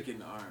fucking music. Drake in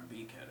the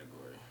R&B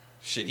category.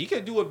 Shit, he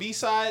could do a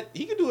B-side.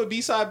 He could do a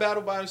B-side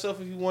battle by himself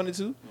if he wanted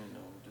to.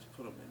 Just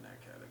put him in that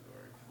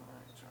category. I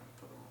ain't trying to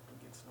put him up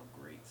against no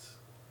greats.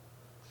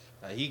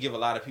 He give a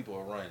lot of people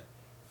a run.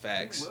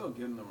 Facts. He will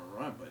give them a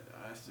run, but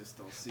I just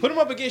don't see. Put him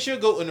up against your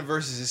GOAT in the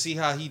verses and see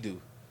how he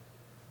do.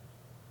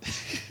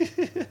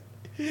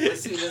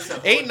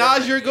 Ain't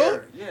Nas your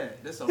GOAT? Yeah,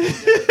 that's a whole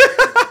different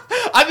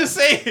I'm just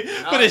saying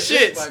for the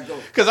shits,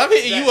 because I'm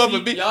hitting you up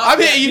immediately. I'm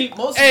hitting you.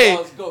 Hey,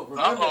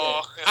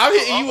 I'm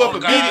hitting you up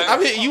immediately.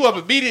 I'm hitting you up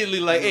immediately.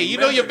 Like, hey, you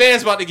know your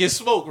band's about to get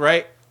smoked,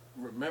 right?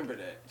 Remember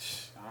that.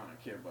 I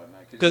don't care about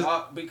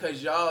that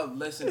because y'all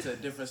listen to a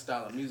different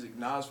style of music.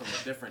 Nas from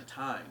a different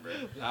time, bro.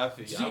 I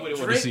feel you.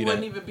 Drake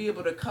wouldn't even be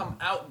able to come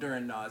out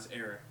during Nas'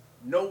 era.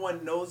 No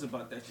one knows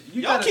about that shit.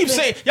 Y'all keep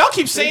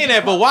saying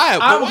that, but why?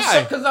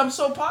 Because I'm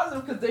so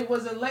positive because they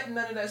wasn't letting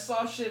none of that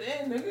soft shit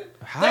in, nigga.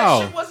 How?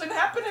 That shit wasn't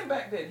happening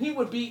back then. He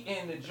would be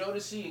in the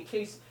Jodeci and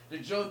Case, the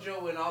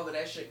JoJo and all of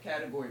that shit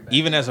category back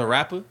even then. As a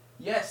rapper?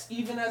 Yes,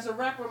 even as a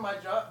rapper, my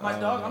dog.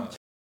 I'm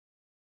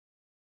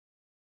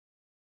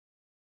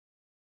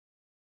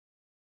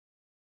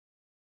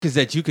because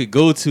that you could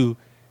go to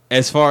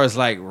as far as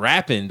like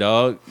rapping,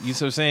 dog. You know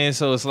what I'm saying?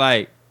 So it's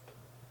like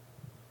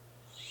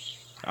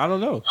I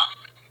don't know.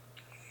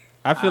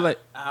 I feel like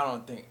I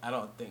don't think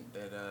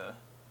that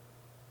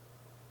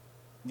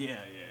yeah.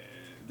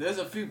 There's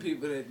a few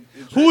people that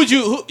do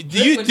you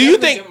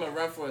think give him a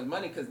run for his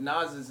money because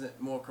Nas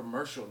isn't more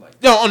commercial like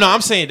that. No,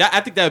 I'm saying that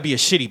I think that would be a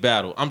shitty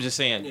battle. I'm just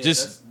saying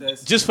just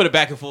for the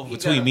back and forth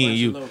between me and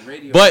you.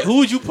 But who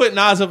would you put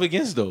Nas up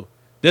against though?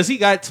 Does he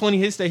got 20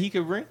 hits that he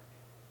could bring?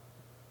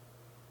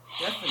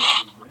 Definitely,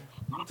 bro.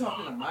 You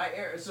talking to my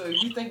era? So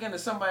if you thinking of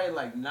somebody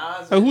like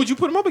Nas, who would you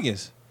put him up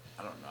against?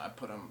 I don't know. I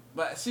put him,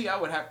 but see, I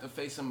would have to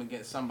face him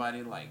against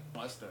somebody like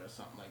Busta or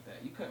something like that.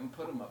 You couldn't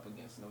put him up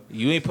against no.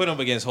 You ain't put him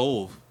against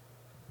Hov.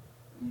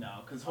 No,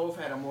 because Hov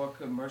had a more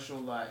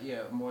commercial,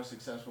 more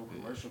successful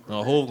commercial career.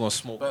 No, Hov gonna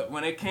smoke. But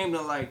when it came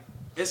to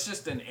it's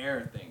just an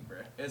era thing, bro.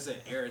 It's an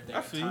era thing,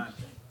 a time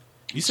thing.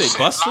 You say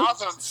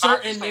Busta?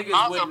 Certain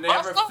niggas would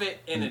never fit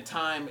in a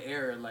time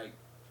era. Like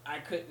I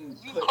couldn't.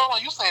 You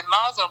say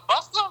Nas and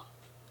Busta?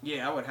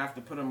 Yeah, I would have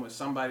to put him with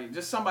somebody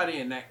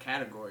in that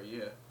category.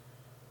 Yeah.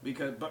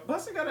 Because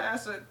Busta got to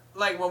answer,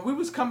 like, when we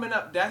was coming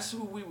up, that's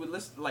who we would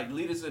listen, like,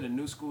 leaders of the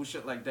new school,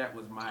 shit like that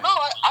was my... No,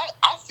 I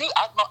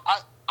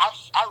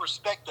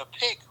respect the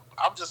pick.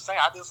 I'm just saying,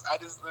 I don't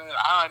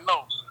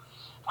know,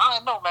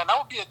 man. That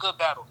would be a good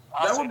battle.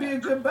 That would be a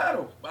good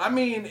battle. I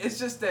mean, it's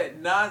just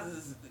that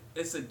Nas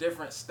it's a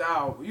different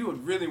style. You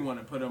would really want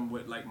to put him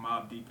with, like,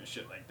 Mobb Deep and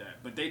shit like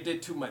that. But they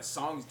did too much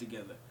songs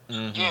together.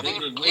 Mm-hmm. Yeah, they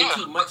did way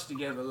too much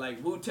together.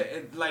 Like,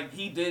 Wu-Tang, like,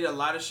 he did a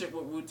lot of shit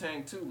with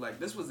Wu-Tang, too. Like,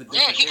 this was a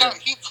different era. A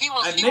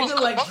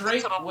nigga like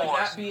Drake would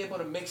not be able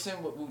to mix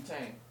in with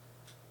Wu-Tang.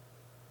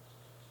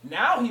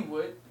 Now he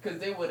would, because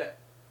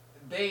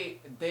they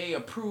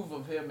approve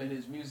of him and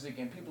his music,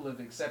 and people have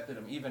accepted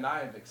him. Even I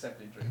have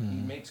accepted Drake.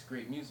 He makes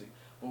great music.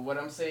 But what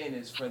I'm saying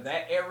is, for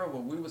that era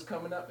when we was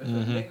coming up, if a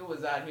nigga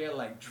was out here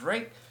like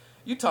Drake,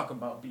 you talk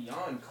about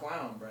beyond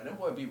clown, bro. That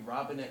boy be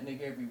robbing that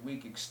nigga every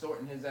week,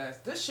 extorting his ass.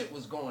 This shit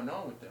was going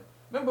on with them.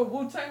 Remember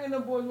Wu-Tang and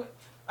them boys?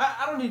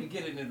 I don't need to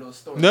get into those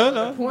stories.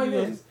 No. The point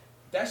is,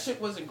 that shit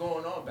wasn't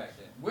going on back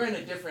then. We're in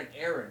a different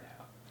era now.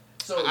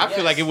 So I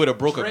feel like it would have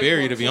broke a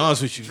barrier, to be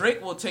honest with you.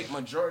 Drake will take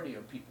majority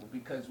of people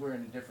because we're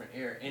in a different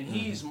era. And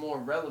he's more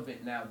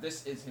relevant now.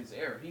 This is his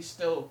era. He's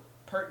still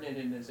pertinent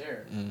in his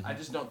era. I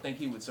just don't think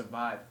he would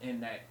survive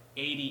in that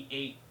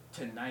 88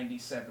 to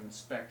 97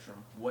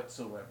 spectrum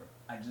whatsoever.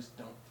 I just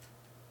don't.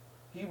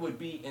 He would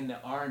be in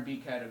the R&B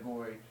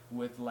category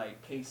with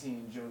like Casey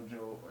and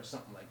JoJo or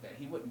something like that.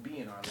 He wouldn't be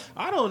in our level.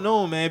 I don't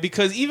know, man,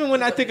 because even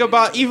when I think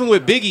about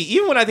with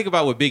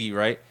Biggie,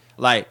 right?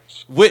 Like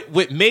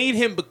what made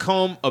him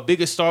become a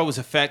bigger star was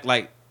the fact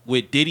like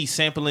with Diddy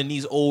sampling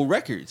these old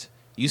records.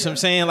 You see what I'm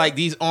saying? Like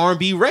these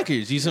R&B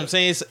records. You see what I'm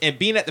saying? And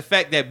being at the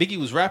fact that Biggie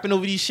was rapping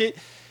over these shit,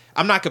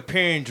 I'm not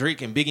comparing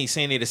Drake and Biggie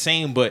saying they're the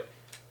same, but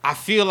I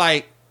feel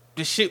like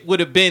the shit would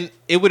have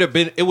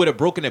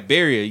broken a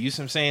barrier. You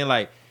see what I'm saying?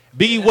 Like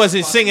Biggie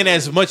wasn't singing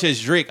as much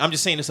as Drake. I'm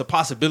just saying it's a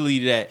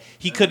possibility that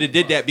he could have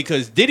did that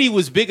because Diddy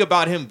was big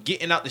about him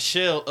getting out the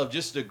shell of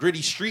just a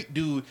gritty street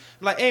dude.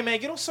 Like, hey man,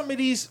 get on some of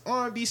these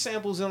R&B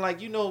samples and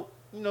like, you know,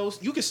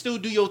 you can still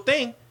do your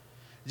thing.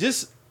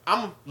 Just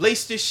I'm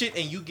lace this shit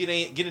and you get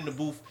in the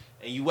booth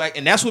and you act,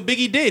 and that's what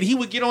Biggie did. He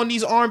would get on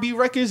these R&B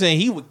records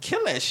and he would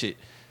kill that shit.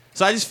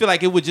 So I just feel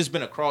like it would just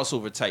been a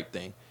crossover type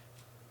thing.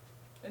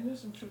 And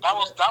there's some truth that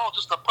was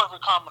just a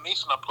perfect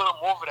combination to put him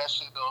over that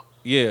shit though.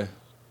 Yeah,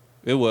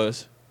 it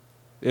was.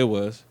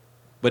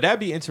 But that'd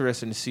be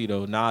interesting to see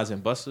though. Nas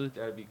and Busta,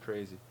 that'd be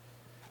crazy.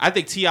 I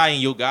think T.I.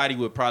 and Yo Gotti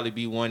would probably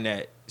be one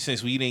that,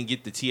 since we didn't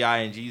get the T.I.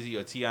 and Jeezy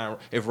or T.I.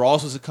 If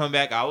Ross was to come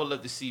back, I would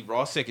love to see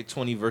Ross second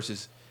 20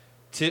 versus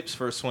Tip's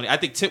first 20. I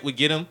think Tip would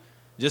get him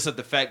just at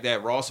the fact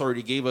that Ross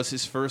already gave us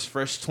his first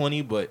fresh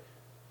 20, but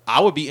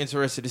I would be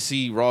interested to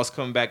see Ross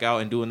come back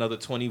out and do another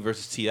 20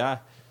 versus T.I.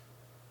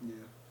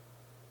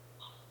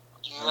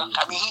 Yeah,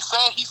 I mean, he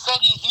said he's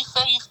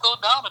still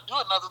down to do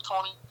another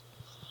 20.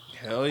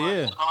 Hell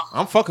yeah,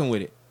 I'm fucking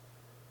with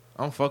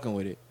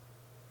it.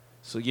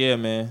 So yeah,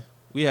 man,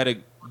 we had a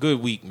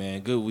good week, man.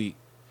 Good week.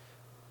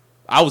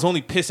 I was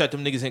only pissed that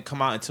them niggas didn't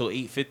come out until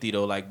 8:50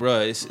 though. Like,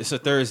 bruh, it's a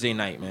Thursday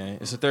night, man.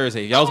 It's a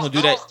Thursday. Y'all was gonna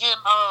do that.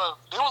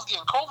 They was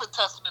getting COVID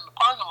tested in the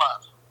parking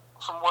lot.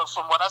 From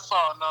what I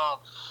saw,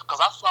 because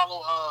I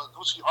follow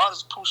Gucci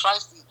artist Pooh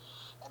Shiesty,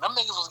 and them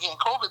niggas was getting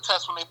COVID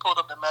tests when they pulled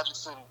up in Magic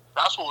City.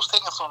 That's what was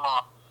taking so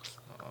long.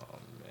 Oh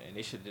man,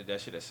 they should have did that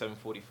shit at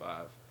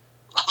 7:45.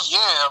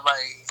 Yeah,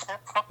 like.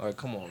 All right,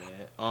 come on,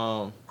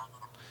 man.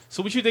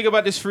 So what you think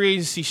about this free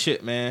agency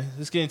shit, man?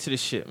 Let's get into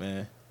this shit,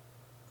 man.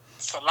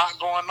 It's a lot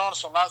going on.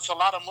 It's a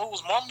lot of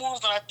moves. More moves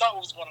than I thought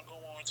was going to go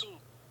on too.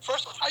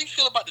 First off, how you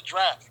feel about the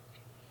draft?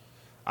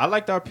 I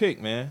liked our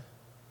pick, man.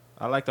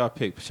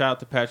 Shout out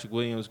to Patrick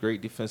Williams,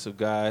 great defensive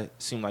guy.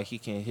 Seemed like he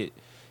can hit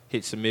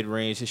some mid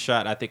range. His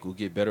shot, I think, will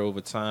get better over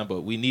time.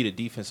 But we need a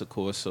defense, of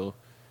course. So,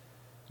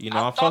 I'm fucking with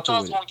it. I thought I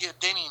was gonna get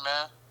Denny,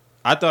 man.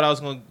 I thought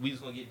we was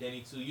gonna get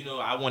Denny too.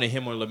 I wanted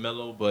him or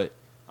LaMelo, but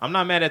I'm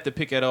not mad at the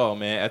pick at all,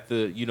 man. At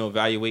the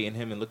evaluating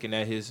him and looking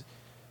at his,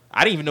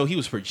 I didn't even know he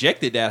was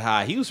projected that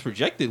high. He was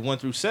projected 1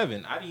 through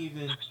 7. I didn't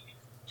even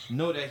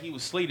know that he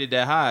was slated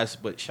that high.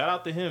 But shout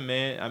out to him,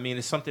 man. I mean,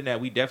 it's something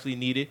that we definitely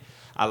needed.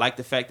 I like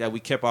the fact that we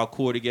kept our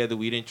core together.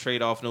 We didn't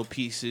trade off no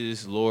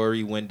pieces,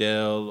 Laurie,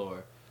 Wendell,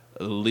 or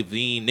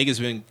Levine. Niggas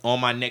been on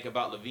my neck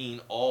about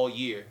Levine all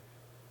year.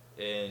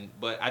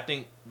 But I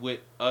think with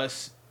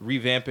us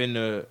revamping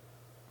the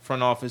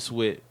front office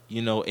with,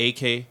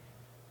 AK,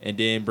 and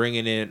then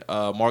bringing in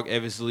Mark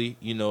Eversley,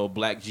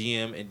 black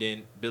GM, and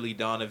then Billy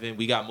Donovan.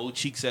 We got Mo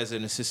Cheeks as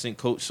an assistant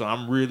coach, so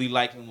I'm really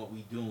liking what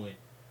we doing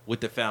with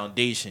the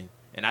foundation,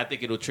 and I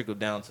think it'll trickle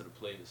down to the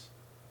players.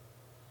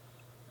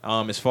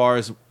 As far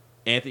as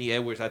Anthony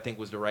Edwards, I think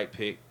was the right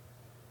pick.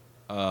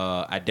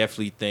 I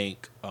definitely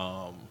think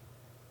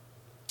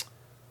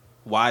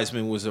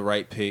Wiseman was the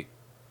right pick.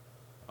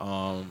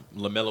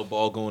 LaMelo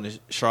Ball going to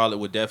Charlotte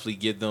would definitely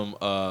give them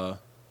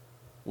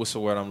what's the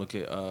word I'm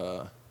looking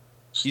at?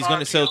 He's going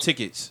to sell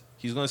tickets.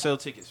 He's going to sell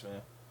tickets,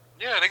 man.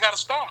 Yeah, they got a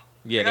star.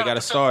 Yeah, they got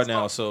a star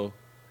now. So,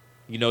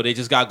 they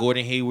just got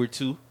Gordon Hayward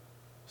too.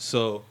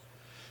 So,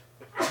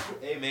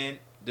 hey, man,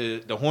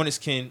 the Hornets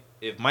can,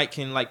 if Mike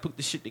can put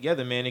the shit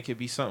together, man, it could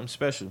be something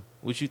special.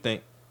 What you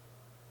think?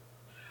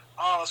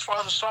 As far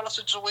as the Charlotte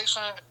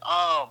situation,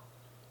 I'm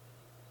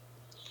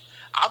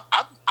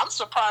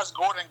surprised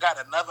Gordon got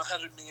another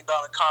 $100 million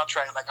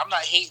contract. Like, I'm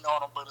not hating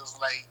on him, but it's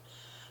like,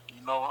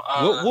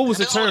 what was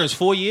the terms?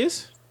 4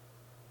 years?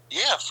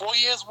 Yeah, 4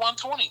 years,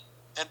 120.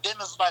 And then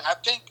it's like, I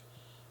think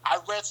I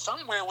read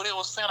somewhere where they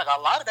was saying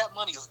a lot of that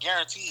money is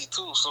guaranteed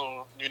too.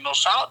 So,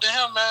 shout out to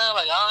him, man.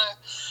 Like,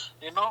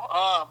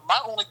 my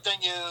only thing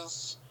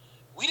is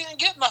we didn't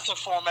get nothing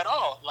for him at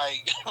all.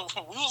 Like,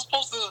 we were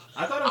supposed to.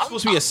 I thought it was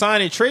supposed to be a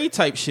sign and trade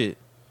type shit.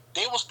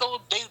 They were still.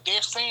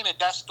 They're saying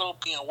that's still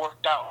being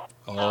worked out.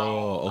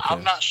 Oh, okay.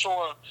 I'm not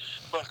sure,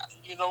 but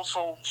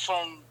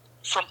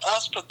from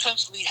us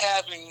potentially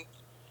having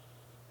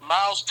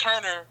Miles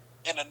Turner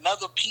and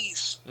another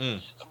piece,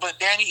 but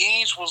Danny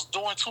Ainge was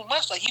doing too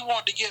much. Like, he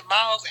wanted to get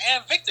Miles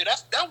and Victor.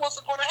 That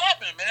wasn't going to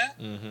happen, man.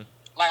 Mm-hmm.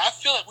 Like, I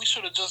feel like we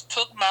should have just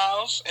took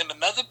Miles and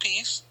another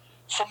piece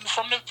from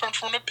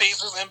the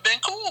Pacers and been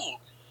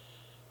cool.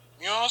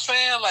 You know what I'm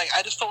saying? Like,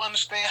 I just don't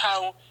understand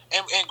how.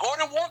 And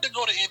Gordon wanted to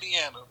go to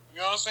Indiana.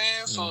 You know what I'm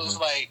saying? So it's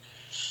like,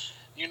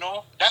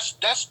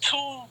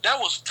 that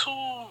was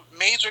two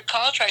major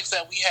contracts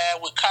that we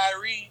had with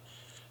Kyrie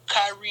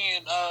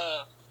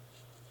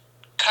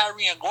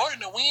and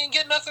Gordon, and we didn't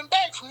get nothing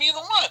back from either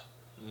one.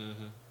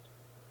 Mm-hmm.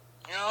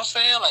 You know what I'm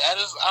saying? Like, I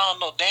don't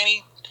know,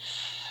 Danny.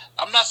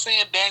 I'm not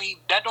saying Danny,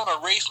 that don't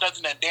erase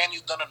nothing that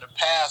Danny's done in the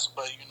past,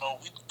 but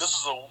this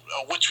is a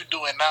what you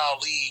doing now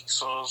league,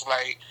 so it's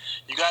like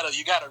you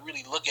gotta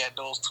really look at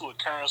those two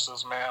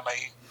occurrences, man.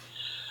 Like,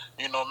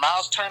 You know,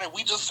 Miles Turner.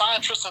 We just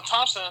signed Tristan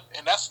Thompson,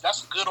 and that's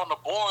good on the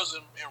boards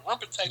and rim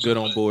protection. Good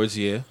on boards,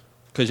 yeah.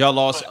 Because y'all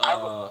lost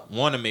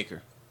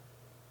Wanamaker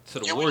to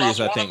the Warriors,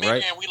 I think,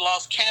 right? And we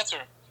lost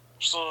Cantor.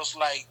 So it's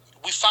like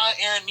we signed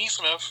Aaron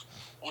Nesmith,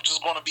 which is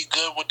going to be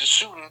good with the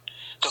shooting,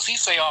 because he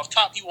say off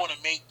top he want to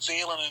make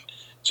Jalen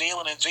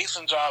and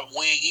Jason job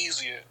way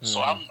easier. Mm-hmm.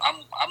 So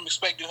I'm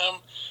expecting him.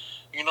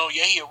 You know,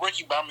 yeah, he a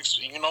rookie, but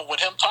with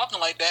him talking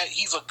like that,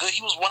 he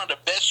was one of the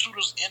best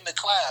shooters in the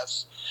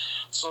class.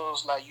 So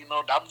it's like,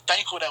 I'm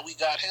thankful that we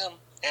got him,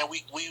 and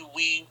we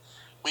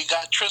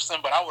got Tristan,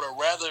 but I would have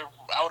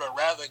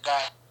rather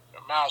got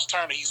Miles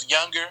Turner. He's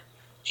younger.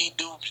 He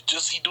do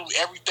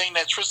everything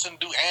that Tristan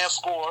do and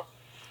score.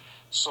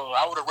 So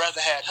I would have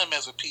rather had him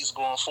as a piece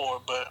going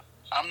forward, but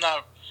I'm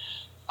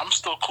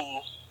still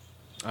cool.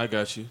 I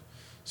got you.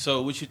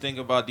 So what you think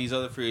about these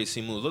other free agency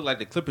moves? Look like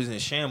the Clippers in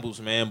shambles,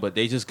 man, but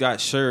they just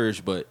got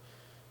Serge, but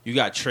you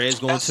got Trez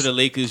going to the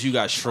Lakers, you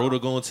got Schroeder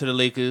going to the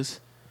Lakers.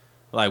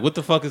 Like, what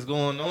the fuck is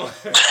going on?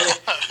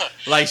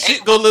 Like,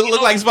 shit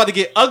look like it's about to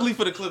get ugly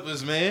for the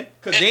Clippers, man.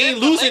 Because they ain't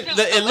losing.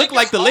 It looked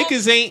like the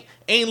Lakers ain't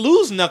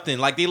lose nothing.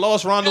 Like, they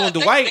lost Rondo and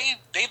Dwight.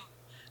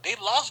 They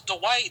lost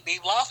Dwight. They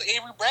lost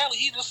Avery Bradley.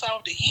 He just signed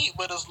with the Heat,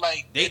 but it's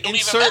like, they don't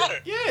even matter.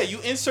 Yeah, you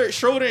insert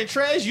Schroeder and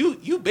Trez,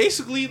 you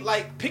basically,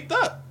 like, picked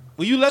up.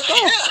 Well, you left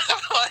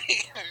off.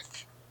 Like,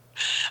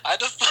 I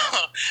just,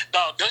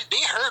 dog,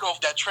 they heard off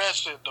that Trez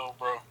shit, though,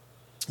 bro.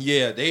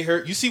 Yeah, they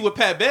heard. You see what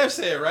Pat Bev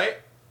said, right?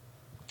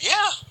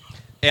 Yeah.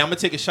 Hey, I'm going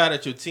to take a shot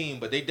at your team,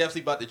 but they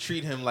definitely about to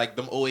treat him like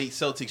them 08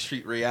 Celtics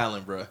treat Ray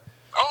Allen, bro.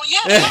 Oh,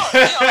 yeah,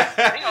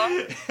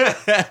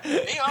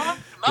 they are.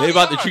 No, they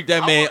about to treat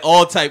that man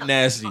all type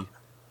nasty. And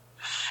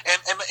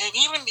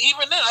even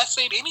then, I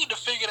say they need to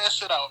figure that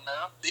shit out,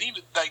 man. They need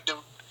to,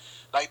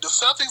 like the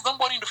Celtics, them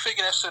boys need to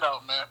figure that shit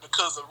out, man.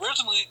 Because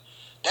originally,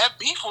 that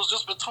beef was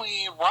just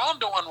between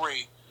Rondo and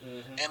Ray.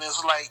 Mm-hmm. And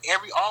it's like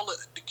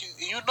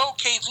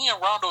KG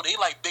and Rondo, they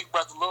like big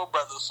brother, little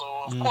brother. So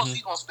of course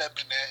he gonna step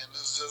in there, and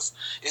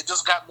it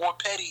just got more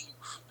petty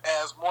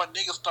as more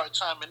niggas start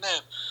chiming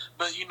in.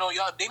 But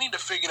y'all, they need to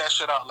figure that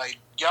shit out. Like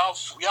y'all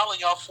in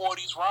y'all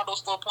 40s, Rondo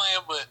still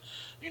playing, but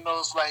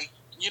it's like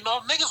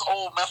niggas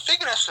old, man.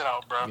 Figure that shit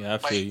out, bro. Yeah,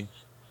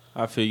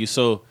 I feel you.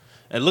 So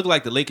it looked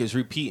like the Lakers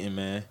repeating,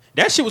 man.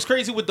 That shit was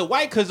crazy with the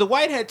White, because the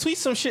White had tweeted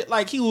some shit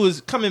like he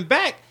was coming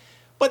back.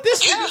 But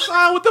this nigga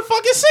signed with the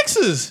fucking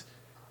Sixers.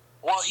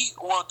 Well,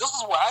 this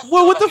is what I feel.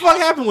 Well, what the fuck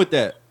happened with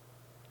that?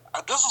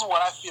 This is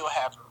what I feel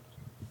happened.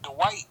 The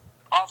White,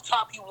 off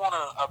top, he wanted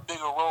a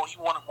bigger role. He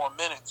wanted more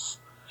minutes.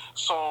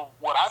 So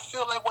what I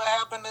feel like what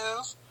happened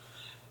is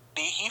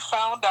he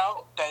found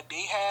out that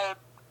they had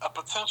a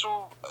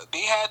potential.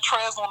 They had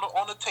Trez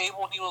on the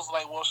table, and he was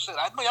like, "Well, shit,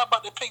 I know y'all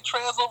about to pick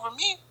Trez over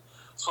me,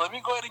 so let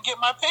me go ahead and get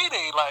my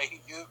payday."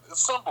 Like,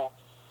 it's simple.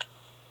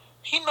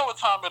 He know what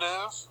time it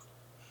is.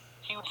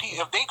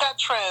 If they got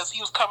Trez,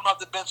 he was coming off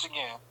the bench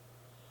again.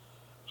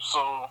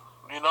 So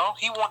he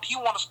want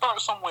to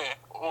start somewhere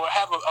or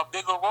have a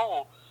bigger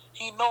role.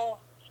 He know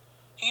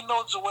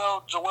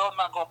Joel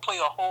not gonna play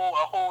a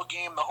whole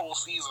game the whole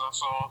season.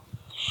 So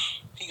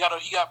he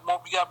got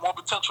more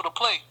potential to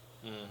play.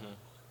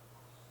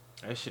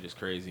 Mm-hmm. That shit is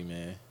crazy,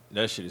 man.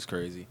 That shit is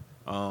crazy.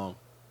 I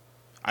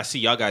see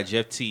y'all got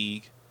Jeff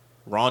Teague.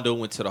 Rondo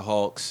went to the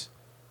Hawks.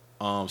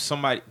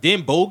 Somebody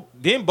didn't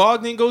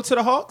Bogdan go to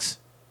the Hawks?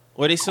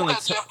 Or they still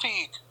got Jeff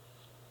Teague?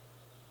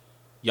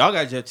 Y'all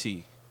got Jeff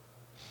Teague.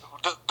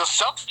 The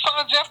Celtics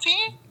signed Jeff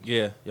Teague?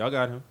 Yeah, y'all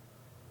got him.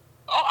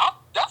 Oh,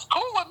 that's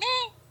cool with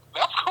me.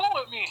 That's cool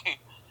with me.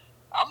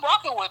 I'm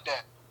rocking with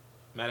that.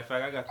 Matter of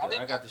fact,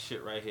 I got the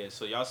shit right here.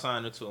 So y'all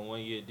signed him to a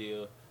 1-year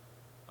deal.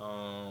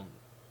 Paul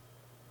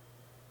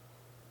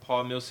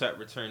Millsap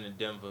returned to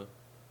Denver.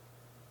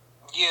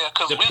 Yeah,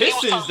 because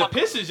the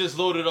Pistons just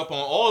loaded up on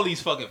all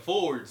these fucking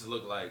forwards.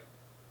 Look like.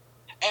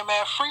 Hey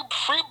man, free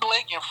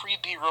Blake and free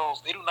D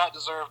Rose. They do not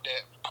deserve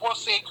that. Poor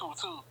Sekou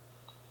too.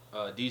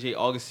 DJ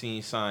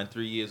Augustine signed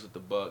 3 years with the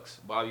Bucks.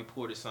 Bobby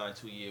Porter signed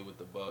 2 years with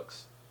the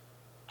Bucks.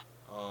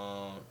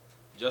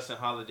 Justin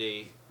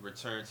Holiday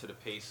returned to the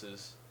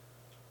Pacers.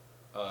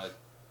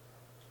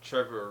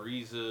 Trevor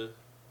Ariza,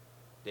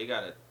 they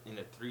got in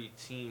a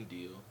 3-team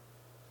deal.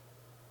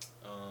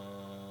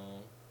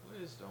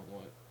 What is the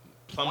one?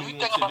 Plumlee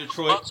went to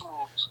Detroit.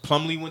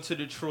 Plumlee went to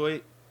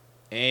Detroit,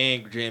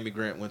 and Jeremy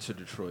Grant went to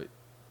Detroit.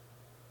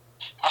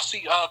 I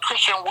see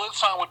Christian Wood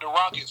signed with the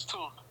Rockets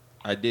too.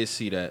 I did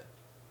see that.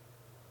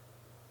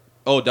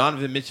 Oh,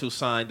 Donovan Mitchell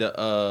signed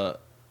a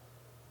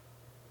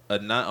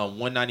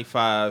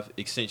 195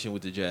 extension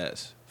with the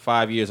Jazz.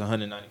 5 years,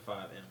 195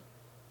 M.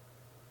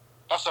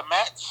 That's a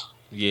max?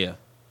 Yeah.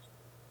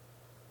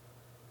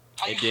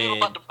 How you feel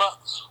about the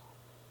Bucks?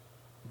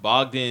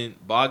 Bogdan.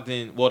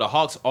 Well, the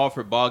Hawks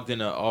offered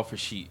Bogdan an offer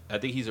sheet. I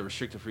think he's a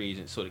restricted free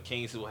agent, so the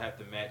Kings will have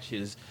to match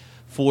his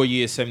 4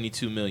 years,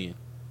 $72 million.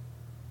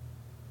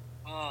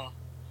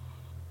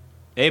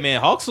 Hey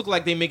man, Hawks look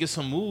like they making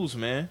some moves,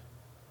 man.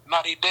 No,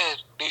 they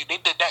did. They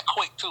did that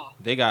quick too.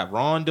 They got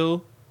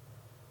Rondo.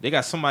 They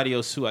got somebody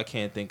else too I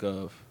can't think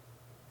of.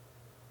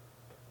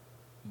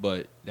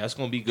 But that's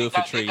gonna be good for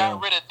Trae They got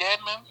Young. rid of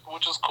Deadman,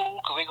 which is cool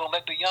because they gonna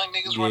let the young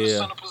niggas run the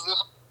center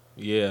position.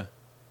 Yeah,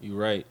 you're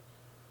right.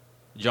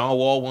 John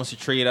Wall wants to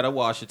trade out of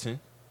Washington.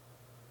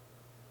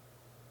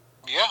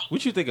 Yeah.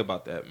 What you think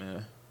about that,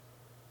 man?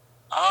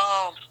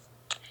 I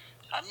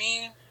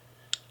mean,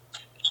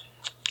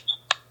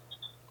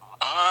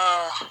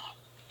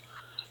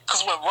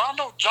 because with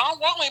Rondo, John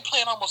Wall ain't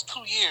playing almost 2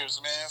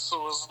 years, man.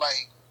 So it's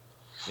like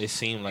it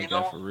seemed like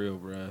that for real,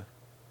 bro.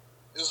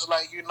 It's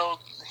like he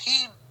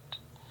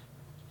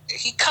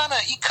kind of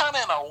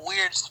in a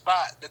weird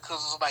spot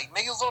because it's like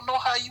niggas don't know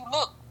how you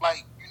look,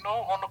 like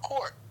on the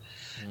court,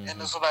 and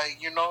it's like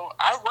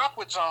I rock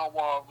with John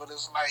Wall, but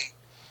it's like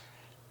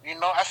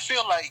I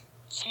feel like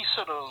he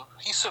should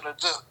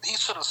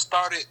have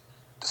started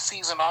the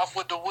season off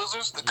with the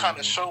Wizards to kind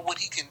of show what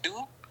he can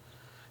do.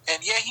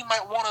 And yeah, he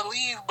might want to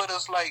leave, but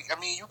it's like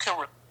you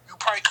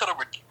probably could have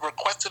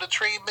requested a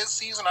trade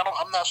mid-season.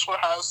 I'm not sure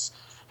how his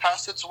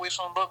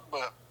situation looked,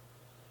 but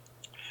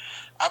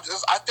I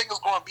think it's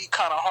going to be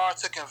kind of hard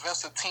to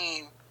convince a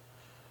team,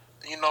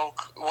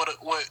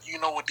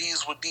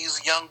 with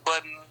these young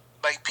budding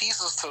like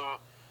pieces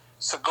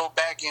to go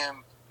back and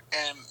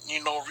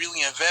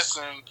really invest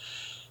in.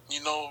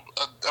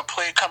 A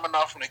player coming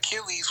off an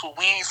Achilles who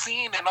we ain't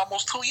seen in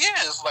almost 2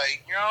 years.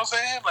 Like, you know what I'm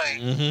saying?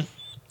 Like,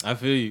 I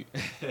feel you.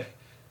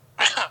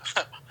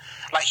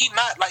 like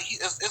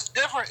it's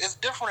different. It's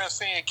different than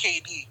saying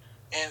KD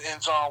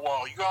and John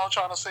Wall. You know what I'm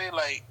trying to say?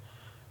 Like,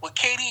 with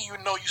KD, you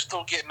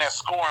still getting that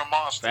scoring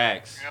monster.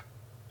 Facts.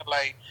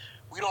 Like,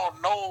 we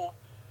don't know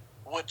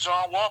what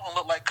John Wall gonna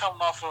look like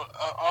coming off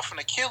an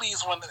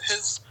Achilles when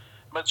his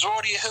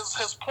majority of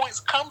his points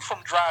come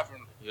from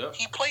driving. Yep.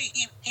 He play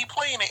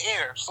in the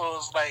air, so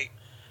it's like,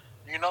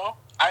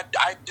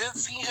 I did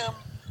see him.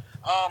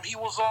 He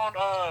was on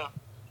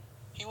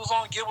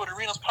Gilbert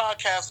Arenas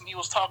podcast, and he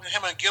was talking.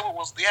 Him and Gilbert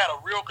he had a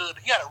real good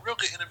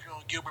interview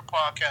on Gilbert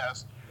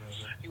podcast.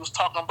 He was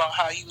talking about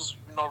how he was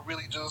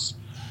really just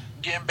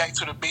getting back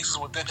to the basics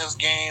within his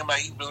game.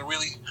 Like, he was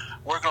really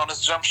working on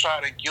his jump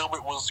shot, and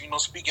Gilbert was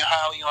speaking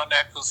highly on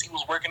that because he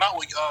was working out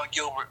with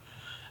Gilbert.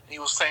 He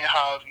was saying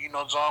how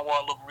John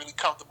Wall looked really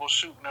comfortable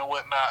shooting and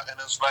whatnot, and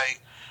it's like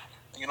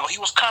he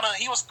was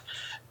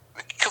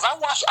because I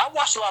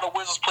watched a lot of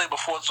Wizards play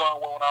before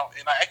John Wall went out,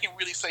 and I can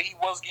really say he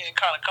was getting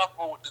kind of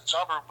comfortable with the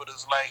jumper, but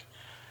it's like,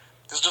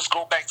 let's just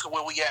go back to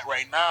where we at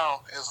right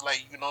now. It's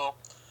like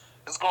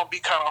it's gonna be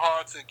kind of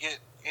hard to get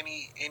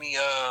any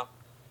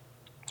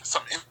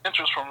some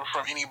interest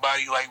from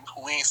anybody like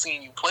who ain't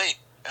seen you play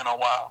in a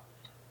while.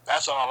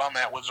 That's all I'm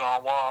at with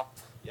John Wall.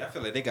 Yeah, I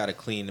feel like they gotta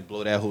clean and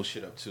blow that whole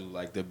shit up too.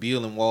 Like, the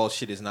Beal and Wall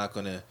shit is not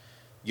gonna.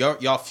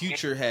 Y'all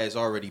future has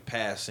already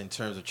passed in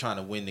terms of trying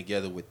to win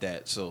together with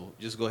that. So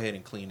just go ahead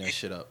and clean that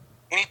shit up.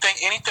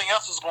 Anything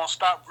else is gonna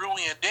stop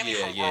Rui and Denny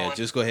from growing. Yeah.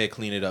 Just go ahead and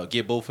clean it up.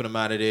 Get both of them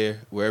out of there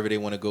wherever they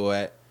want to go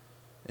at,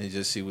 and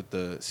just see what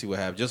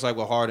happens. Just like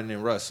with Harden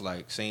and Russ,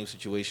 like, same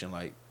situation.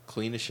 Like,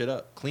 clean the shit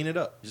up. Clean it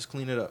up. Just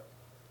clean it up.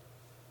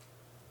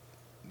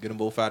 Get them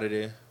both out of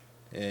there,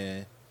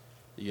 and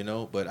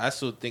But I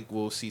still think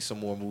we'll see some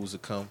more moves to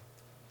come.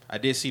 I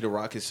did see the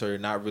Rockets are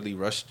not really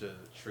rushed to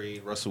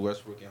trade Russell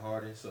Westbrook and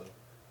Harden, so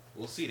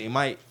we'll see. They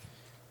might.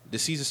 The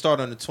season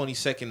started on the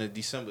 22nd of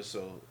December,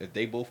 so if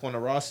they both on the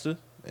roster,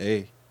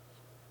 hey,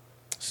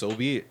 so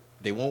be it.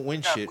 They won't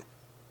win shit.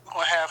 We're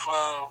gonna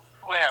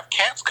have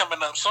camps coming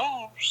up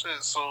soon,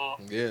 shit, so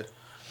yeah.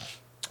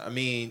 I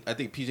mean, I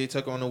think PJ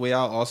Tucker on the way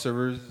out. Austin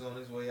Rivers is on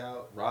his way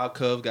out. Rob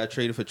Cove got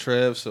traded for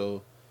Trev,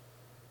 so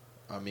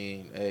I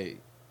mean, hey,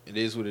 it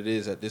is what it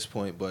is at this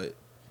point, but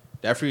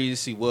that free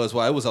agency it was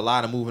a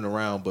lot of moving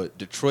around, but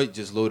Detroit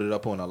just loaded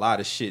up on a lot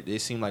of shit. They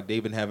seem like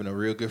they've been having a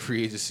real good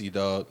free agency,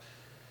 dog.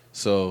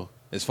 So,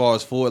 as far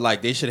as forward,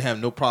 like, they should have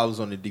no problems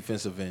on the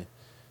defensive end.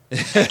 They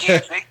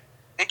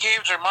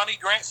gave Jermani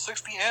Grant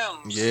 60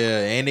 M's.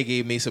 Yeah, and they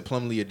gave Mason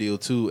Plumlee a deal,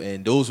 too,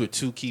 and those were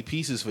two key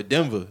pieces for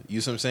Denver.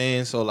 You see what I'm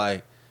saying? So,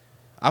 like,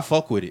 I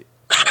fuck with it.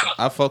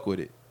 I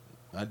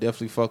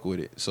definitely fuck with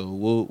it. So,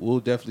 we'll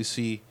definitely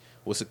see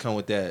what's to come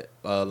with that.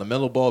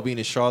 LaMelo Ball being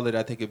in Charlotte,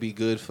 I think it'd be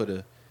good for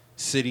the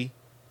city.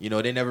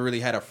 They never really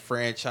had a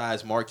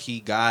franchise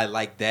marquee guy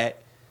like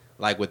that,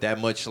 like with that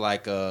much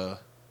like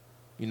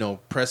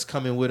press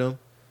coming with him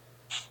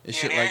and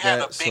shit like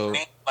that. So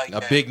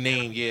a big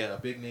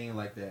name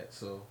like that.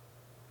 So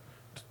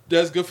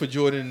that's good for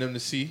Jordan and them to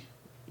see.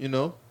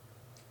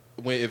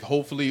 If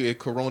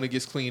Corona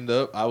gets cleaned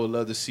up, I would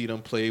love to see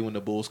them play when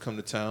the Bulls come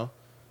to town.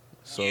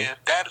 So yeah,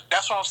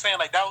 that's what I'm saying.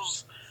 Like, that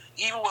was.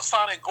 Even with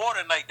signing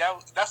Gordon, like,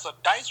 that's a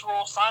dice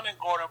roll signing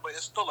Gordon, but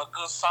it's still a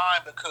good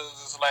sign because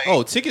it's like,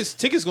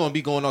 tickets gonna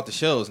be going off the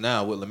shelves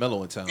now with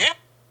LaMelo in town. Yeah, you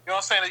know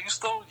what I'm saying?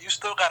 You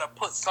still gotta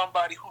put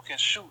somebody who can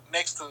shoot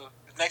next to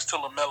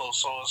LaMelo.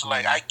 So it's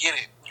like, I get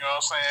it. You know what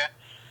I'm saying?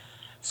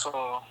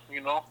 So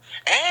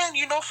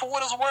and for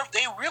what it's worth,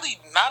 they really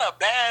not a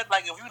bad.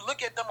 Like, if you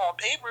look at them on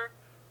paper,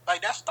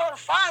 like, that starting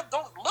five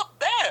don't look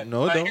bad.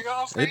 No, like, don't. You know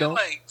what I'm saying? They don't.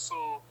 Like,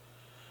 so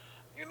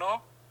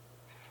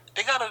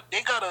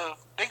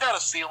They got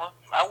a ceiling.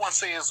 I wouldn't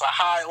say it's a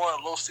high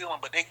or a low ceiling,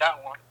 but they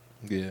got one.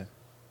 Yeah.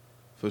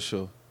 For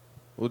sure.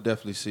 We'll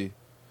definitely see.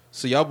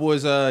 So y'all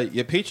boys,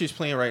 your Patriots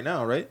playing right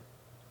now, right?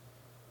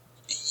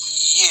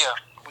 Yeah,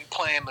 we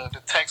playing the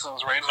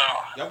Texans right now.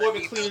 Y'all boys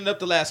been cleaning up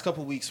the last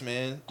couple weeks,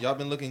 man. Y'all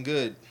been looking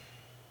good.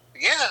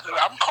 Yeah,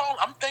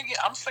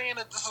 I'm saying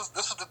that this is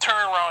the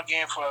turnaround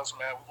game for us,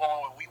 man.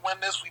 We win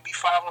this, we be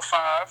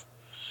 5-5,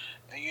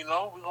 and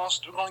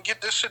we're gonna get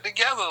this shit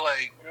together.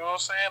 Like, you know what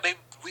I'm saying?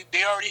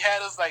 They already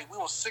had us like we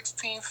were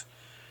 16th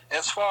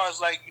as far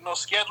as like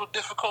schedule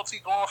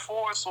difficulty going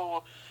forward.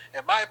 So,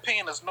 in my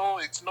opinion, it's no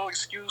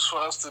excuse for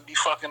us to be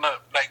fucking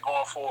up like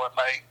going forward.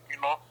 Like,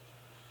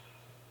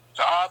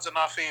 the odds in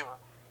our favor.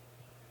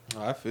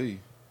 Oh, I feel you.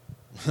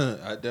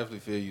 I definitely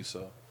feel you.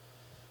 So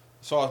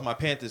as far as my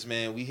Panthers,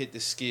 man, we hit the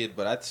skid,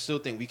 but I still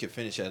think we could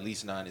finish at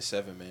least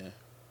 9-7, man.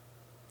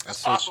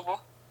 That's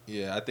possible.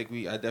 Yeah, I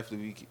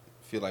definitely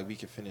feel like we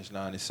can finish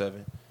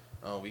 9-7.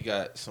 We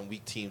got some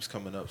weak teams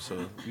coming up,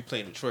 so we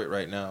playing Detroit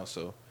right now.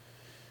 So,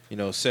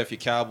 Seth, your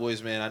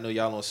Cowboys, man. I know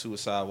y'all on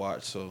suicide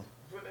watch, so.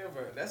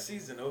 Whatever, that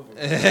season over.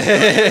 Bring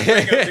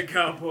up the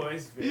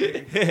Cowboys,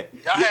 man.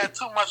 Y'all had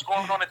too much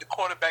going on at the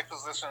quarterback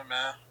position,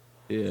 man.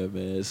 Yeah,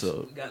 man.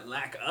 So we got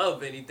lack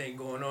of anything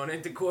going on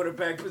at the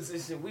quarterback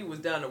position. We was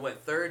down to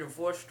third and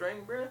fourth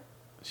string, bro.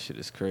 Shit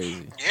is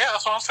crazy. Yeah,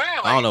 that's what I'm saying.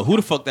 Like, I don't know who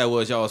the fuck that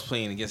was. Y'all was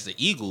playing against the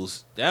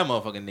Eagles. That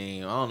motherfucking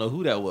name. I don't know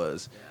who that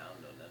was. Yeah, I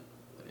don't know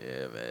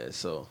nothing. Yeah, man.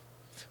 So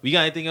we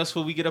got anything else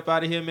before we get up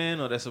out of here, man?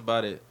 Or that's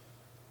about it?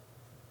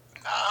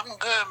 Nah, I'm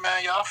good,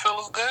 man. Y'all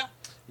fellas good?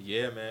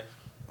 Yeah, man.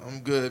 I'm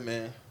good,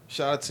 man.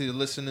 Shout out to the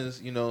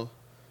listeners.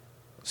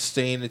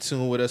 Staying in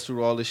tune with us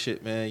through all this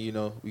shit, man.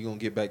 We gonna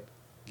get back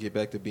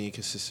to being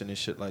consistent and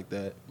shit like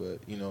that. But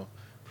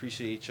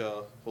appreciate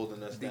y'all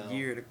holding us down. The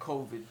year of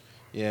COVID.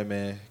 Yeah,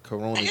 man.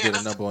 Corona get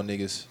a number on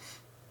niggas.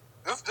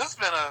 This is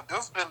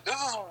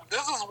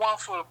one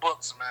for the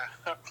books,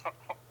 man.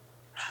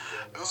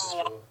 This is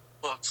one for the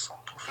books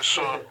for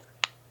sure.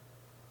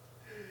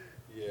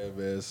 Yeah,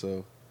 man.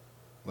 So,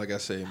 like I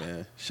say,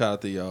 man, shout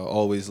out to y'all.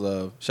 Always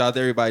love. Shout out to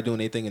everybody doing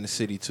anything in the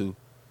city too.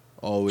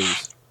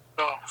 Always.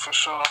 Oh, for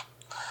sure.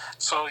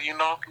 So,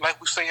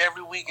 like we say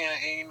every week,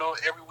 and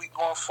every week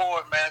going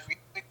forward, man, if you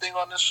do anything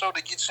on this show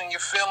that gets you in your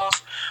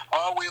feelings,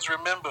 always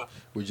remember.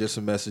 We're just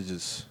some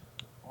messages.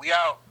 We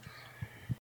out.